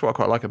 Yeah, which is what I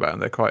quite like about them.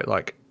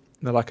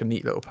 They're like a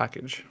neat little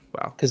package.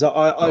 Wow. Because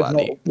I've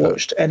not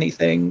watched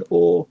anything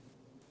or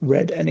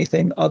read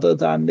anything other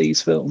than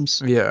these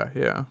films.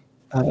 Yeah.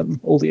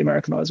 All the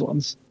Americanized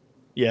ones.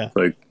 Yeah.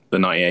 So the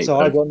 98. So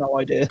I've got no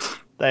idea.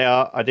 They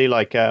are. I do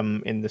like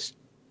in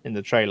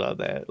the trailer.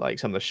 They're like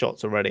some of the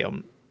shots already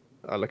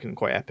are looking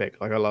quite epic.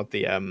 Like I love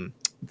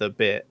the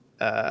bit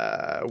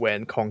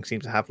when Kong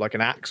seems to have like an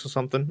axe or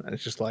something, and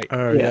it's just like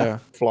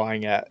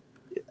flying at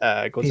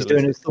Godzilla. He's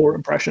doing his Thor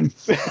impression.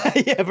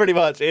 Yeah, pretty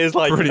much. It is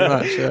like pretty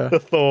much, yeah. The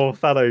Thor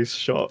Thanos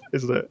shot,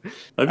 isn't it?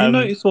 Have you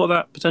noticed what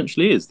that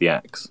potentially is? The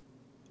axe.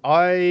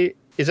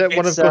 Is that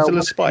one of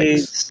Godzilla's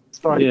spikes?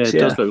 Yeah, it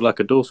does look like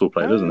a dorsal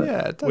plate, doesn't it?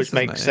 Yeah, it does, which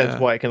makes sense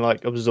why it can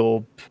like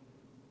absorb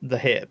the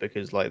hit,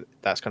 because like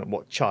that's kind of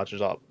what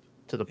charges up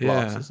to the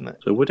blast, isn't it?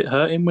 So would it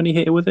hurt him when he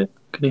hit it with it?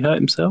 Can he hurt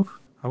himself?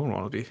 I wouldn't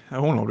want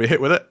to be hit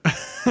with it.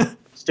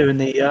 He's doing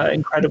the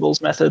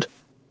Incredibles method.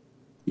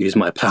 Use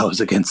my powers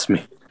against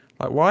me.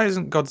 Like, why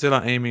isn't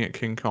Godzilla aiming at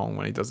King Kong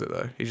when he does it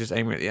though? He's just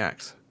aiming at the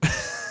axe.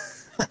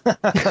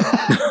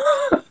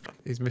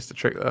 He's missed a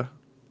trick there.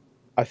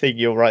 I think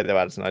you're right though,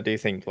 Addison. I do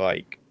think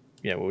like,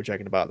 we were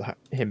joking about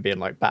him being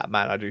like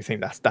Batman. I do think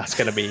that's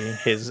going to be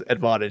his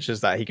advantage, is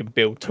that he can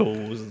build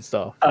tools and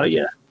stuff. Oh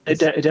yeah, it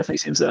definitely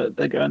seems that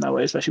they're going that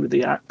way, especially with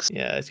the axe.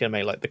 Yeah, it's going to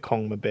make like the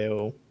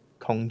Kongmobile,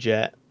 Kong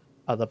Jet,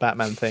 other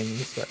Batman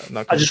things.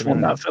 I just want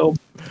that film.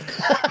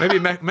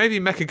 maybe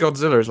Mecha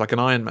Godzilla is like an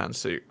Iron Man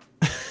suit.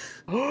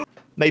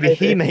 Maybe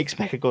he makes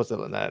Mecha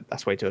Godzilla. No,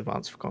 that's way too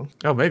advanced for Kong.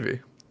 Oh, maybe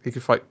he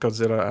could fight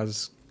Godzilla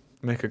as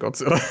Mecha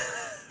Godzilla.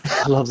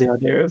 I love the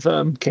idea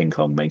of King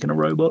Kong making a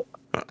robot.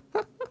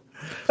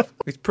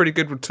 He's pretty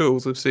good with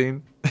tools, I've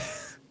seen.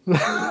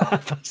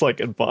 That's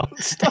like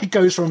advanced. It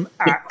goes from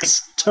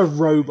axe to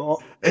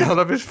robot. I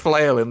love his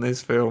flail in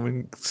this film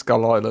in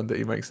Skull Island that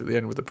he makes at the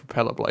end with the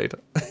propeller blade.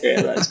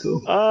 Yeah, that's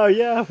cool. Oh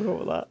yeah, I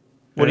forgot about that.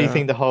 What do you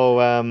think the whole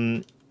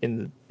in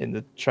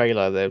the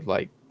trailer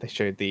they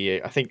showed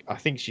the I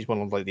think she's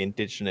one of like the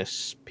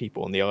indigenous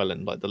people on the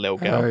island, like the little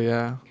girl. Oh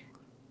yeah.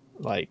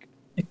 Like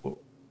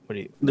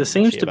there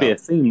seems to be a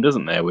theme,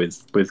 doesn't there,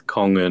 with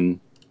Kong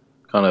and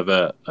kind of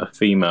a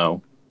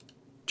female.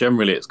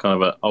 Generally, it's kind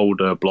of an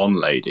older blonde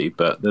lady,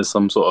 but there's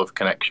some sort of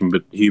connection,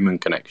 but human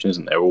connection,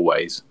 isn't there?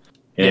 Always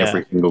in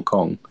every single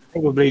Kong.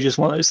 Probably just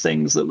one of those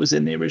things that was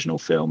in the original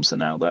film, so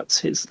now that's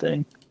his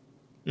thing.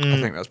 I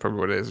think that's probably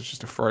what it is. It's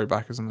just a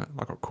throwback, isn't it?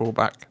 Like a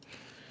callback.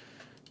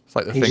 It's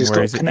like the thing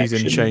where he's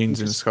in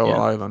chains in Skull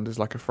Island is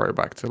like a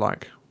throwback to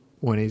like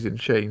when he's in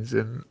chains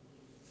in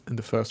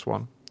the first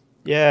one.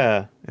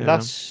 Yeah.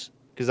 That's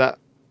because that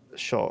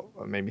shot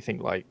made me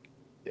think like.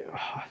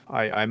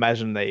 I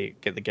imagine they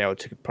get the girl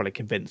to probably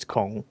convince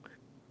Kong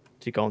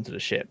to go onto the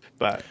ship,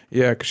 but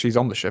yeah, because she's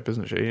on the ship,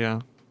 isn't she? Yeah.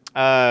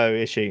 Oh,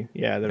 is she?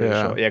 Yeah,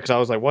 because I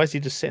was like, why is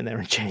he just sitting there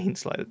in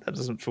chains? Like that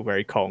doesn't feel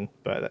very Kong.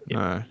 But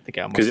no, the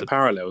girl because it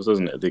parallels,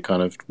 doesn't it? The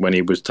kind of when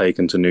he was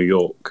taken to New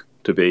York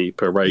to be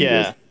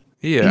paraded.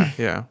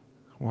 Yeah.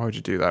 Why would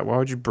you do that? Why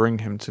would you bring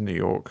him to New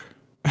York?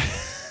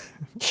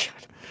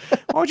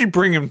 Why would you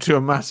bring him to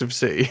a massive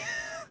city?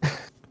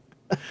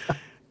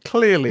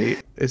 Clearly,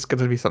 it's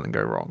going to be something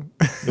go wrong.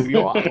 New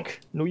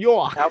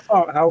York. How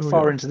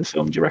far into the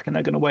film do you reckon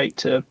they're going to wait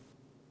to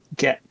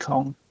get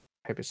Kong?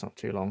 Hope it's not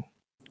too long.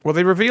 Well,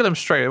 they reveal him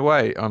straight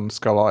away on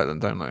Skull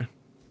Island, don't they?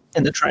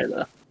 In the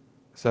trailer.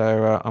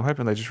 So I'm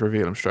hoping they just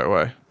reveal him straight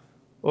away.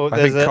 Well,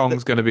 I think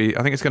Kong's going to be.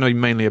 I think it's going to be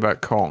mainly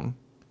about Kong.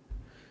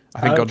 I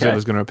think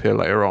Godzilla's going to appear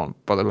later on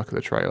by the look of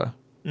the trailer.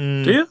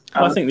 Do you?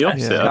 I think the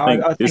opposite.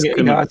 I think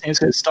it's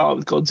going to start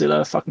with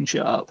Godzilla fucking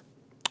shit up.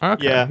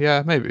 Okay.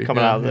 Yeah, maybe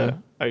coming out of the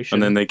ocean,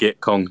 and then they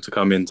get Kong to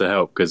come in to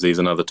help because he's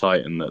another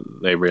Titan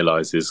that they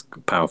realise is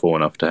powerful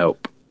enough to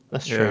help.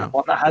 That's true.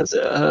 One that has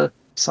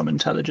some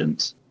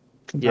intelligence,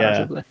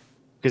 comparatively.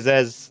 Because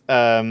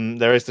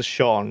there is the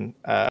shot on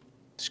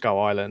Skull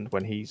Island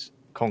when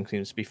Kong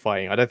seems to be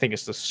fighting. I don't think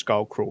it's the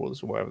skull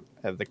crawlers or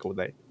whatever they call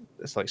it.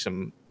 It's like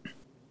some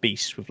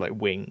beast with like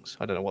wings.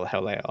 I don't know what the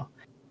hell they are,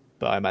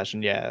 but I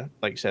imagine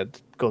like you said,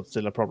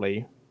 Godzilla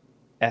probably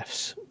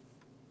F's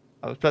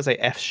I was about to say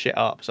F shit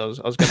up, so I was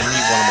going to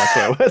mute one of my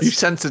swear words. You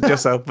censored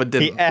yourself, but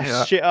didn't. He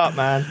F shit up,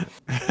 man.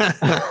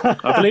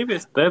 I believe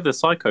they're the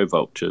Psycho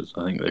Vultures,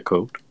 I think they're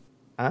called.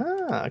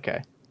 Ah,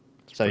 okay.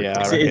 So yeah,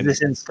 I Is reckon...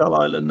 this in Skull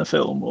Island, the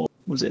film, or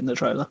was it in the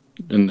trailer?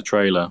 In the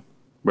trailer,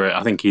 where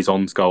I think he's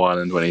on Skull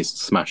Island when he's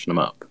smashing them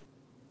up.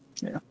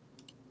 Yeah.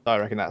 I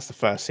reckon that's the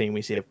first scene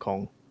we see of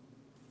Kong.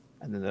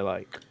 And then they're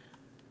like,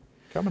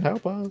 come and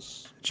help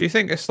us. Do you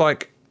think it's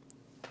like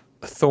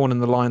a thorn in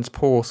the lion's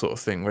paw sort of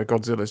thing, where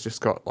Godzilla's just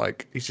got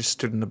like, he's just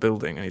stood in a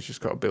building and he's just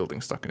got a building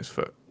stuck in his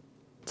foot?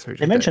 So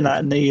They mention that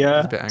in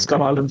the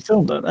Skull Island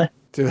film, don't they?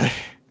 Do they?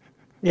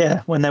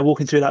 Yeah, when they're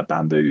walking through that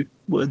bamboo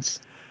woods.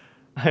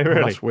 Oh,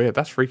 really? That's weird.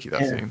 That's freaky,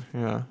 that scene.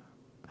 Yeah.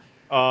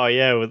 Oh,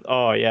 yeah. With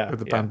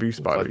the bamboo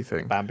spidery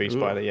thing. Bamboo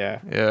spider, yeah.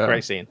 Yeah.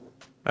 Great scene.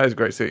 That is a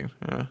great scene,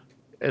 yeah.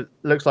 It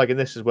looks like in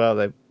this as well,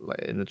 they like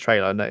in the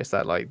trailer, I noticed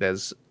that like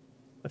there's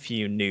a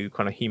few new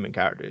kind of human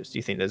characters. Do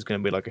you think there's going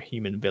to be like a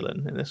human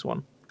villain in this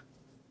one?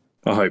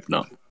 I hope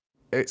not.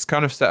 It's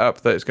kind of set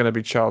up that it's going to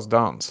be Charles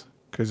Dance,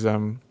 because...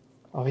 Oh,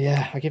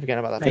 yeah, I keep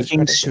forgetting about that.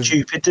 Making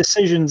stupid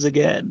decisions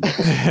again.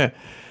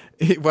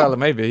 Well,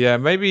 maybe, yeah.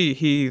 Maybe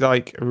he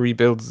like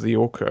rebuilds the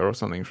Orca or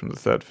something from the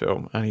third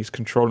film, and he's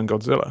controlling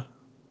Godzilla.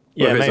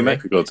 Yeah, well, if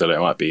it's a Mechagodzilla, it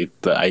might be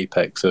the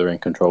Apex are in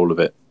control of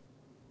it,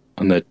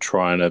 and they're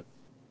trying to.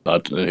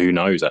 Who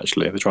knows?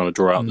 Actually, they're trying to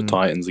draw out the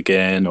Titans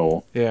again,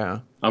 or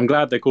I'm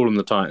glad they call them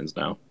the Titans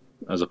now,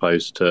 as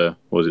opposed to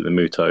was it the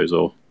Mutos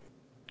or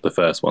the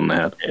first one they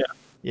had?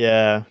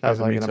 Yeah, that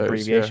was like Mutos, an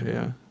abbreviation.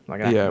 Yeah,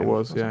 like it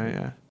was.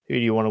 Yeah. Who do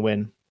you want to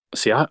win?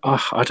 See, I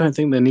don't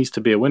think there needs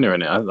to be a winner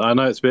in it. I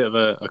know it's a bit of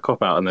a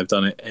cop out, and they've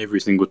done it every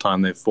single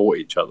time they've fought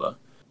each other.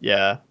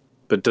 Yeah,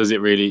 but does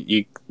it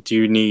really? Do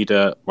you need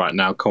a right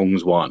now?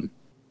 Kong's won,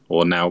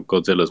 or now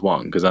Godzilla's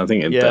won? Because I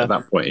think at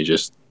that point,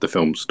 the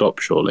film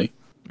stops. Surely.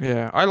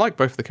 Yeah, I like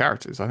both the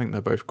characters. I think they're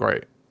both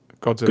great.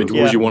 Godzilla. But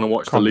would you want to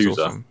watch Kong's the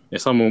loser?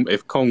 awesome.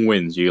 If Kong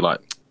wins, you like,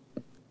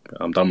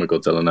 I'm done with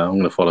Godzilla now. I'm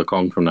going to follow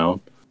Kong from now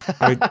on.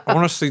 I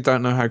honestly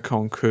don't know how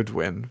Kong could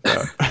win,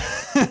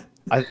 but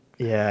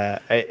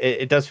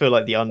it does feel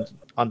like the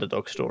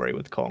underdog story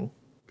with Kong.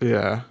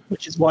 Yeah,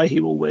 which is why he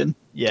will win.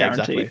 Yeah,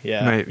 guaranteed. exactly.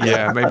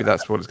 Yeah, maybe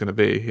that's what it's going to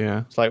be.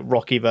 Yeah, it's like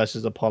Rocky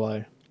versus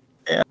Apollo.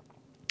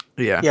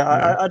 Yeah.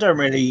 I don't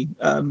really.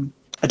 I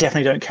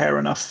definitely don't care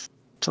enough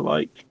to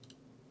like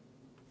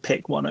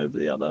pick one over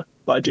the other,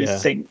 but I do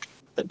think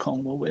that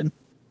Kong will win.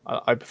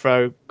 I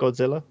prefer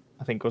Godzilla.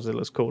 I think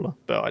Godzilla's cooler,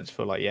 but I just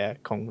feel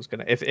like Kong was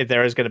gonna. If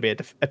there is going to be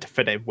a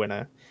definitive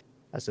winner,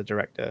 as the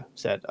director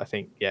said, I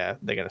think they're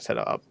going to set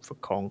it up for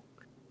Kong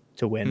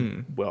to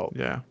win. Well,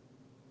 yeah,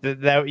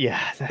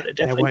 it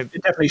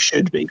definitely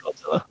should be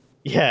Godzilla.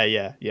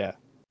 Yeah.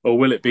 Or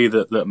will it be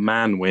that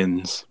man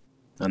wins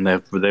and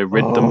they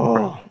rid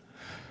them?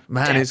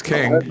 Man is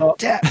king.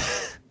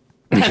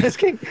 Man is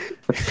king.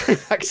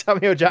 Like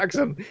Samuel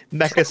Jackson,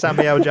 Mecha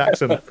Samuel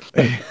Jackson.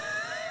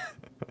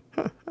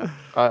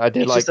 I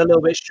did He's just a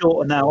little bit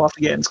shorter now after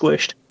getting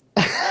squished.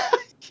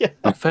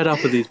 I'm fed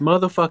up with these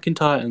motherfucking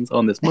Titans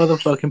on this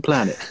motherfucking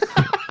planet.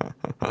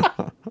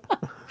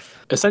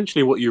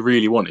 Essentially, what you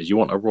really want is you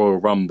want a Royal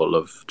Rumble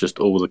of just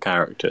all the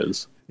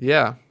characters.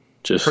 Yeah,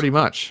 just pretty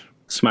much.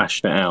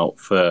 Smashing it out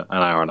for an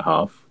hour and a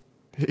half.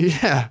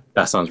 Yeah.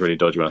 That sounds really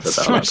dodgy when I said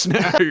that. Smashing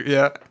it out,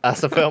 yeah. That's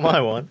the film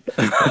I want.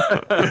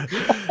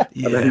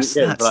 Yes,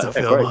 that's the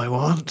film I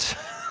want.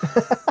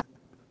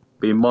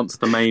 Be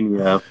Monster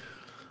Mania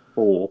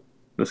 4.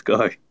 Let's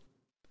go.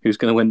 Who's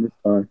going to win this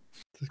time?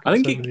 I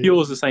think it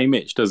cures the same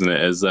itch, doesn't it,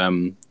 as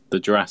the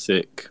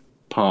Jurassic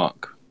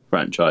Park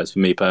franchise for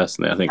me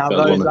personally. I think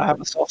those I have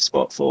a soft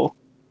spot for.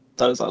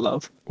 Those I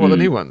love. Well, the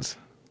new ones?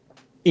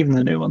 Even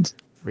the new ones.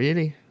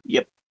 Really?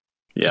 Yep.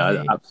 Yeah,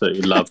 I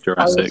absolutely love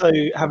Jurassic. I also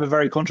have a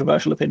very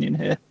controversial opinion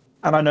here,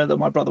 and I know that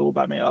my brother will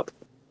back me up.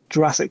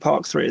 Jurassic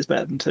Park 3 is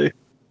better than 2.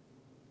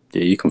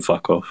 Yeah, you can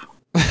fuck off.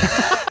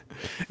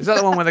 Is that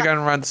the one where they're going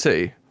around the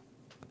city?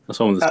 That's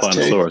one with the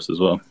Spinosaurus as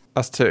well.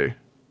 That's 2.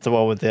 The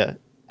one with the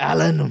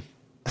Alan.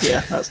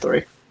 Yeah, that's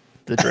 3.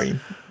 The dream.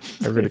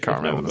 I really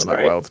can't remember them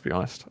that well, to be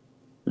honest.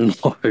 No.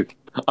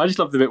 I just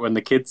love the bit when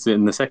the kid's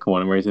in the second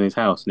one and where he's in his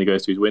house and he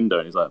goes to his window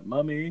and he's like,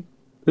 "Mummy,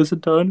 there's a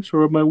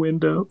dinosaur on my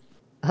window."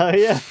 Oh,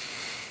 yeah.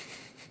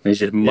 And he's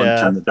just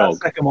munching the dog.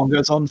 That second one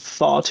goes on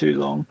far too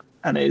long,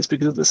 and it is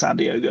because of the San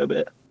Diego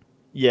bit.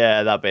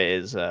 Yeah, that bit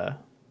is,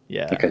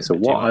 Okay, so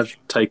what I've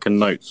taken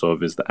notes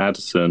of is that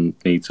Addison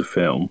needs a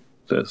film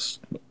that's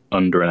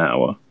under an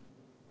hour,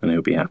 and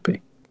he'll be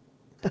happy.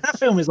 That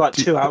film is like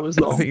 2 hours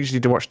long. I think you just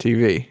need to watch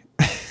TV.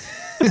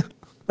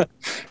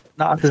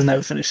 Nah, there's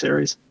no finished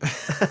series.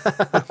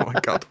 Oh my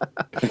god.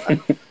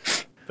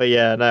 But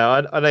yeah,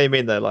 no, I know you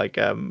mean though. Like,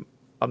 I'm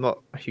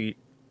not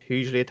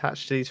hugely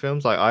attached to these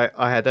films. Like,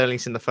 I had only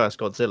seen the first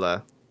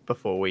Godzilla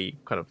before we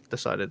kind of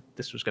decided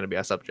this was going to be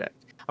our subject.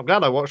 I'm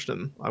glad I watched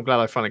them. I'm glad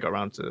I finally got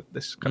around to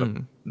this. Kind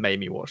of made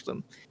me watch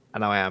them,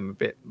 and now I am a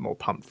bit more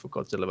pumped for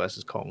Godzilla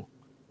versus Kong.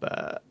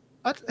 But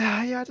I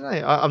don't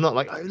know. I'm not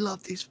like I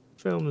love these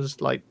films.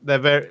 Like they're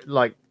very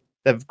like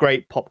they're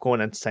great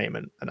popcorn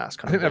entertainment, and that's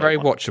kind I think they're very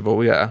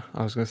watchable. Yeah,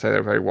 I was going to say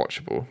they're very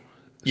watchable.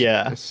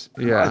 Yeah.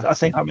 I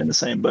think I'm in the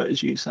same boat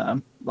as you,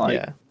 Sam.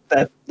 Like,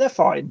 they're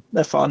fine.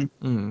 They're fun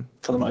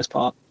for the most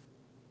part.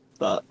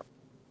 But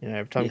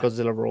every time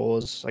Godzilla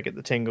roars, I get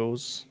the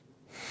tingles.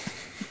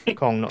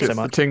 Kong, not so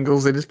much. The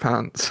tingles in his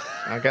pants.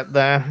 I got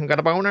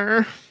a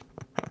boner.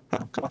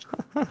 Oh God!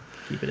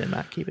 Keep it in,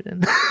 Matt. Keep it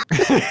in.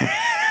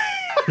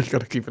 You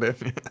got to keep it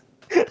in.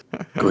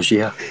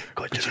 Gojira.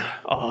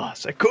 Oh,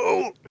 so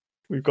cool.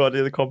 We've got to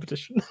do the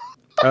competition.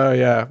 Oh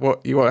yeah.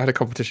 What you had a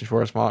competition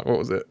for us, Mark? What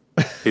was it?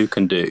 Who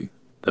can do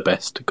the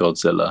best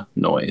Godzilla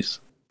noise?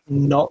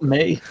 Not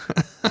me.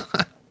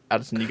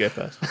 Addison, you go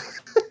first.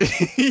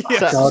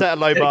 Set a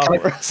low bar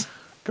for us.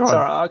 Sorry,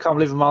 I can't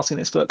believe I'm asking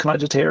this, but can I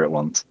just hear it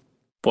once?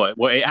 What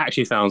it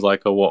actually sounds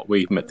like, or what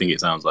we think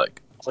it sounds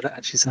like? What it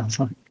actually sounds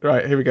like.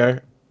 Right, here we go.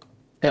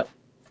 Yep.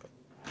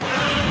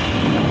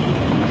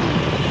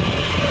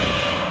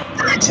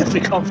 I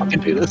definitely can't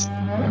fucking do this.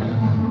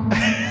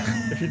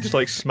 If you just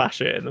like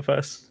smash it in the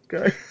first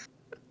go.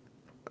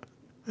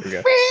 Here we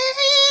go.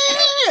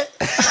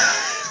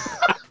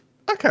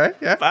 Okay,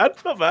 yeah.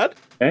 Not bad.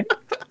 Okay.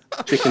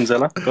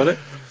 Chickenzilla, got it?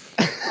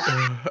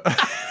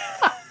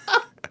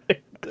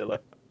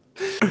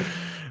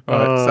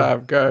 Alright,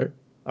 Sam, go.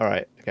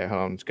 Alright, okay,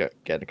 hold on, let's get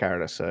the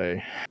character, so...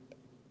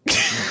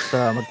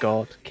 Oh my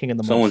god, king of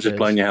the Someone's monsters. just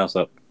blown your house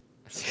up.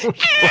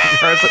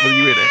 Where's it with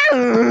you in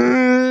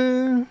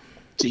it?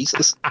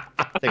 Jesus. I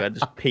think I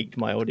just peaked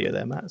my audio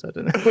there, Matt, so I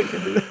don't know what you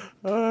can do.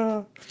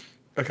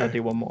 Okay. I'll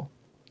do one more.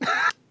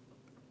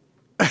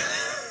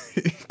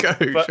 Go,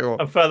 sure.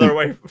 I'm further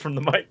away from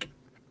the mic.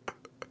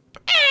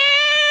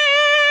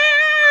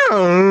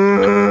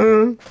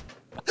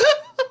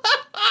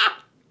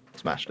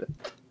 Smashed it.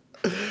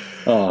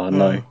 Oh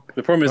no.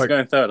 The problem is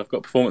going third. I've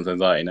got performance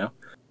anxiety now.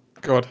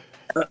 God.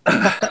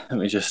 Let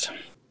me just...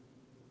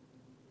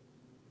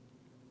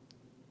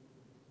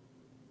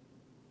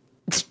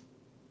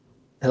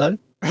 Hello?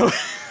 Are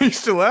you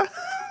still there?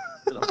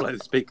 I'll blow the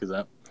speakers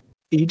out.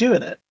 Are you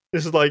doing it?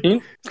 This is like, Could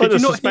it's like you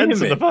the not suspense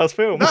hear in the me? first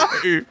film. No,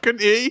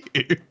 couldn't hear you.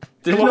 Did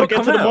Come it on, not get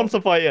come to the out? monster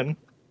fight in.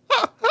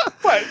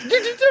 Wait,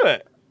 did you do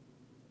it?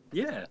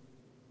 Yeah.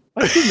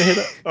 I didn't hear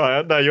that.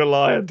 Alright, no, you're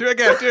lying. Do it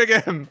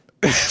again.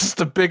 It's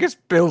the biggest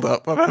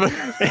build-up I've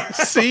ever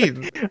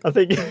seen. I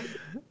think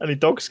only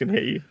dogs can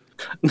hear you.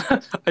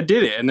 I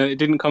did it and then it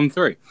didn't come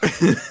through.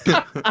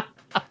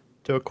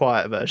 Do a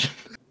quiet version.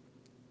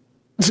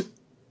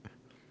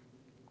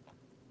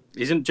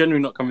 Isn't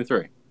generally not coming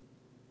through?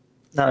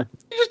 No.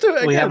 You just do it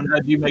again. We haven't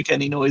heard you make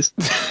any noise.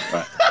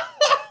 Right.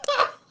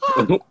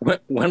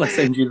 When I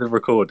send you the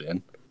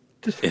recording,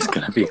 it's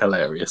going to be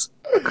hilarious.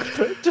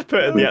 Just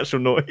put in the actual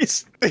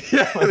noise.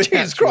 Yeah, Oh,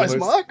 Jesus Christ, noise.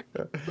 Mark.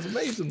 That's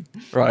amazing.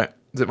 Right,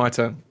 is it my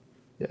turn?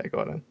 Yeah, go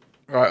on then.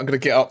 Right, I'm going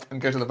to get up and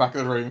go to the back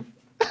of the room.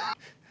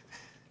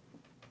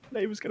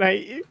 Neighbour's going to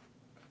hate you.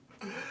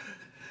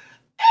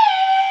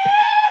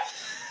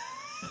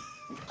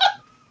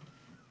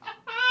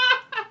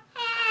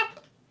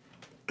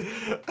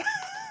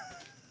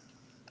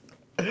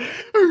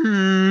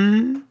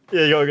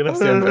 Yeah, you're going to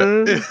stand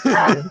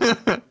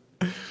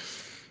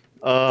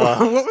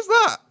What was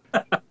that?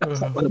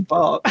 What a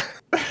bark.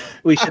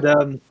 We should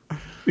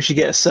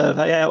get a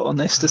survey out on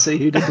this to see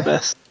who did the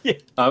best.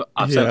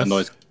 I've sent the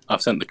noise.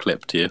 I've sent the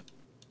clip to you.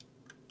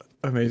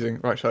 Amazing.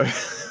 Right, so I'm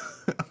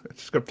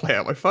just going to play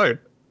out my phone.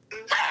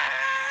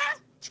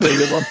 It's a pretty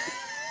good one.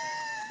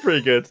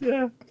 Pretty good,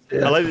 yeah.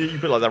 I like that you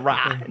put like the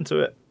rah into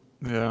it.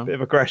 Yeah. Bit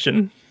of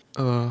aggression.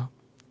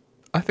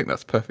 I think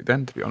that's a perfect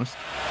end, to be honest.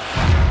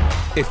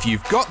 If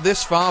you've got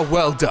this far,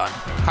 well done.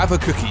 Have a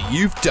cookie,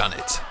 you've done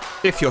it.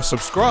 If you're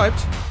subscribed,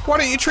 why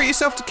don't you treat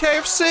yourself to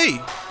KFC?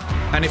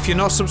 And if you're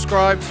not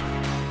subscribed,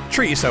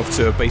 treat yourself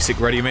to a basic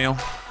ready meal.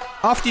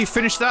 After you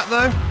finish that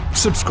though,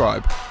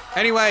 subscribe.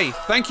 Anyway,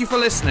 thank you for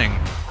listening.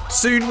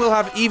 Soon we'll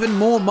have even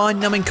more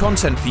mind-numbing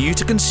content for you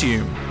to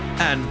consume.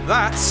 And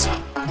that's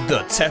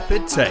The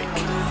Tepid Take.